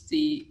influence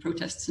the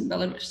protests in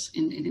Belarus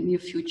in the near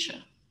future.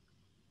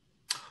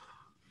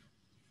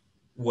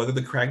 Whether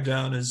the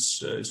crackdown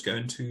is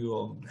going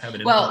to have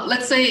an impact? Well,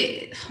 let's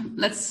say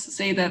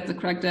that the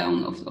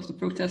crackdown of the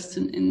protests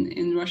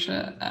in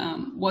Russia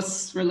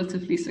was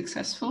relatively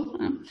successful.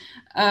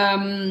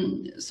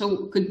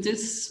 So could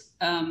this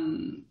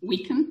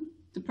weaken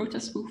the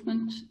protest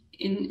movement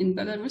in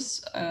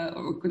Belarus,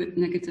 or could it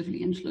negatively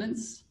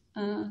influence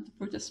the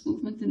protest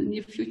movement in the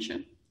near future?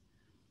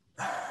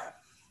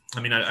 I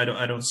mean,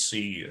 I don't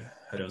see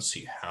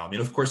how. I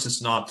mean, of course,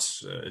 it's not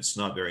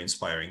very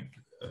inspiring.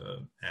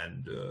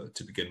 And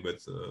to begin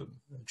with,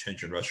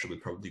 change in Russia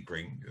would probably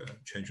bring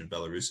change in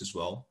Belarus as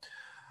well.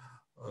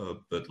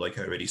 But like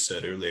I already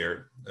said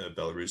earlier,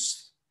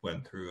 Belarus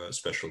went through a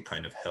special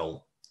kind of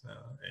hell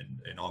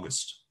in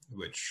August,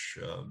 which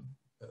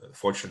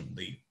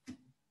fortunately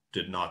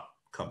did not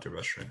come to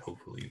Russia and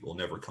hopefully will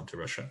never come to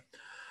Russia.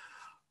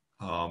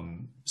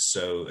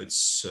 So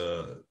it's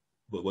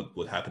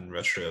what happened in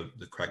Russia,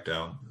 the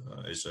crackdown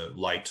is a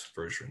light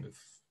version of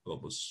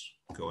what was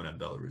going on in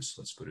Belarus,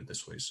 let's put it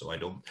this way. So I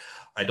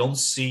don't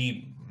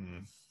see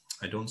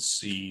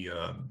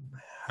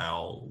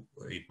how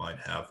it might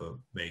have a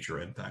major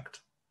impact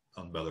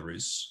on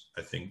Belarus.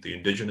 I think the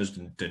indigenous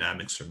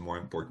dynamics are more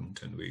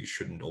important, and we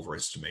shouldn't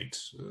overestimate,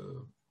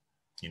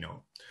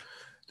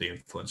 the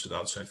influence of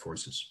outside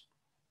forces.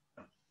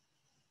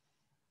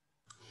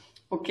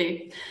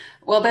 Okay,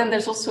 well then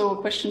there's also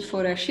a question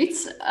for Rashid.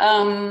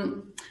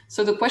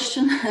 So the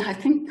question, I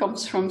think,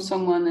 comes from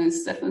someone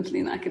who's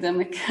definitely an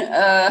academic,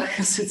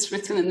 because it's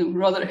written in a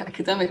rather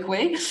academic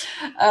way.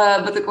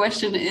 But the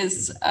question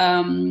is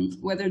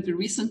whether the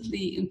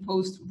recently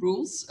imposed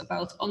rules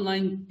about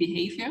online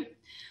behavior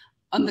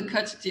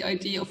undercut the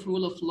idea of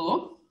rule of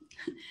law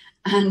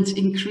and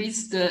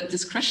increase the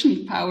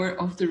discretionary power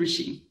of the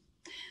regime.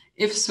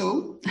 If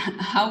so,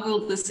 how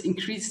will this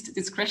increased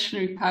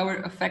discretionary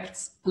power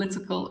affect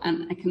political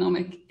and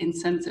economic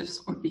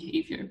incentives or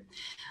behavior?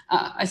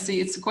 I see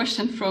it's a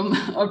question from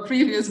our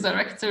previous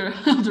director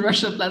of the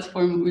Russia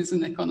Platform, who is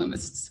an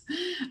economist.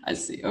 I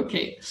see.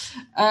 Okay.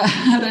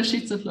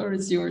 Rashid, the floor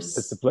is yours.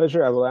 It's a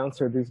pleasure. I will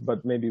answer this,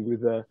 but maybe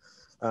with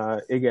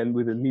again,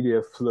 with a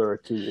media flair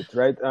to it,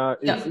 right?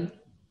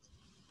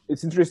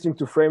 It's interesting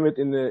to frame it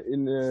in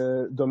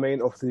the domain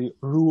of the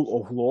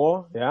rule of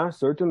law. Yeah,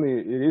 certainly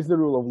it is the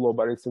rule of law,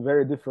 but it's a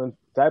very different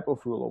type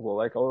of rule of law.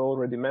 Like I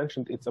already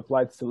mentioned, it's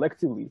applied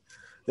selectively.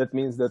 That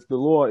means that the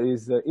law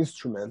is an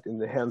instrument in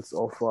the hands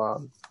of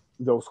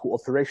those who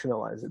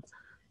operationalize it.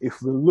 If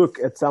we look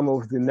at some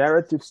of the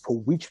narratives for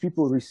which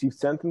people receive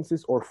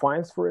sentences or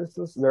fines, for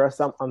instance, there are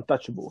some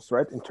untouchables,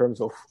 right, in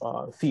terms of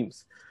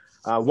themes.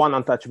 One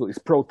untouchable is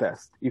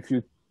protest. If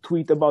you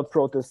tweet about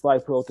protest,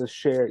 live protest,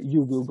 share,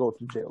 you will go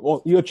to jail.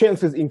 Well, your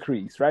chances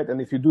increase, right?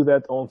 And if you do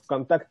that on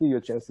Kontakte,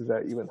 your chances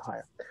are even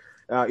higher.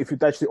 If you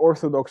touch the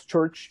Orthodox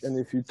Church, and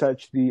if you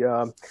touch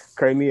the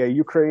Crimea,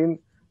 Ukraine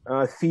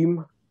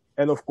theme,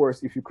 and of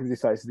course, if you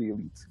criticize the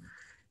elites.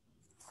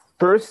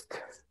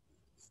 First,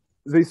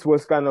 this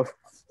was kind of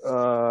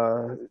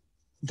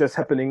just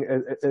happening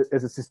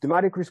as a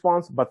systematic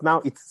response, but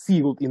now it's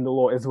sealed in the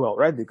law as well,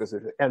 right? Because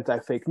of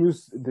anti-fake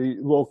news, the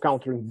law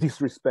countering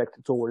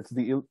disrespect towards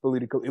the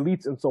political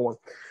elites and so on.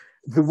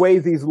 The way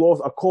these laws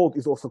are called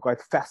is also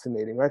quite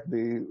fascinating, right?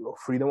 The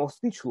freedom of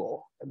speech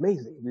law,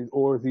 amazing,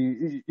 or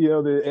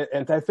the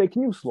anti-fake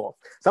news law.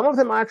 Some of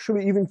them are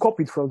actually even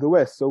copied from the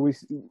West. So we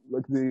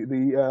like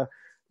the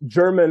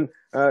German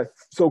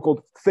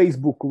so-called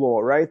Facebook law,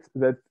 right?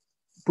 That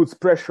puts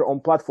pressure on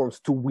platforms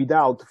to weed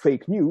out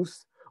fake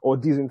news or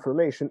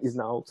disinformation is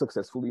now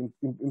successfully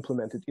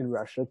implemented in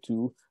Russia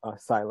to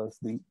silence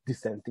the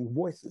dissenting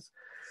voices.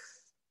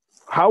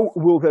 How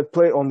will that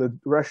play on the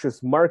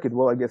Russia's market?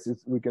 Well, I guess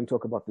we can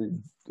talk about the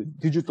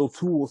digital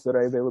tools that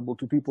are available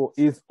to people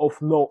is of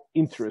no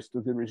interest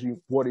to the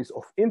regime. What is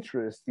of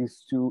interest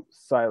is to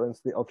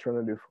silence the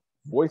alternative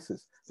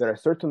voices that are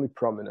certainly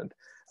prominent.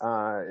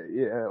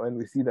 And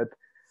we see that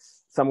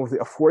some of the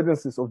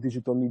affordances of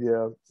digital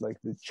media, like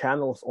the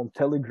channels on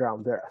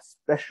Telegram, they're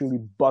especially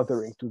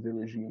bothering to the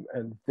regime,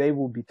 and they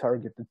will be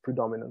targeted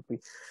predominantly.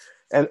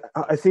 And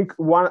I think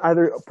one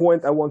other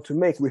point I want to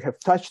make, we have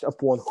touched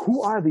upon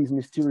who are these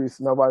mysterious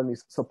Navalny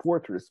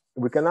supporters.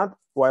 We cannot,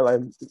 while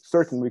I'm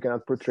certain we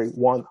cannot portray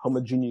one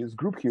homogeneous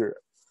group here,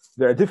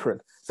 they're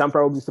different. Some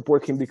probably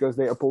support him because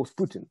they oppose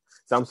Putin.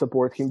 Some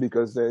support him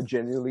because they're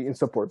genuinely in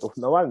support of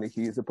Navalny.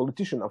 He is a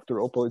politician. After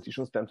all,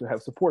 politicians tend to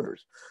have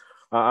supporters.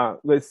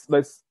 Let's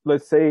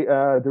say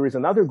there is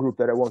another group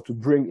that I want to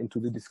bring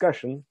into the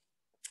discussion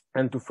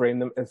and to frame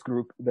them as a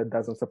group that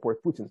doesn't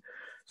support Putin.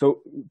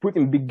 So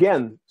Putin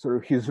began sort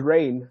of his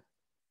reign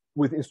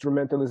with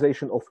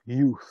instrumentalization of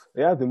youth,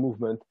 yeah, the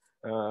movement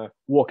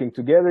walking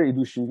together,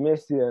 идущие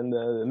вместе, and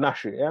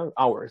наши, yeah,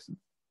 ours,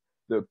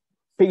 the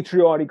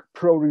patriotic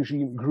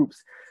pro-regime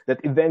groups that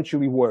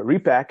eventually were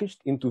repackaged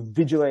into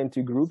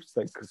vigilante groups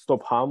like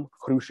Stop Ham,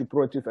 Хрущи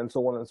против, and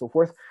so on and so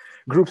forth,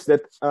 groups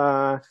that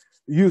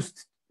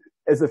used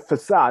as a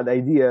facade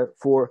idea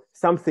for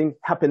something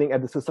happening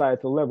at the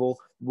societal level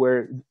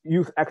where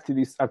youth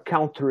activists are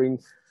countering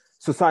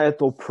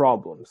societal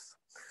problems.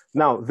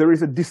 Now, there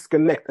is a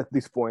disconnect at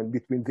this point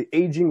between the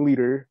aging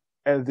leader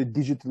and the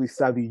digitally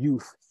savvy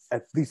youth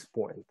at this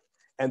point.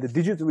 And the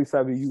digitally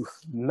savvy youth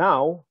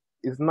now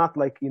is not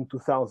like in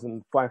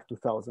 2005,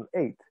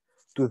 2008.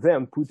 To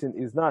them, Putin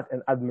is not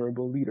an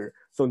admirable leader.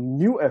 So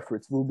new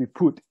efforts will be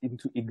put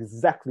into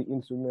exactly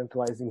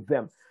instrumentalizing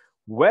them,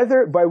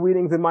 whether by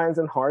winning the minds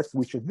and hearts,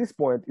 which at this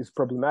point is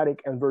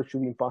problematic and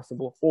virtually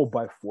impossible, or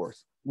by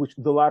force, which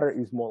the latter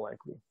is more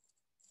likely.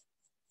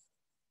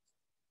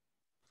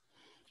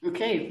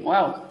 Okay,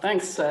 wow,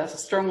 thanks.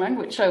 Strong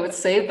language, I would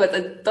say, but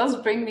it does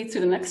bring me to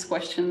the next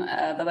question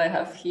that I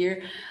have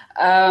here.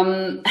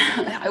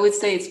 I would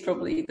say it's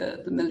probably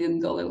the $1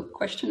 million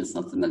question. It's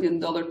not the $1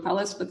 million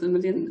palace, but the $1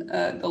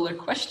 million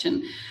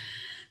question.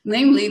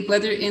 Namely,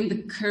 whether in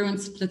the current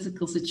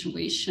political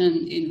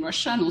situation in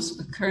Russia and also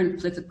the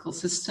current political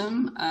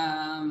system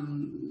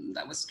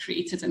that was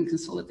created and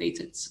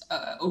consolidated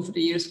over the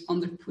years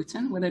under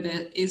Putin, whether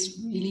there is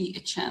really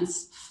a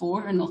chance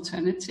for an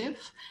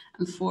alternative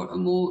and for a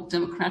more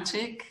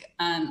democratic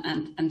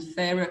and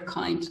fairer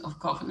kind of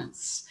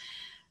governance.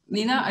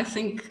 Nina, I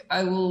think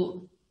I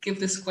will give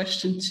this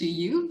question to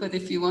you, but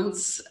if you want,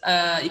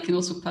 you can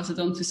also pass it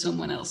on to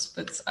someone else.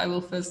 But I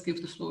will first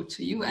give the floor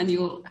to you, and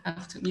you'll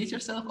have to mute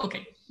yourself.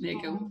 Okay, there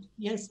you go.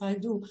 Yes, I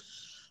do.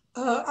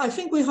 I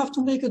think we have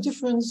to make a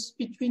difference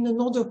between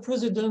another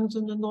president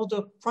and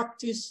another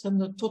practice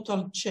and a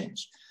total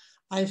change.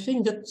 I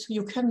think that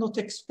you cannot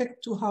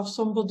expect to have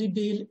somebody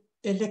be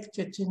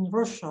elected in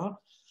Russia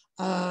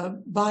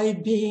by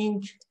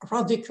being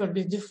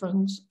radically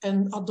different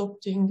and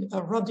adopting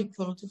a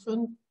radical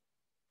different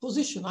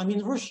position. I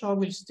mean, Russia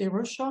will stay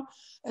Russia,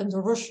 and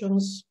the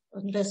Russians,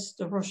 unless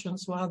the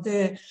Russians were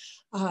there,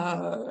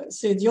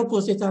 say the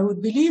opposite, I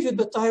would believe it,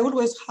 but I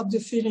always had the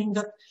feeling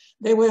that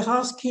they were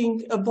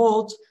asking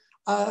about,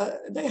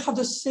 they had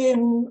the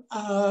same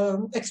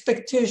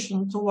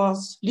expectation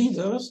towards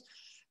leaders,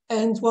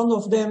 and one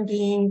of them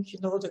being, you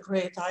know, the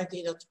great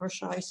idea that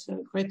Russia is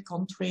a great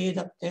country,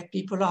 that their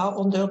people are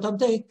under that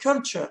their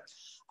culture.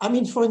 I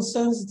mean, for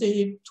instance,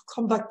 to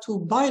come back to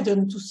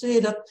Biden, to say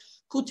that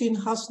Putin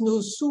has no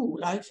soul.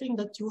 I think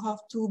that you have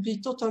to be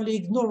totally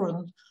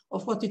ignorant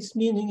of what it's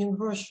meaning in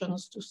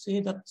Russians to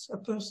say that a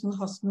person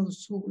has no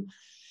soul.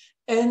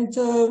 And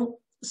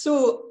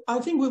so I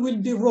think we will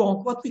be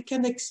wrong. What we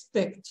can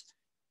expect,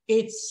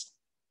 it's,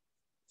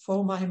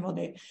 for my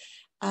money,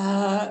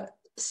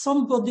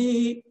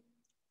 somebody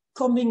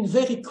coming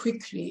very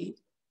quickly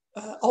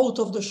out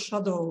of the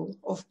shadow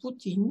of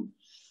Putin,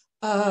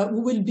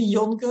 who will be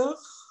younger,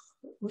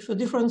 with a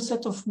different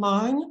set of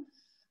mind,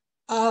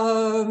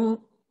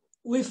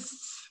 with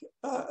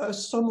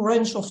some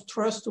range of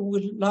trust who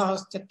will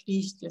last at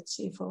least, let's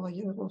say, for a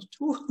year or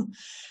two,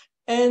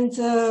 and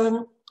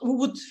who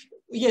would,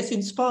 yes,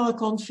 inspire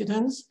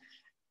confidence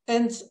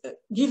and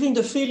giving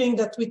the feeling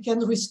that we can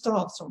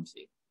restart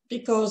something.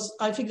 Because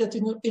I think that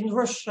in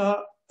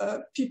Russia,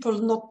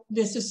 people not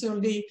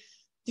necessarily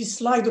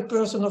dislike the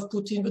person of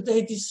Putin, but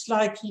they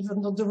dislike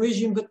even not the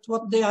regime, but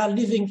what they are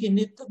living in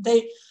it.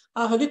 They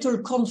are a little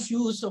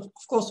confused, of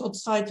course,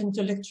 outside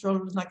intellectual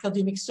and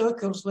academic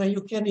circles where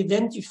you can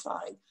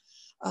identify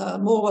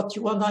more what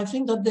you want. I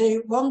think that they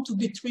want to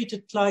be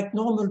treated like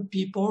normal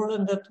people,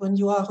 and that when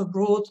you are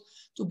abroad,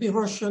 to be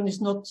Russian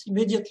is not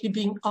immediately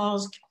being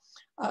asked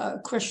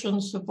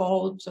questions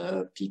about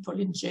people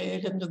in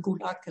jail and the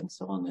gulag and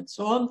so on and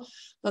so on.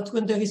 That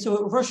when there is a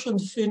Russian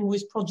film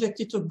which is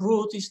projected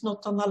abroad, is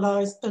not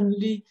analyzed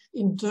only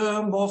in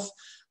terms of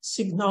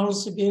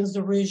signals against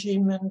the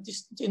regime and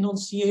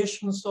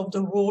denunciations of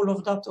the role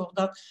of that or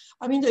that.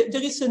 I mean,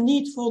 there is a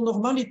need for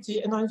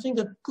normality, and I think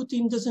that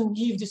Putin doesn't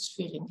give this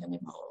feeling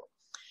anymore.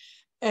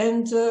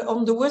 And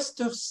on the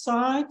Western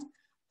side,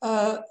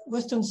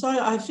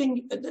 I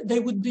think they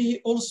would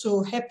be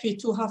also happy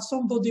to have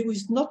somebody who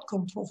is not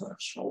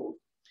controversial,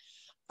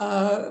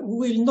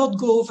 will not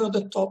go over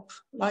the top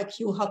like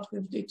you had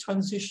with the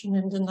transition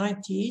in the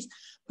 90s,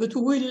 but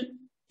will,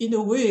 in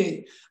a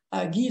way,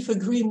 give a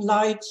green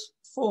light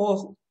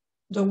for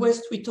the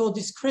West without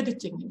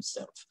discrediting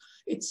itself,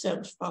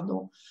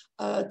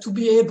 to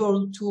be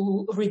able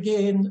to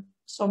regain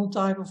some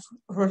type of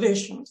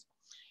relations.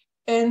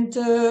 And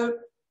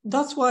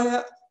that's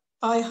why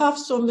I have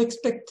some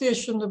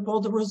expectation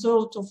about the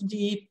result of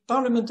the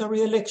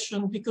parliamentary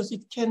election, because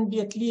it can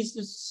be at least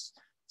a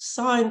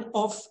sign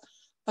of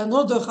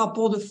another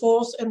rapport de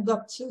force, and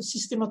that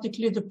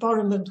systematically the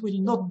parliament will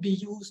not be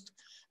used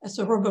as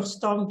a rubber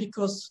stamp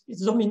because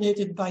it's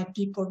dominated by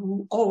people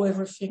who owe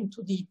everything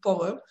to the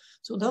power.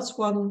 So that's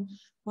one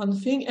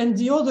thing. And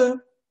the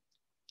other,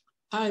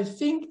 I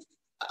think,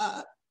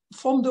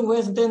 from the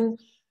West then,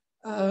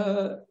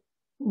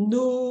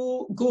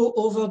 no go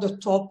over the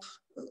top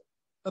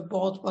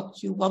about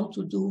what you want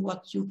to do,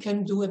 what you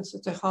can do,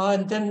 etc.,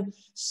 and then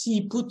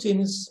see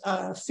Putin's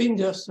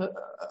fingers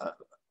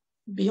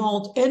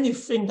beyond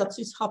anything that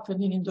is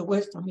happening in the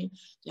West. I mean,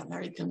 the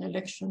American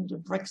election, the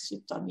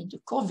Brexit, I mean, the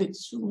COVID,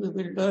 soon we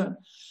will learn.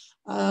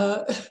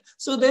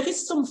 So there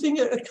is something,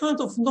 a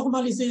kind of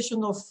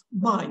normalization of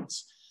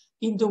minds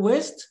in the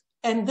West.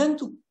 And then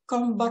to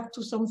come back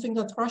to something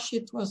that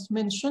Rashid was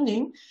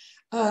mentioning,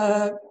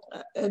 but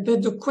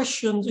the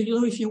question,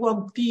 if you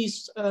want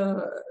peace,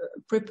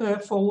 prepare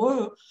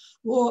for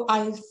war,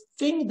 I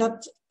think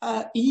that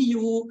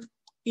EU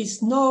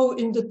is now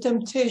in the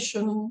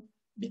temptation,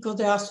 because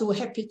they are so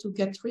happy to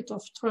get rid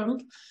of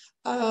Trump,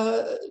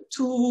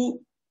 to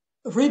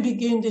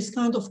re-begin this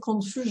kind of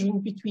confusion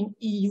between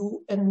EU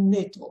and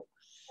NATO.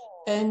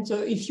 And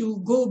if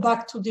you go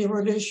back to the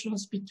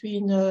relations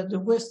between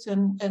the West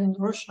and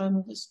Russia,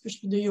 and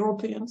especially the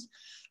Europeans,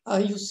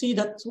 you see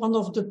that one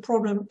of the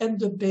problems and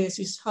the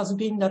basis has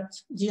been that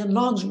the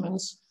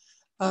enlargements,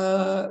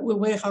 we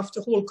were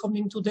after all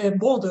coming to their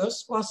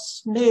borders,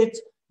 was made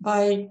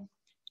by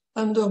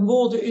under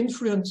more the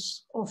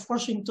influence of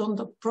Washington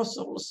than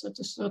Brussels at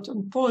a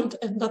certain point,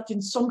 and that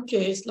in some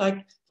case,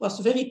 like, was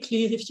very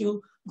clear if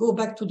you go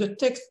back to the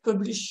text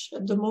published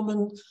at the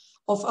moment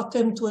of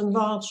attempt to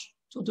enlarge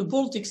to the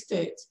Baltic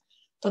states,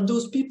 that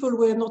those people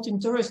were not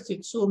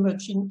interested so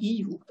much in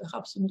EU,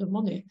 perhaps in the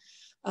money,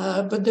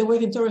 but they were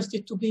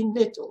interested to be in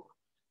NATO.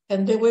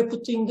 And they were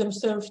putting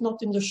themselves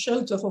not in the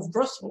shelter of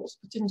Brussels,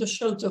 but in the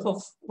shelter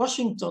of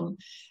Washington.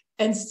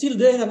 And still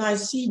there, and I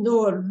see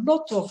now a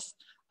lot of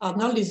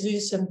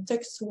analysis and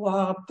texts who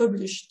are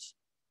published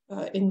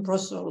in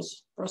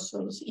Brussels,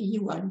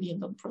 EU, I mean,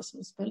 not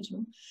Brussels,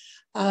 Belgium,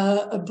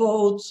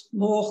 about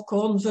more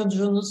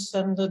convergence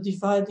and the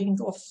dividing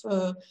of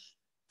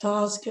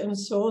tasks and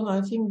so on. I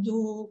think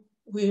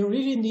we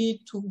really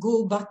need to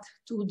go back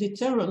to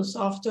deterrence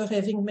after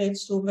having made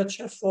so much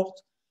effort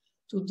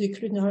to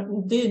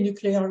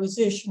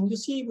denuclearization. You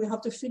see, we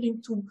have the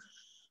feeling to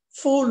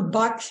fall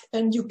back,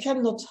 and you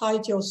cannot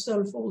hide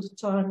yourself all the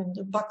time in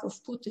the back of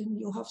Putin.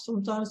 You have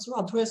sometimes to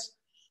address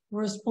the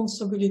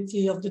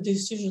responsibility of the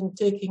decision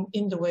taking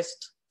in the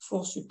West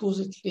for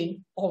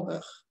supposedly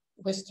our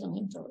Western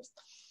interest.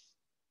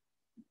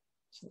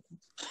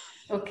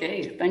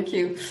 Okay, thank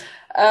you.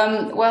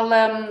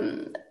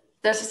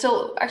 There's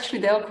still, actually,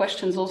 there are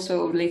questions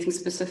also relating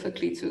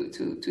specifically to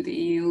the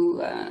EU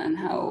and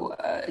how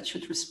it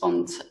should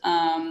respond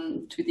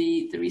to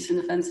the recent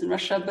events in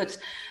Russia. But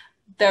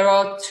there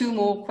are two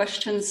more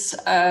questions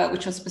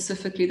which are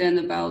specifically then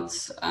about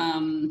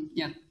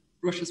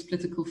Russia's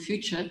political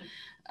future.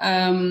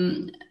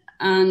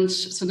 And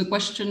so the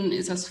question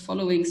is as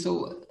following.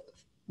 So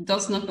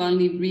does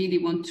Navalny really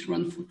want to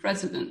run for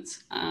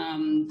president?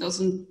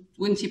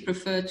 Wouldn't he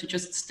prefer to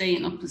just stay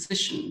in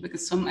opposition?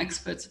 Because some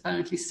experts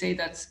apparently say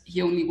that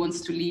he only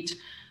wants to lead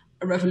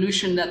a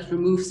revolution that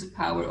removes the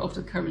power of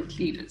the current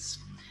leaders.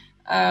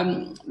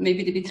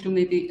 Maybe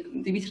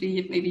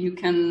Dmitry, maybe you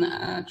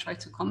can try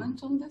to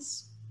comment on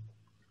this.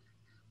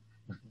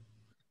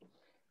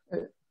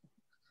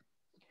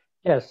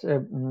 Yes,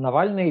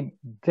 Navalny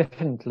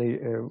definitely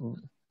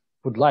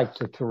would like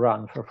to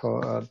run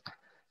for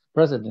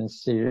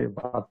presidency,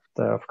 but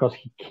of course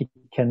he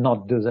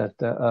cannot do that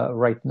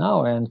right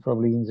now, and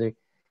probably in the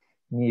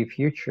near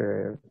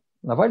future.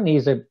 Navalny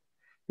is a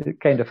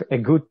kind of a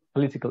good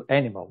political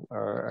animal,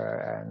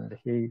 and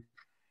he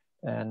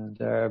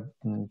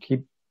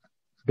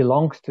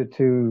belongs to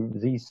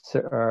these,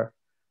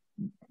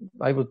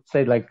 I would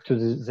say, like to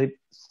the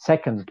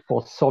second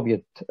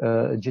post-Soviet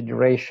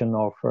generation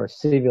of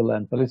civil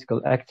and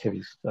political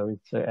activists. So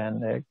it's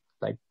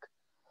like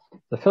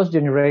the first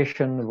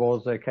generation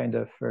was a kind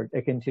of a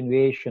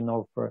continuation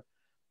of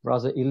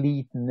rather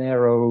elite,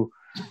 narrow,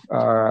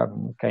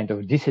 kind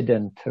of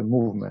dissident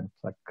movement,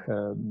 like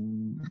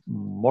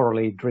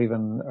morally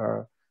driven,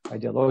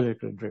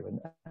 ideologically driven.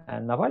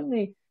 And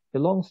Navalny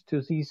belongs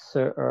to this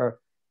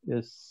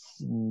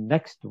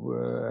next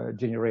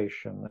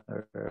generation,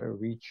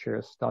 which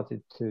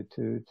started to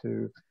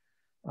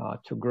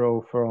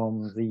grow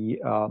from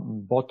the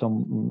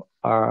bottom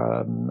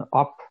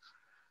up,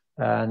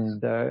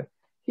 and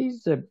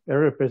he's a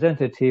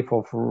representative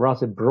of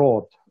rather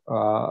broad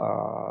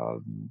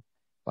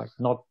like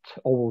not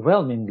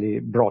overwhelmingly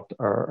broad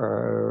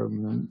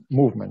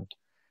movement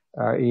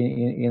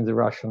in the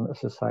Russian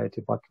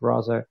society, but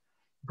rather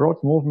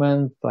broad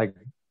movement, like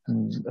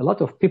a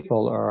lot of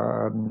people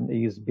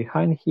is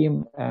behind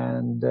him,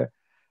 and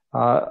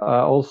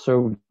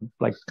also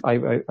like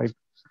a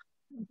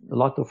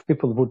lot of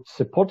people would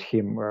support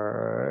him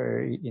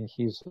in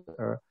his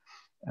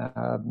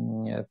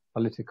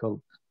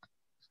political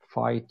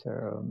fight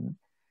in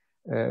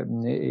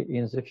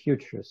the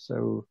future.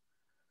 So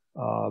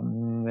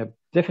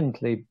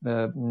definitely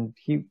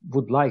he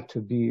would like to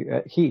be,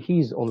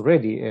 he's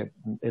already a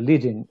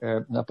leading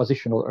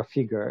oppositional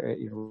figure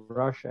in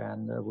Russia,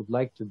 and would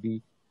like to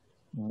be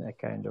a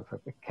kind of a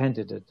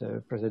candidate,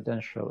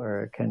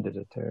 presidential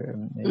candidate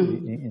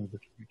in the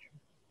future.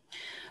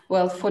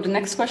 Well, for the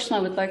next question, I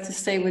would like to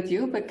stay with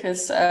you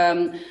because,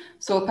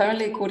 so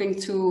apparently, according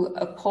to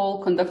a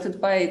poll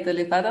conducted by the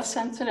Levada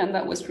Center, and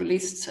that was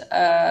released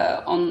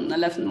on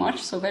 11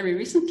 March, so very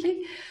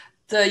recently,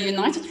 the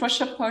United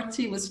Russia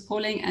Party was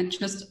polling at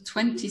just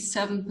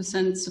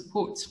 27%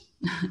 support.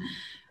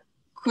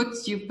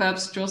 Could you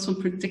perhaps draw some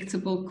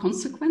predictable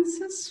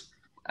consequences?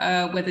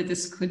 Whether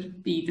this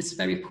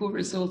very poor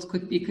result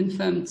could be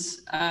confirmed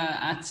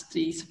at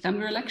the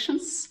September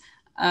elections?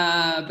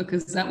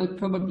 Because that would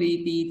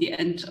probably be the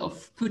end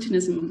of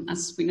Putinism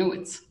as we know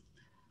it.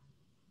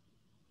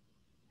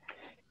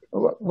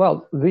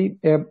 Well, the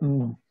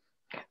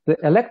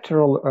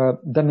electoral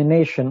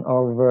domination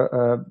of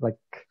like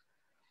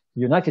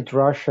United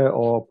Russia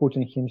or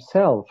Putin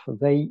himself,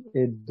 they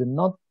do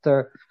not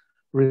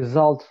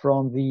result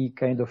from the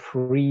kind of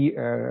free,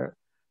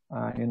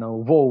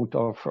 vote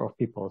of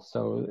people.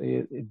 So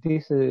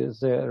this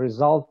is a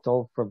result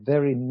of a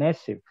very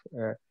massive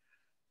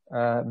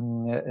a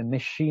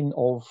machine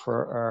of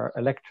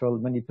electoral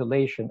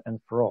manipulation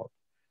and fraud.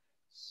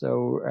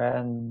 So,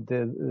 and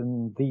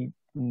the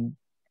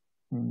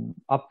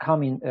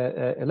upcoming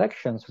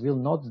elections will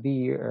not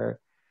be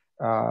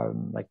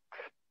like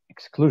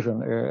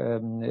exclusion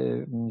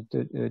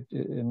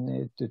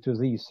to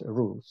these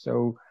rules.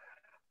 So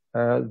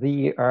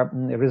the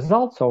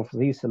results of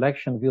this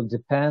election will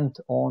depend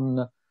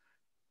on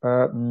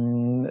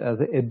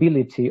the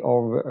ability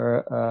of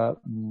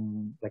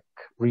like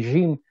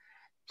regime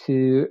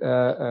to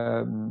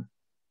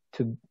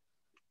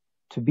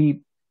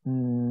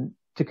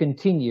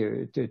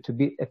continue to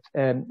be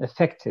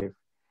effective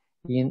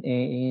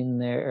in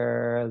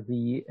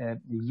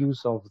the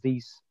use of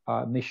this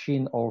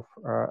machine of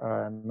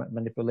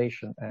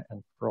manipulation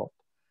and fraud.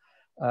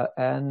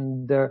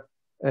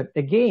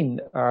 Again,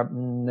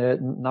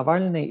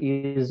 Navalny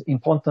is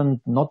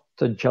important not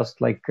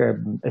just like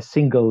a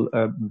single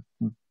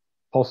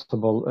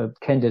possible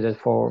candidate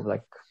for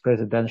like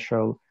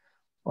presidential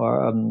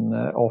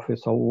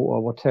office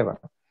or whatever.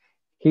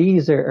 He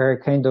is a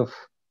kind of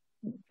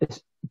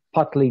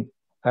partly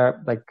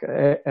like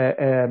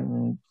a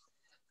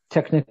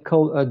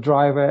technical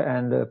driver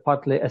and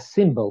partly a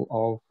symbol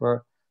of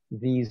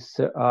this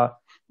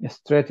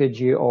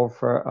strategy of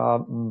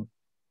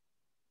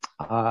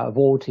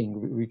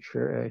voting, which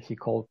he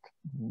called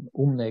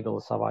umное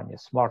голосование,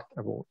 smart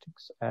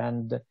votings.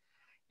 And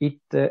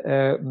it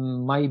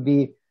might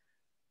be,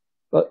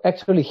 well,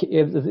 actually,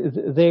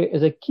 there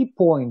is a key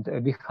point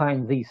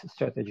behind this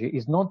strategy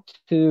is not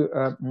to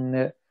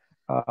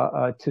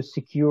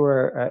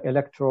secure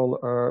electoral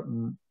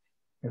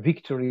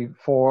victory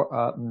for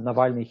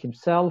Navalny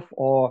himself,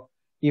 or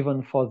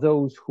even for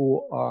those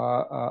who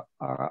are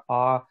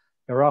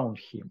around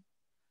him.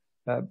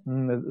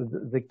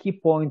 The key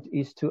point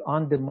is to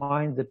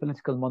undermine the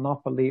political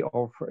monopoly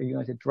of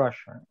United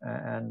Russia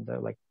and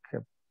like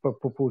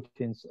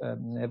Putin's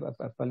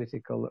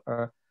political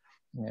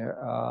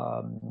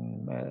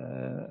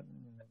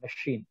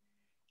machine.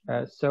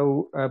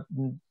 So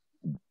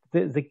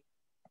the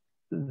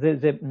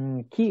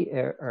key,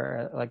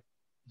 like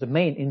the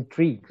main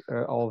intrigue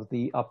of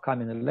the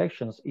upcoming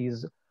elections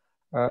is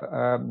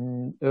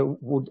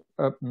would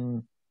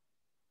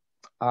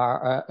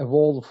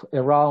evolve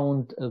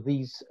around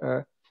these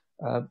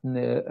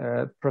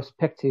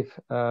prospective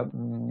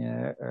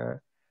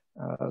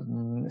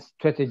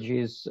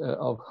strategies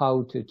of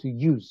how to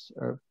use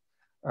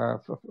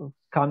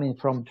coming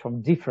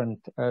from different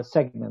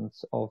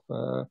segments of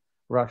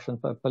Russian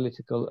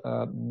political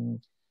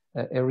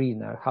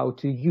arena, how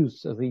to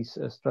use this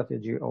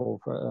strategy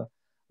of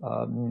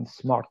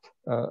smart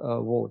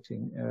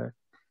voting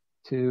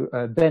to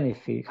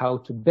benefit, how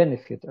to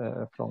benefit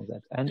from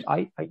that. And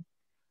I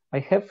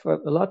have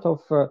a lot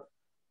of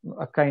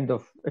a kind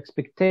of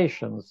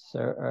expectations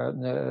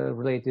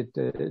related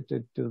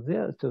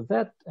to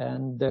that,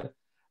 and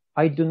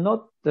I do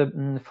not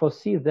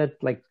foresee that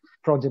like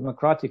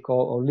pro-democratic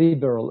or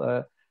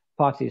liberal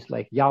parties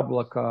like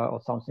Yabloko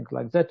or something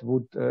like that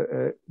would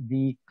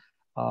be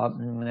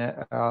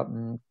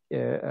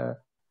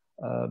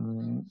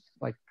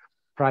like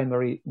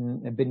primary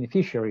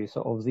beneficiaries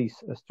of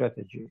this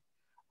strategy.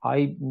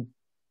 I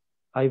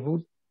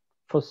would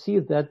foresee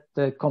that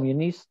the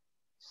communists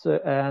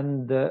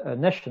and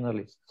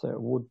nationalists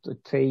would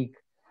take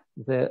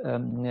the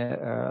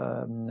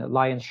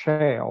lion's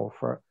share of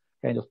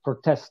kind of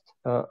protest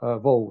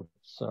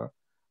votes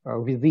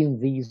within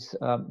these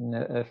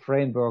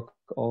framework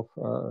of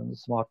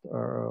smart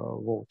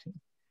voting,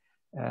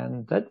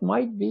 and that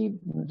might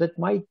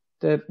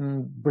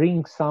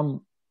bring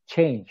some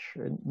change,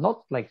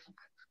 not like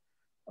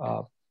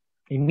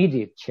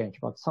immediate change,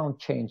 but some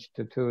change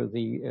to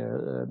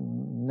the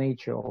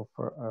nature of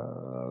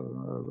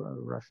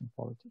Russian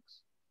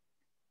politics.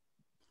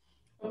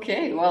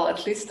 Okay, well,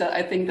 at least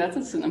I think that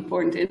is an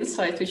important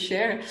insight to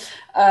share.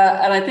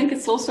 And I think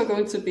it's also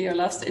going to be our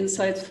last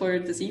insight for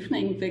this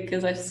evening,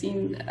 because I've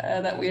seen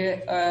that we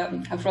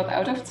have run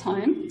out of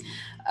time.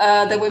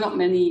 There were not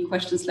many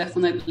questions left,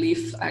 and I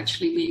believe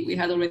actually we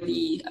had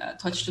already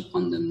touched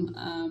upon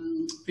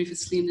them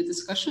previously in the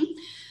discussion.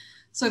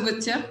 So,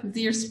 but yeah,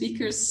 dear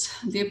speakers,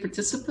 dear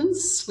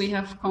participants, we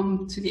have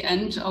come to the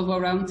end of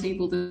our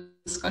roundtable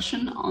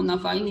discussion on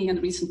Navalny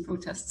and recent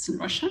protests in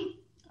Russia.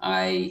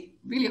 I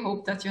really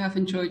hope that you have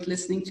enjoyed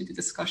listening to the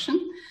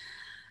discussion.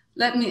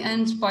 Let me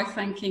end by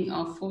thanking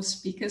our four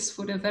speakers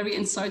for their very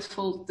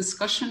insightful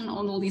discussion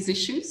on all these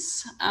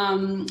issues.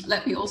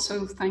 Let me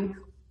also thank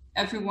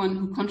everyone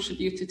who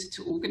contributed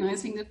to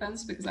organizing the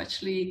events, because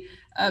actually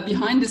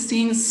behind the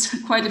scenes,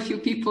 quite a few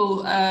people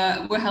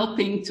were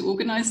helping to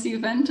organize the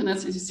event. And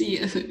as you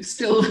see,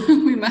 still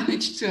we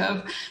managed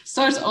to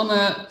start on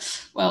a,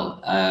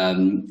 well,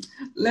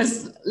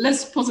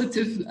 less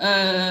positive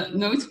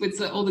note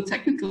with all the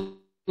technical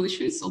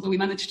issues, although we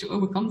managed to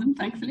overcome them,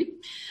 thankfully.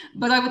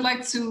 But I would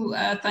like to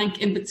thank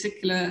in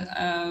particular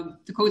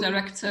the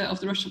co-director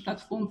of the Russia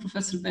Platform,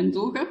 Professor Ben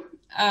Doga,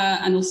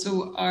 and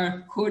also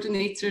our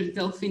coordinator,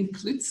 Delphine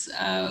Klutz,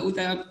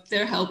 without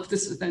their help,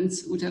 this event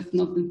would have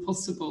not been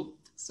possible.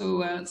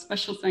 So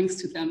special thanks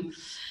to them.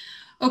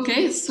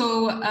 Okay,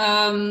 so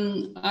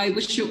I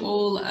wish you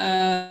all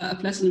a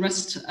pleasant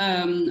rest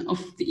of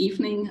the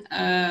evening.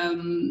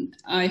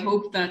 I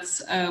hope that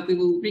we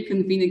will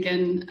reconvene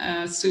again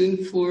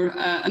soon for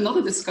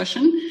another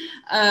discussion.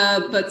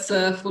 But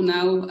for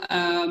now,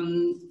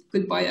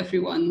 goodbye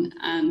everyone,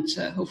 and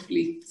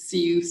hopefully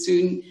see you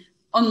soon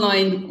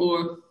online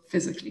or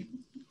physically.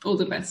 All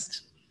the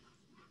best.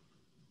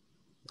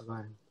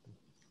 Bye-bye.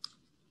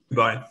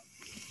 Goodbye.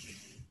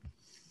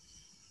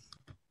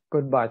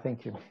 Goodbye,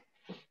 thank you.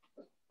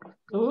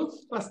 Oh,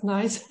 that's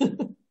nice.